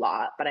a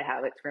lot, but I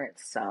have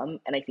experienced some,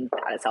 and I think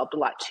that has helped a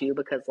lot too,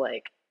 because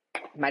like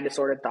my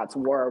disordered thoughts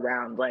were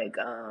around like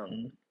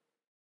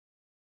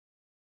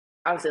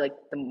obviously like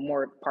the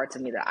more parts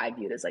of me that I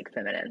viewed as like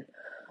feminine.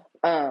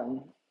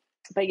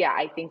 But yeah,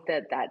 I think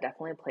that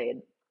definitely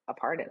played a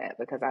part in it,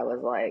 because I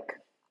was like,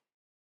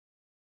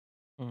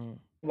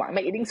 why am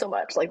I eating so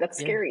much? Like that's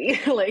scary.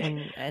 Like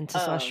and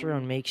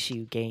testosterone makes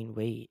you gain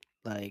weight.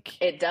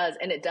 Like it does,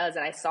 and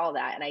I saw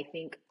that, and I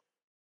think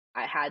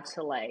I had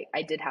to like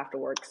I did have to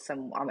work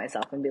some on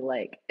myself and be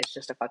like, it's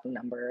just a fucking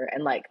number.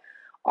 And like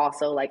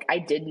also like I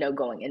did know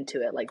going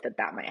into it like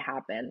that might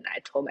happen. I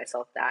told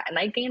myself that, and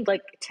I gained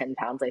like 10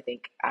 pounds I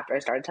think after I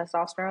started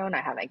testosterone.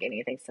 I haven't gained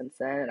anything since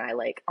then, and I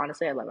like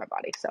honestly I love my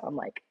body, so I'm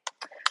like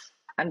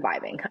I'm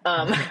vibing.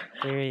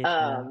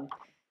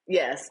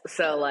 Yes,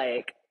 so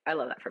like I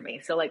love that for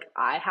me. So like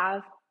I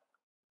have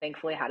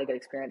thankfully had a good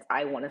experience.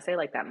 I want to say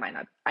like that might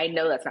not, I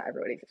know that's not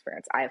everybody's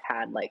experience. I've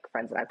had like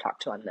friends that I've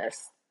talked to on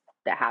this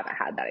that haven't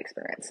had that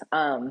experience.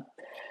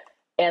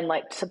 And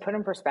like to put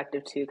in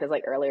perspective too, because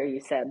like earlier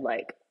you said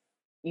like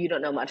you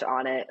don't know much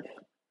on it.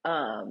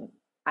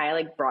 I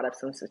like brought up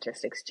some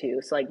statistics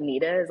too. So like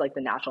NEDA is like the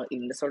National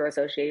Eating Disorder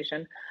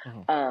Association.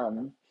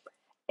 And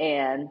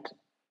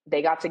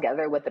they got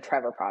together with the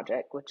Trevor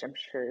Project, which I'm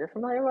sure you're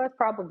familiar with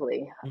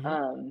probably.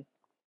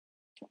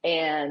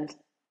 And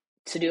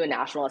to do a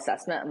national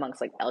assessment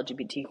amongst like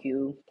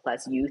LGBTQ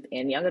plus youth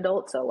and young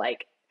adults. So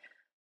like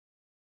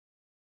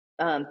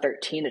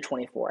 13 to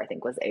 24, I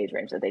think, was the age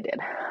range that they did.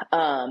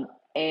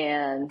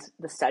 And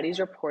the studies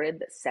reported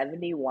that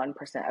 71%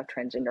 of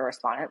transgender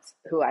respondents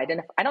who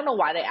identify, I don't know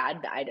why they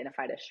add the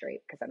identified as straight,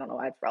 because I don't know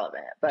why it's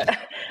relevant, but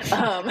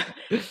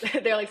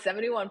they're like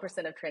 71%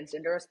 of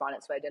transgender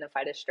respondents who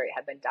identified as straight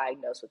have been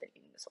diagnosed with an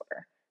eating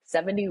disorder.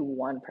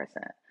 71%.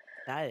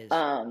 That is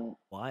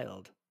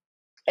wild.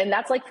 And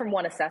that's like from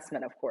one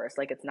assessment, of course.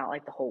 Like, it's not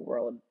like the whole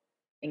world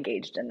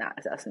engaged in that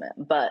assessment,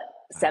 but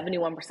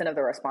 71% of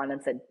the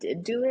respondents that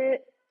did do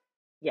it,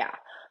 yeah,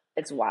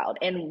 it's wild.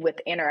 And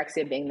with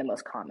anorexia being the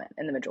most common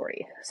in the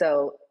majority.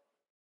 So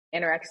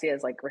anorexia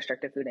is like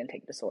restrictive food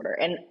intake disorder.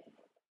 And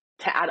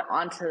to add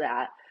on to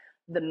that,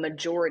 the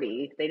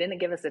majority, they didn't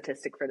give a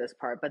statistic for this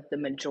part, but the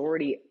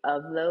majority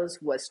of those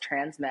was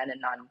trans men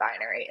and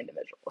non-binary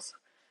individuals.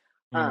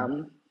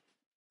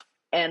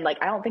 And like,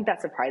 I don't think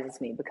that surprises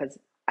me, because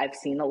I've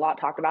seen a lot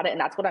talked about it, and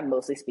that's what I'm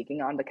mostly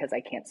speaking on, because I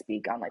can't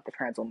speak on like the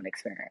trans woman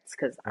experience,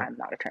 because I'm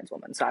not a trans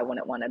woman, so I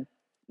wouldn't want to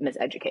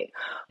miseducate.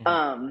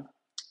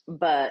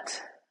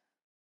 But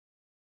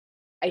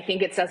I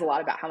think it says a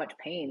lot about how much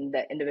pain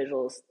that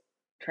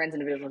trans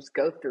individuals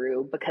go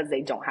through, because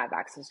they don't have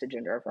access to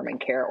gender affirming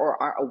care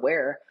or aren't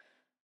aware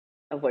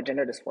of what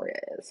gender dysphoria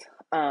is.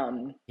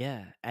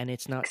 Yeah, and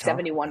it's not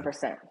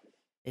 71%.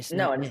 It's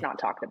No, not. and it's not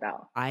talked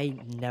about. I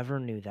never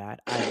knew that.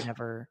 I've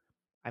never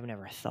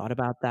thought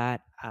about that.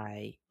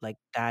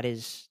 That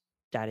is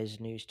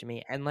news to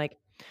me. And like,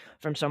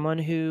 from someone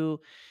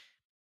who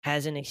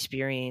hasn't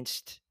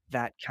experienced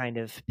that kind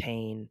of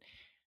pain,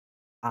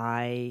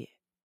 because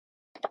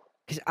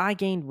I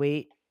gained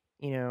weight,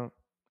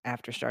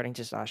 after starting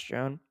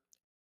testosterone,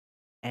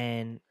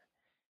 and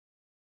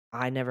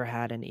I never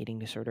had an eating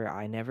disorder.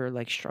 I never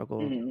like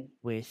struggled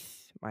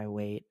with my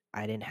weight.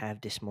 I didn't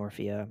have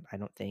dysmorphia, I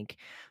don't think.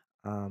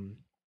 And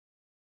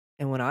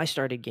when I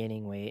started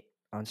gaining weight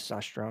on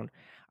testosterone,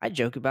 I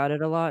joke about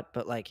it a lot,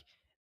 but like,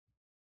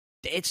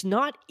 it's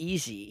not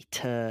easy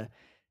to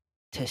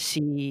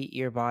see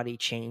your body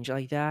change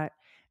like that.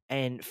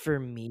 And for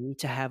me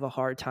to have a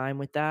hard time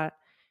with that,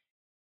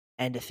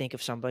 and to think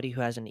of somebody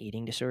who has an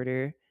eating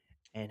disorder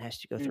and has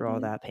to go through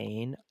all that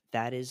pain,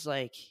 that is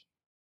like,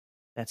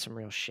 that's some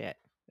real shit,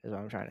 is what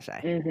I'm trying to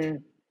say.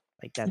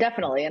 Like, that's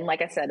Definitely. And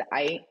like I said,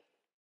 I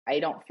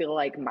don't feel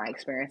like my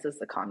experience is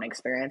the common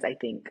experience. I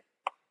think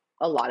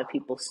a lot of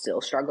people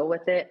still struggle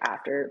with it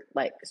after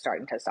like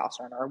starting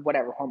testosterone or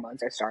whatever hormones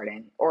they're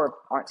starting or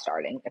aren't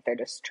starting, if they're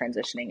just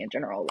transitioning in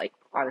general. Like,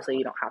 obviously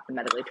you don't have to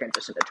medically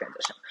transition to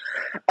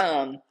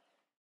transition.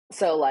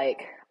 So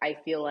like, I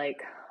feel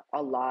like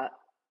a lot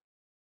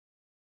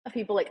of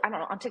people, like, I don't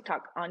know, on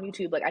TikTok, on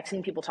YouTube, like, I've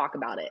seen people talk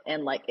about it,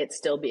 and like, it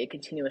still be a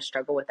continuous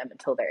struggle with them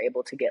until they're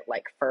able to get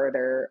like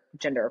further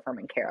gender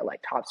affirming care, like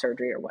top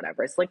surgery or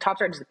whatever. It's like top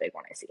surgery is a big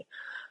one I see.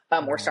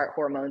 Or start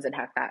hormones and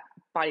have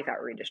body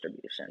fat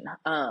redistribution.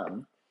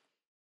 And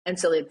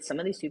so like, some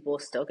of these people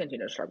still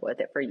continue to struggle with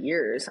it for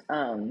years,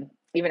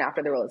 even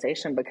after the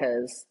realization,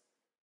 because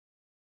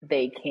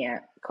they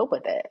can't cope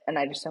with it. And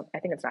I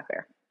think it's not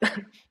fair.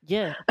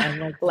 Yeah.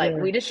 And like,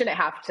 we just shouldn't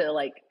have to,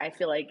 like, I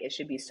feel like it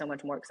should be so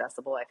much more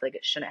accessible. I feel like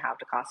it shouldn't have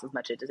to cost as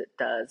much as it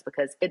does,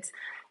 because it's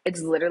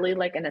literally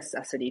like a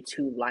necessity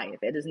to life.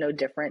 It is no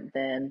different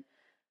than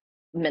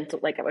mental,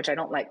 like, which I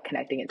don't like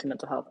connecting it to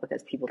mental health,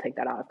 because people take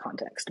that out of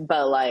context,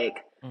 but like,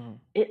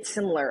 it's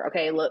similar.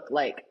 Okay, look,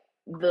 like,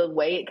 the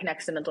way it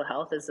connects to mental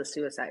health is the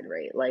suicide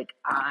rate. Like,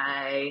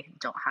 I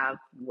don't have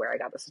where I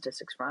got the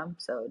statistics from,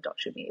 so don't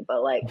shoot me,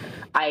 but like,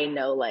 I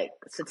know, like,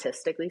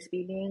 statistically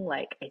speaking,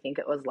 like, I think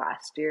it was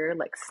last year,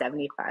 like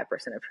 75%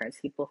 of trans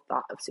people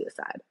thought of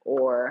suicide,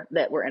 or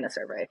that were in a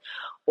survey,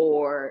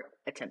 or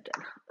attempted.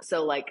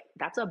 So like,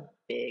 that's a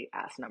big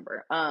ass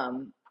number.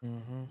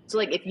 So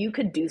like, if you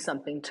could do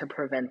something to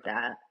prevent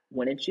that,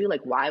 wouldn't you?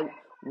 Like, why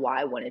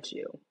wouldn't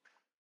you?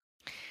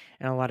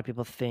 And a lot of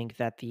people think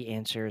that the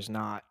answer is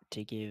not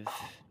to give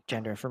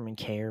gender affirming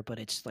care, but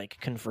it's like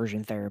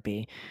conversion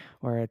therapy,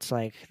 where it's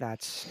like,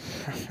 that's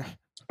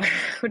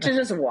which is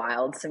just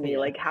wild to me. Yeah.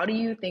 Like, how do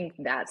you think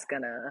that's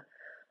gonna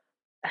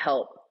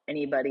help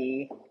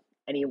anybody,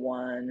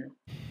 anyone?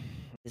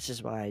 This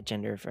is why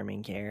gender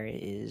affirming care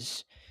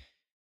is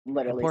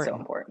literally important. So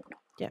important.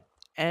 Yeah.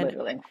 And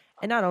literally.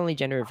 And not only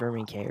gender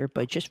affirming care,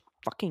 but just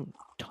fucking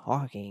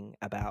talking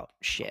about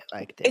shit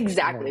like this.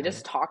 Exactly.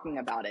 Just talking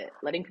about it,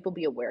 letting people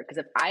be aware. Because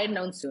if I had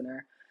known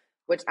sooner,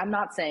 which I'm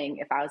not saying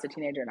if I was a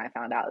teenager and I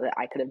found out, that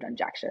I could have done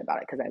jack shit about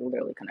it, because I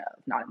literally couldn't have,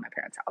 not in my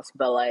parents' house.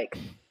 But like,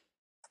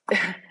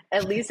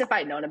 at least if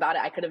I'd known about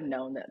it, I could have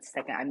known that the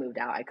second I moved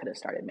out, I could have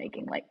started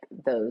making like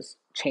those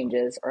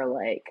changes, or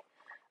like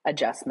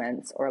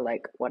adjustments, or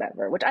like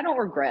whatever, which I don't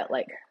regret.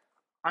 Like,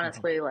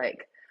 honestly,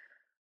 like,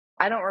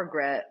 I don't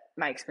regret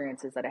my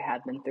experiences that I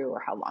have been through,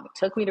 or how long it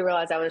took me to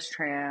realize I was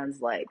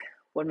trans. Like,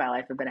 would my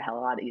life have been a hell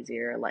of a lot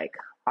easier? Like,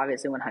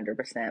 obviously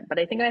 100%. But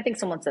I think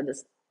someone said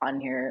this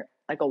on here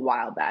like a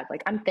while back.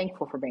 Like, I'm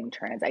thankful for being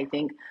trans. I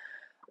think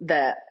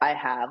that I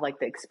have like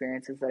the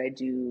experiences that I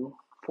do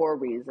for a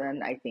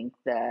reason. I think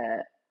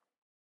that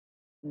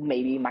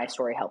maybe my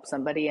story helps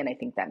somebody, and I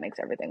think that makes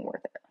everything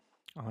worth it.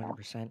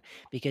 100%.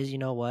 Because you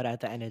know what?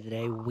 At the end of the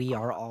day, we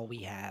are all we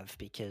have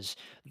because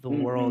the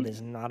Hmm. world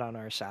is not on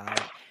our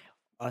side.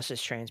 Us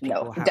as trans No,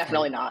 people have to,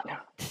 definitely not.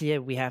 yeah,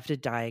 we have to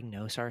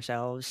diagnose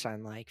ourselves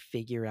and like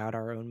figure out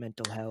our own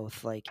mental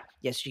health. Like,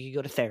 yes, you can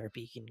go to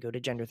therapy, you can go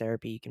to gender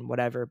therapy, you can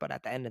whatever, but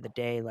at the end of the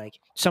day, like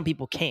some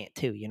people can't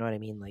too. You know what I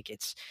mean? Like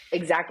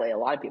Exactly. A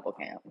lot of people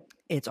can't.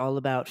 it's all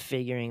about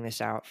figuring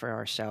this out for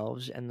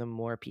ourselves, and the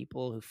more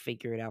people who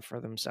figure it out for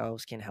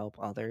themselves can help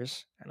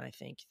others. And I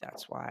think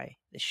that's why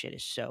this shit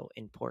is so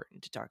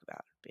important to talk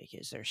about,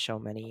 because there's so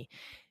many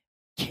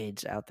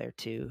kids out there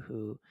too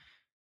who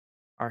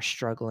are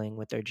struggling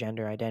with their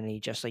gender identity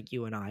just like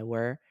you and I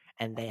were,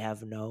 and they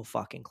have no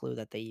fucking clue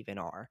that they even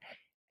are.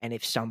 And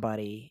if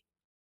somebody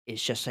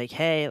is just like,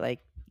 hey, like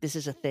this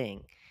is a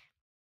thing,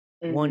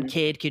 one Hmm.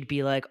 kid could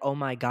be like, oh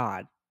my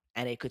God,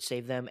 and it could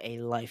save them a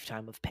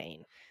lifetime of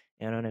pain.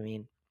 You know what I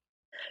mean?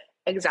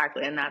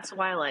 Exactly. And that's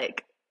why,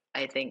 like,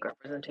 I think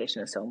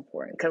representation is so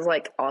important. Because,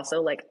 like,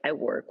 also, like, I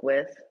work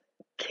with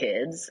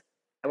kids.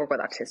 I work with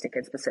autistic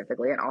kids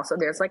specifically. And also,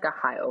 there's like a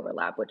high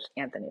overlap, which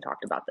Anthony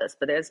talked about this,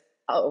 but there's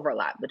a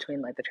overlap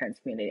between like the trans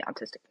community and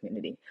autistic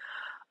community.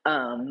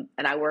 And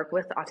I work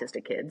with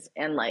autistic kids,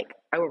 and like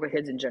I work with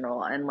kids in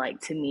general. And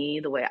like to me,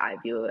 the way I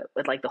view it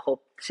with like the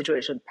whole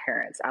situation with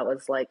parents, I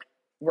was like,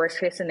 worst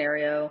case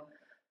scenario,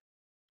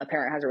 a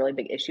parent has a really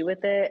big issue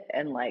with it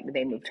and like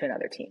they move to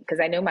another team, because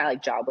I know my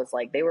like job was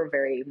like they were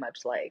very much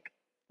like,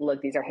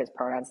 look, these are his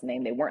pronouns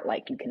name. They weren't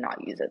like you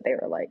cannot use it. They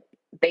were like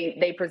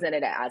they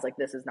presented it as like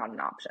this is not an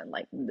option,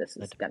 like this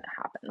is But gonna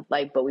happen,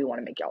 like, but we want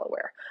to make y'all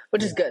aware,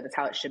 which is yeah, good. That's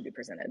how it should be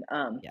presented.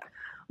 yeah.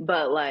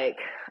 But like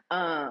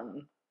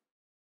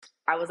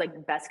I was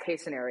like, best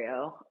case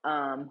scenario,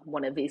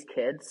 one of these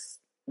kids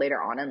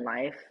later on in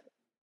life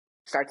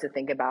starts to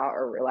think about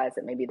or realize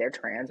that maybe they're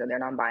trans or they're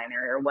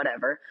non-binary or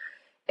whatever,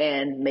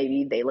 and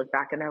maybe they look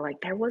back and they're like,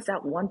 there was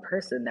that one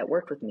person that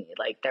worked with me,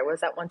 like there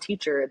was that one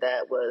teacher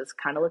that was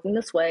kind of looking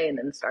this way and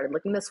then started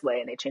looking this way,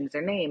 and they changed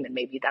their name, and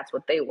maybe that's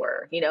what they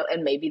were, you know.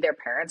 And maybe their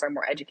parents are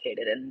more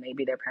educated, and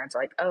maybe their parents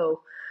are like,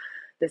 oh,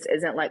 this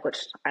isn't like, which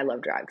I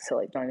love drag, so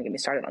like don't even get me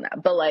started on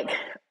that, but like,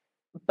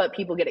 but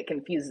people get it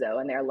confused though,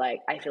 and they're like,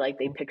 I feel like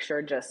they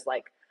picture just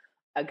like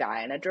a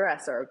guy in a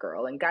dress or a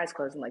girl in guys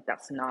clothes, and like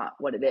that's not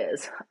what it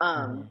is.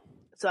 Mhm.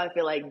 So I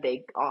feel like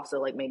they also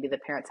like, maybe the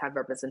parents have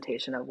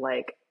representation of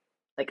like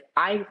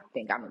I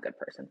think I'm a good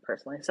person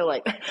personally, so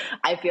like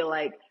I feel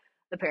like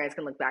the parents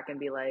can look back and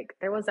be like,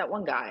 there was that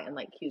one guy and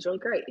like he was really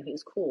great and he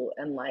was cool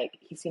and like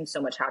he seems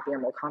so much happier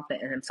and more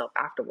confident in himself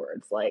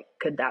afterwards, like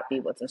could that be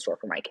what's in store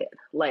for my kid?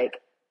 Like,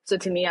 so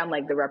to me, I'm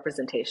like, the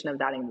representation of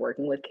that and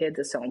working with kids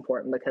is so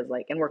important, because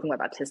like, and working with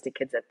autistic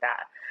kids at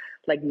that,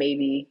 like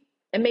maybe,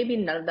 and maybe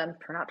none of them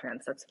turn out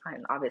trans, that's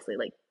fine, obviously,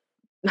 like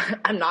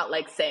I'm not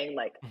like saying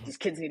like Mhm. these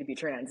kids need to be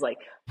trans. Like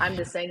I'm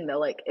just saying though,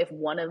 like if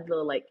one of the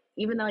like,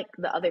 even like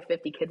the other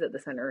 50 kids at the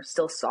center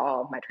still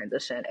saw my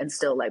transition and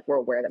still like were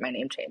aware that my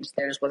name changed,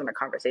 there just wasn't a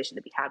conversation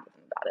to be had with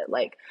them about it.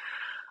 Like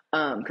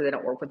because I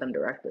don't work with them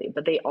directly,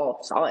 but they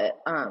all saw it.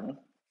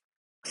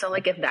 So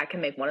like if that can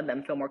make one of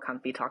them feel more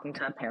comfy talking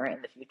to a parent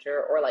in the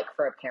future, or like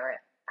for a parent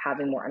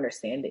having more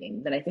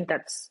understanding, then I think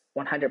that's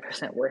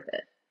 100% worth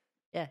it.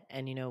 Yeah,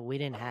 and you know, we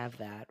didn't have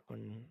that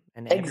when,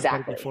 and everybody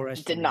Exactly. before us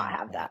Did didn't not have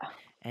have that. that.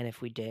 And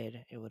if we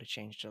did, it would have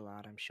changed a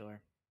lot, I'm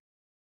sure.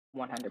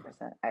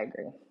 100%. I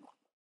agree.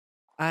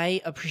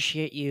 I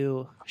appreciate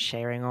you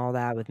sharing all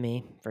that with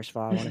me. First of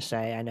all, I want to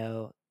say I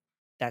know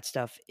that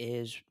stuff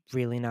is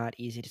really not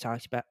easy to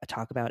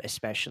talk about,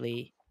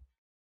 especially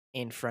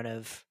in front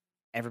of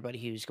everybody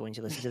who's going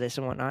to listen to this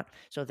and whatnot.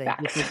 So thank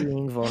you for Facts.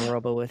 being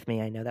vulnerable with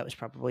me. I know that was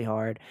probably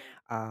hard,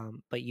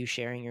 but you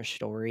sharing your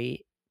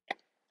story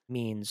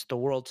means the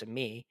world to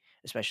me,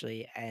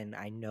 especially, and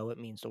I know it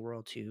means the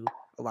world to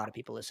a lot of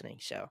people listening.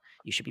 So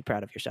you should be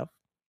proud of yourself.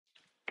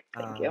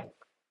 Thank you. Um,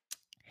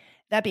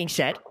 that being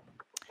said,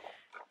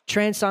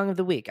 trans song of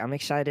the week. I'm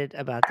excited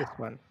about this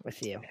one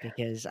with you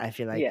because I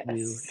feel like you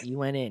Yes. you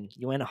went in,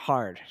 you went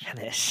hard for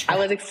this. I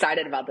was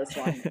excited about this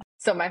one.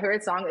 So my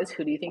favorite song is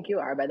 "Who Do You Think You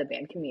Are" by the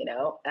band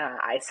Camino.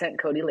 I sent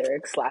Cody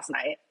lyrics last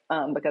night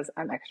because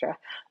I'm extra,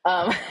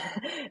 um,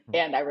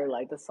 and I really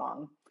like the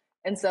song.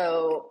 And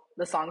so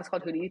the song is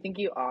called "Who Do You Think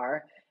You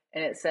Are,"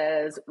 and it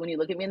says, "When you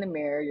look at me in the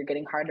mirror, you're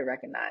getting hard to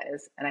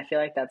recognize." And I feel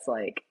like that's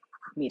like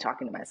me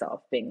talking to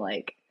myself, being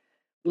like,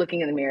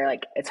 looking in the mirror,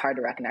 like it's hard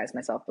to recognize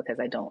myself because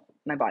I don't,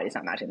 my body's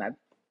not matching my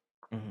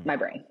Mhm.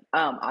 brain,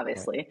 Right.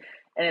 obviously.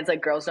 And it's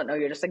like, girls don't know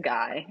you're just a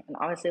guy. And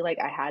obviously, like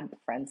I had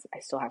friends, I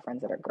still have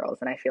friends that are girls,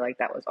 and I feel like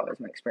that was always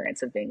my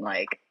experience of being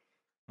like,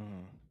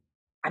 Mhm.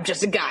 I'm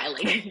just a guy,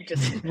 like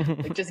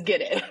just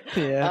get it.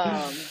 Yeah.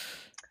 Um,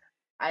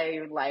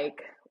 I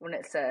like when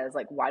it says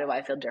like, why do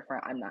I feel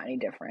different? I'm not any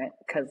different,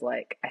 because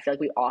like I feel like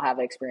we all have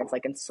an experience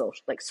like in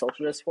social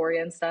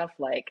dysphoria and stuff,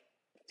 like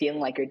feeling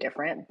like you're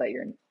different, but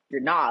you're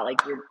not, like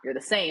you're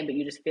the same, but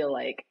you just feel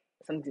like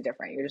something's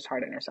different. You're just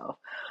hard on yourself.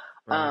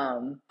 Right.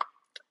 Um,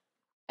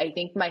 I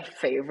think my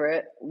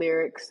favorite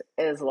lyrics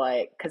is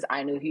like, because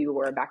I knew who you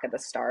were back at the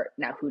start.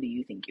 Now, who do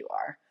you think you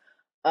are?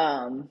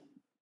 Um,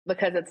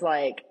 because it's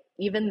like,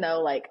 even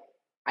though like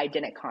I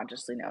didn't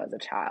consciously know as a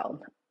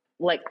child,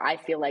 like I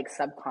feel like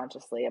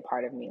subconsciously a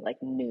part of me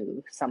like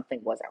knew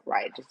something wasn't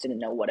right, just didn't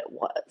know what it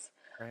was.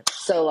 Right.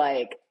 So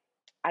like,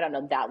 I don't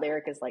know, that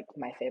lyric is like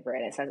my favorite,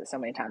 and it says it so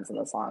many times in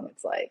the song.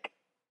 It's like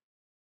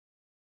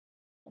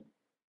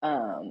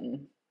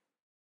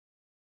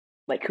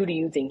who do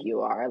you think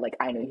you are? Like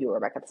I knew who you were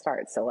back at the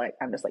start. So like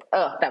I'm just like,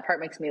 oh, that part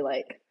makes me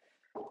like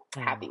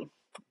happy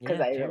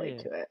because I relate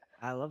to it.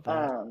 I love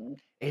that.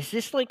 Is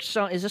this like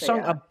is this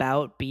song yeah.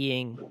 about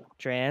being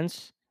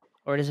trans,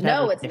 or does it have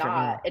No, like, it's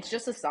not. meaning? It's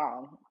just a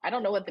song. I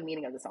don't know what the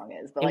meaning of the song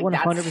is, but It like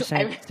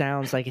 100%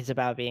 sounds like it's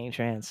about being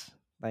trans.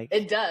 Like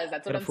it does.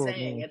 That's what I'm fooled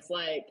saying. me. It's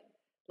like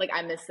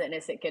I miss the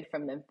innocent kid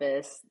from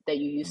Memphis that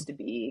you used to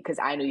be because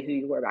I knew who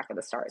you were back at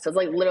the start. So it's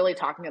like literally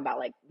talking about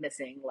like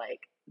missing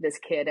like this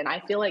kid, and I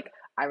feel like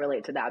I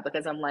relate to that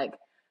because I'm like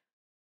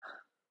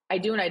I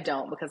do and I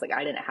don't because like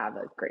I didn't have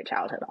a great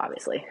childhood.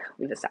 Obviously,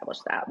 we've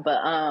established that,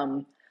 but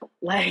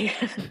like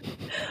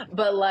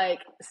but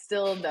like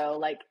still though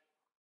like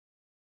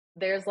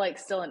there's like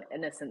still an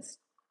innocence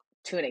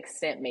to an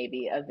extent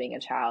maybe of being a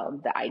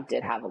child that I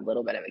did have a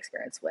little bit of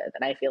experience with,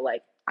 and I feel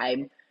like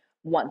I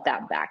want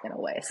that back in a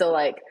way. So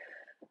like,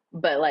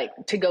 but like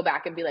to go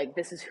back and be like,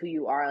 this is who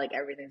you are, like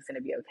everything's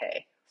gonna be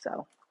okay.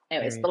 So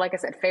anyways, but like I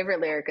said,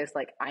 favorite lyric is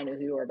like, I knew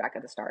who you were back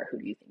at the start, who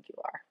do you think you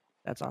are?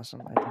 That's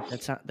awesome. I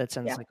think that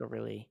sounds like a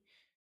really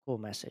cool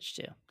message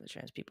too to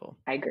trans people.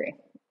 I agree.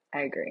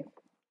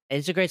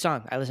 It's a great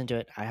song. I listened to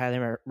it. I highly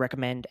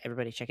recommend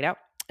everybody check it out.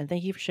 And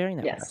thank you for sharing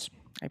that with us.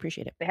 I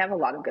appreciate it. They have a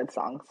lot of good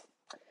songs.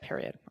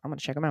 Period. I'm going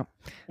to check them out.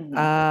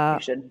 You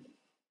should.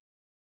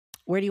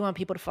 Where do you want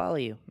people to follow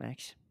you,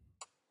 Max?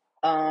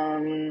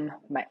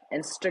 My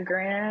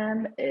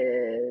Instagram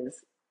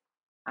is,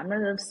 I'm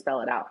going to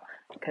spell it out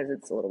because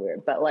it's a little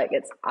weird, but like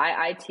it's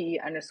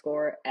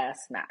IIT_S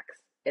Max.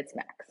 It's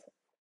Max.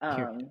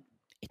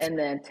 And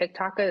then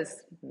TikTok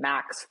is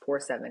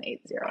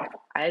Max4780.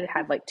 I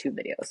had like 2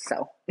 videos,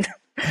 so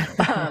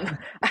I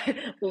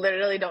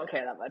literally don't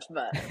care that much,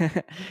 but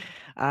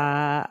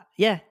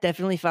yeah,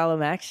 definitely follow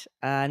Max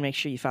and make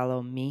sure you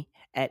follow me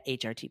at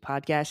HRT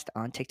Podcast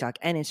on TikTok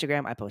and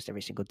Instagram. I post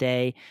every single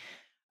day.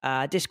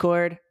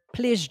 Discord,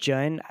 please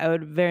join. I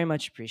would very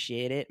much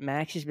appreciate it.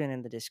 Max has been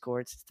in the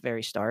Discord since the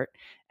very start,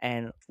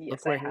 and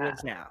look where he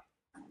is now.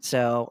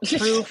 So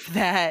proof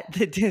that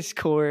the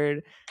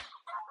Discord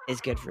is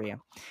good for you.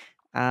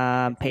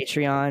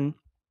 Patreon.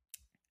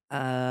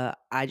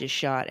 I just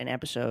shot an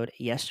episode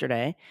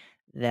yesterday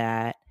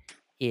that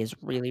is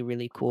really,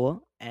 really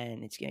cool,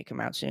 and it's going to come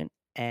out soon.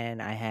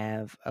 And I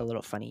have a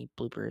little funny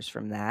bloopers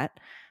from that.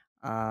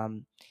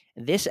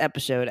 This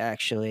episode,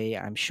 actually,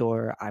 I'm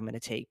sure I'm going to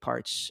take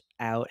parts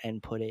out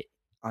and put it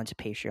onto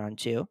Patreon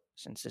too,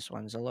 since this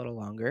one's a little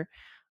longer.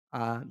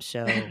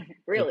 So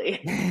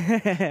really,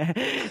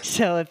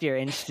 so if you're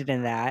interested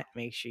in that,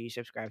 make sure you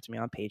subscribe to me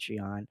on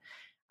Patreon.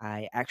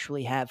 I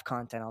actually have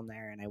content on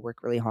there, and I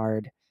work really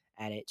hard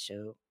at it,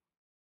 so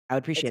I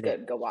would appreciate it. It's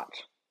good. Go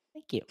watch.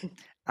 Thank you.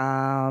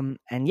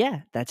 And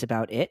yeah, that's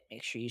about it.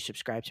 Make sure you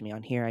subscribe to me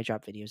on here. I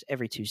drop videos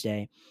every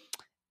Tuesday.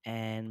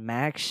 And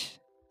Max,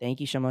 thank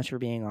you so much for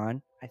being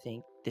on. I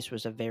think this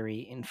was a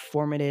very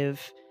informative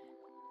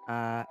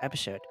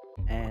episode,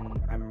 and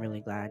I'm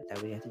really glad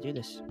that we got to do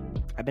this.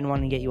 I've been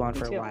wanting to get you on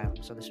for a while,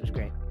 so this was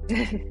great.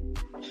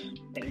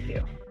 Thank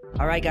you.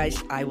 All right,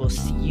 guys, I will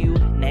see you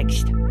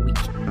next week.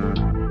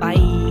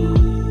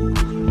 Bye.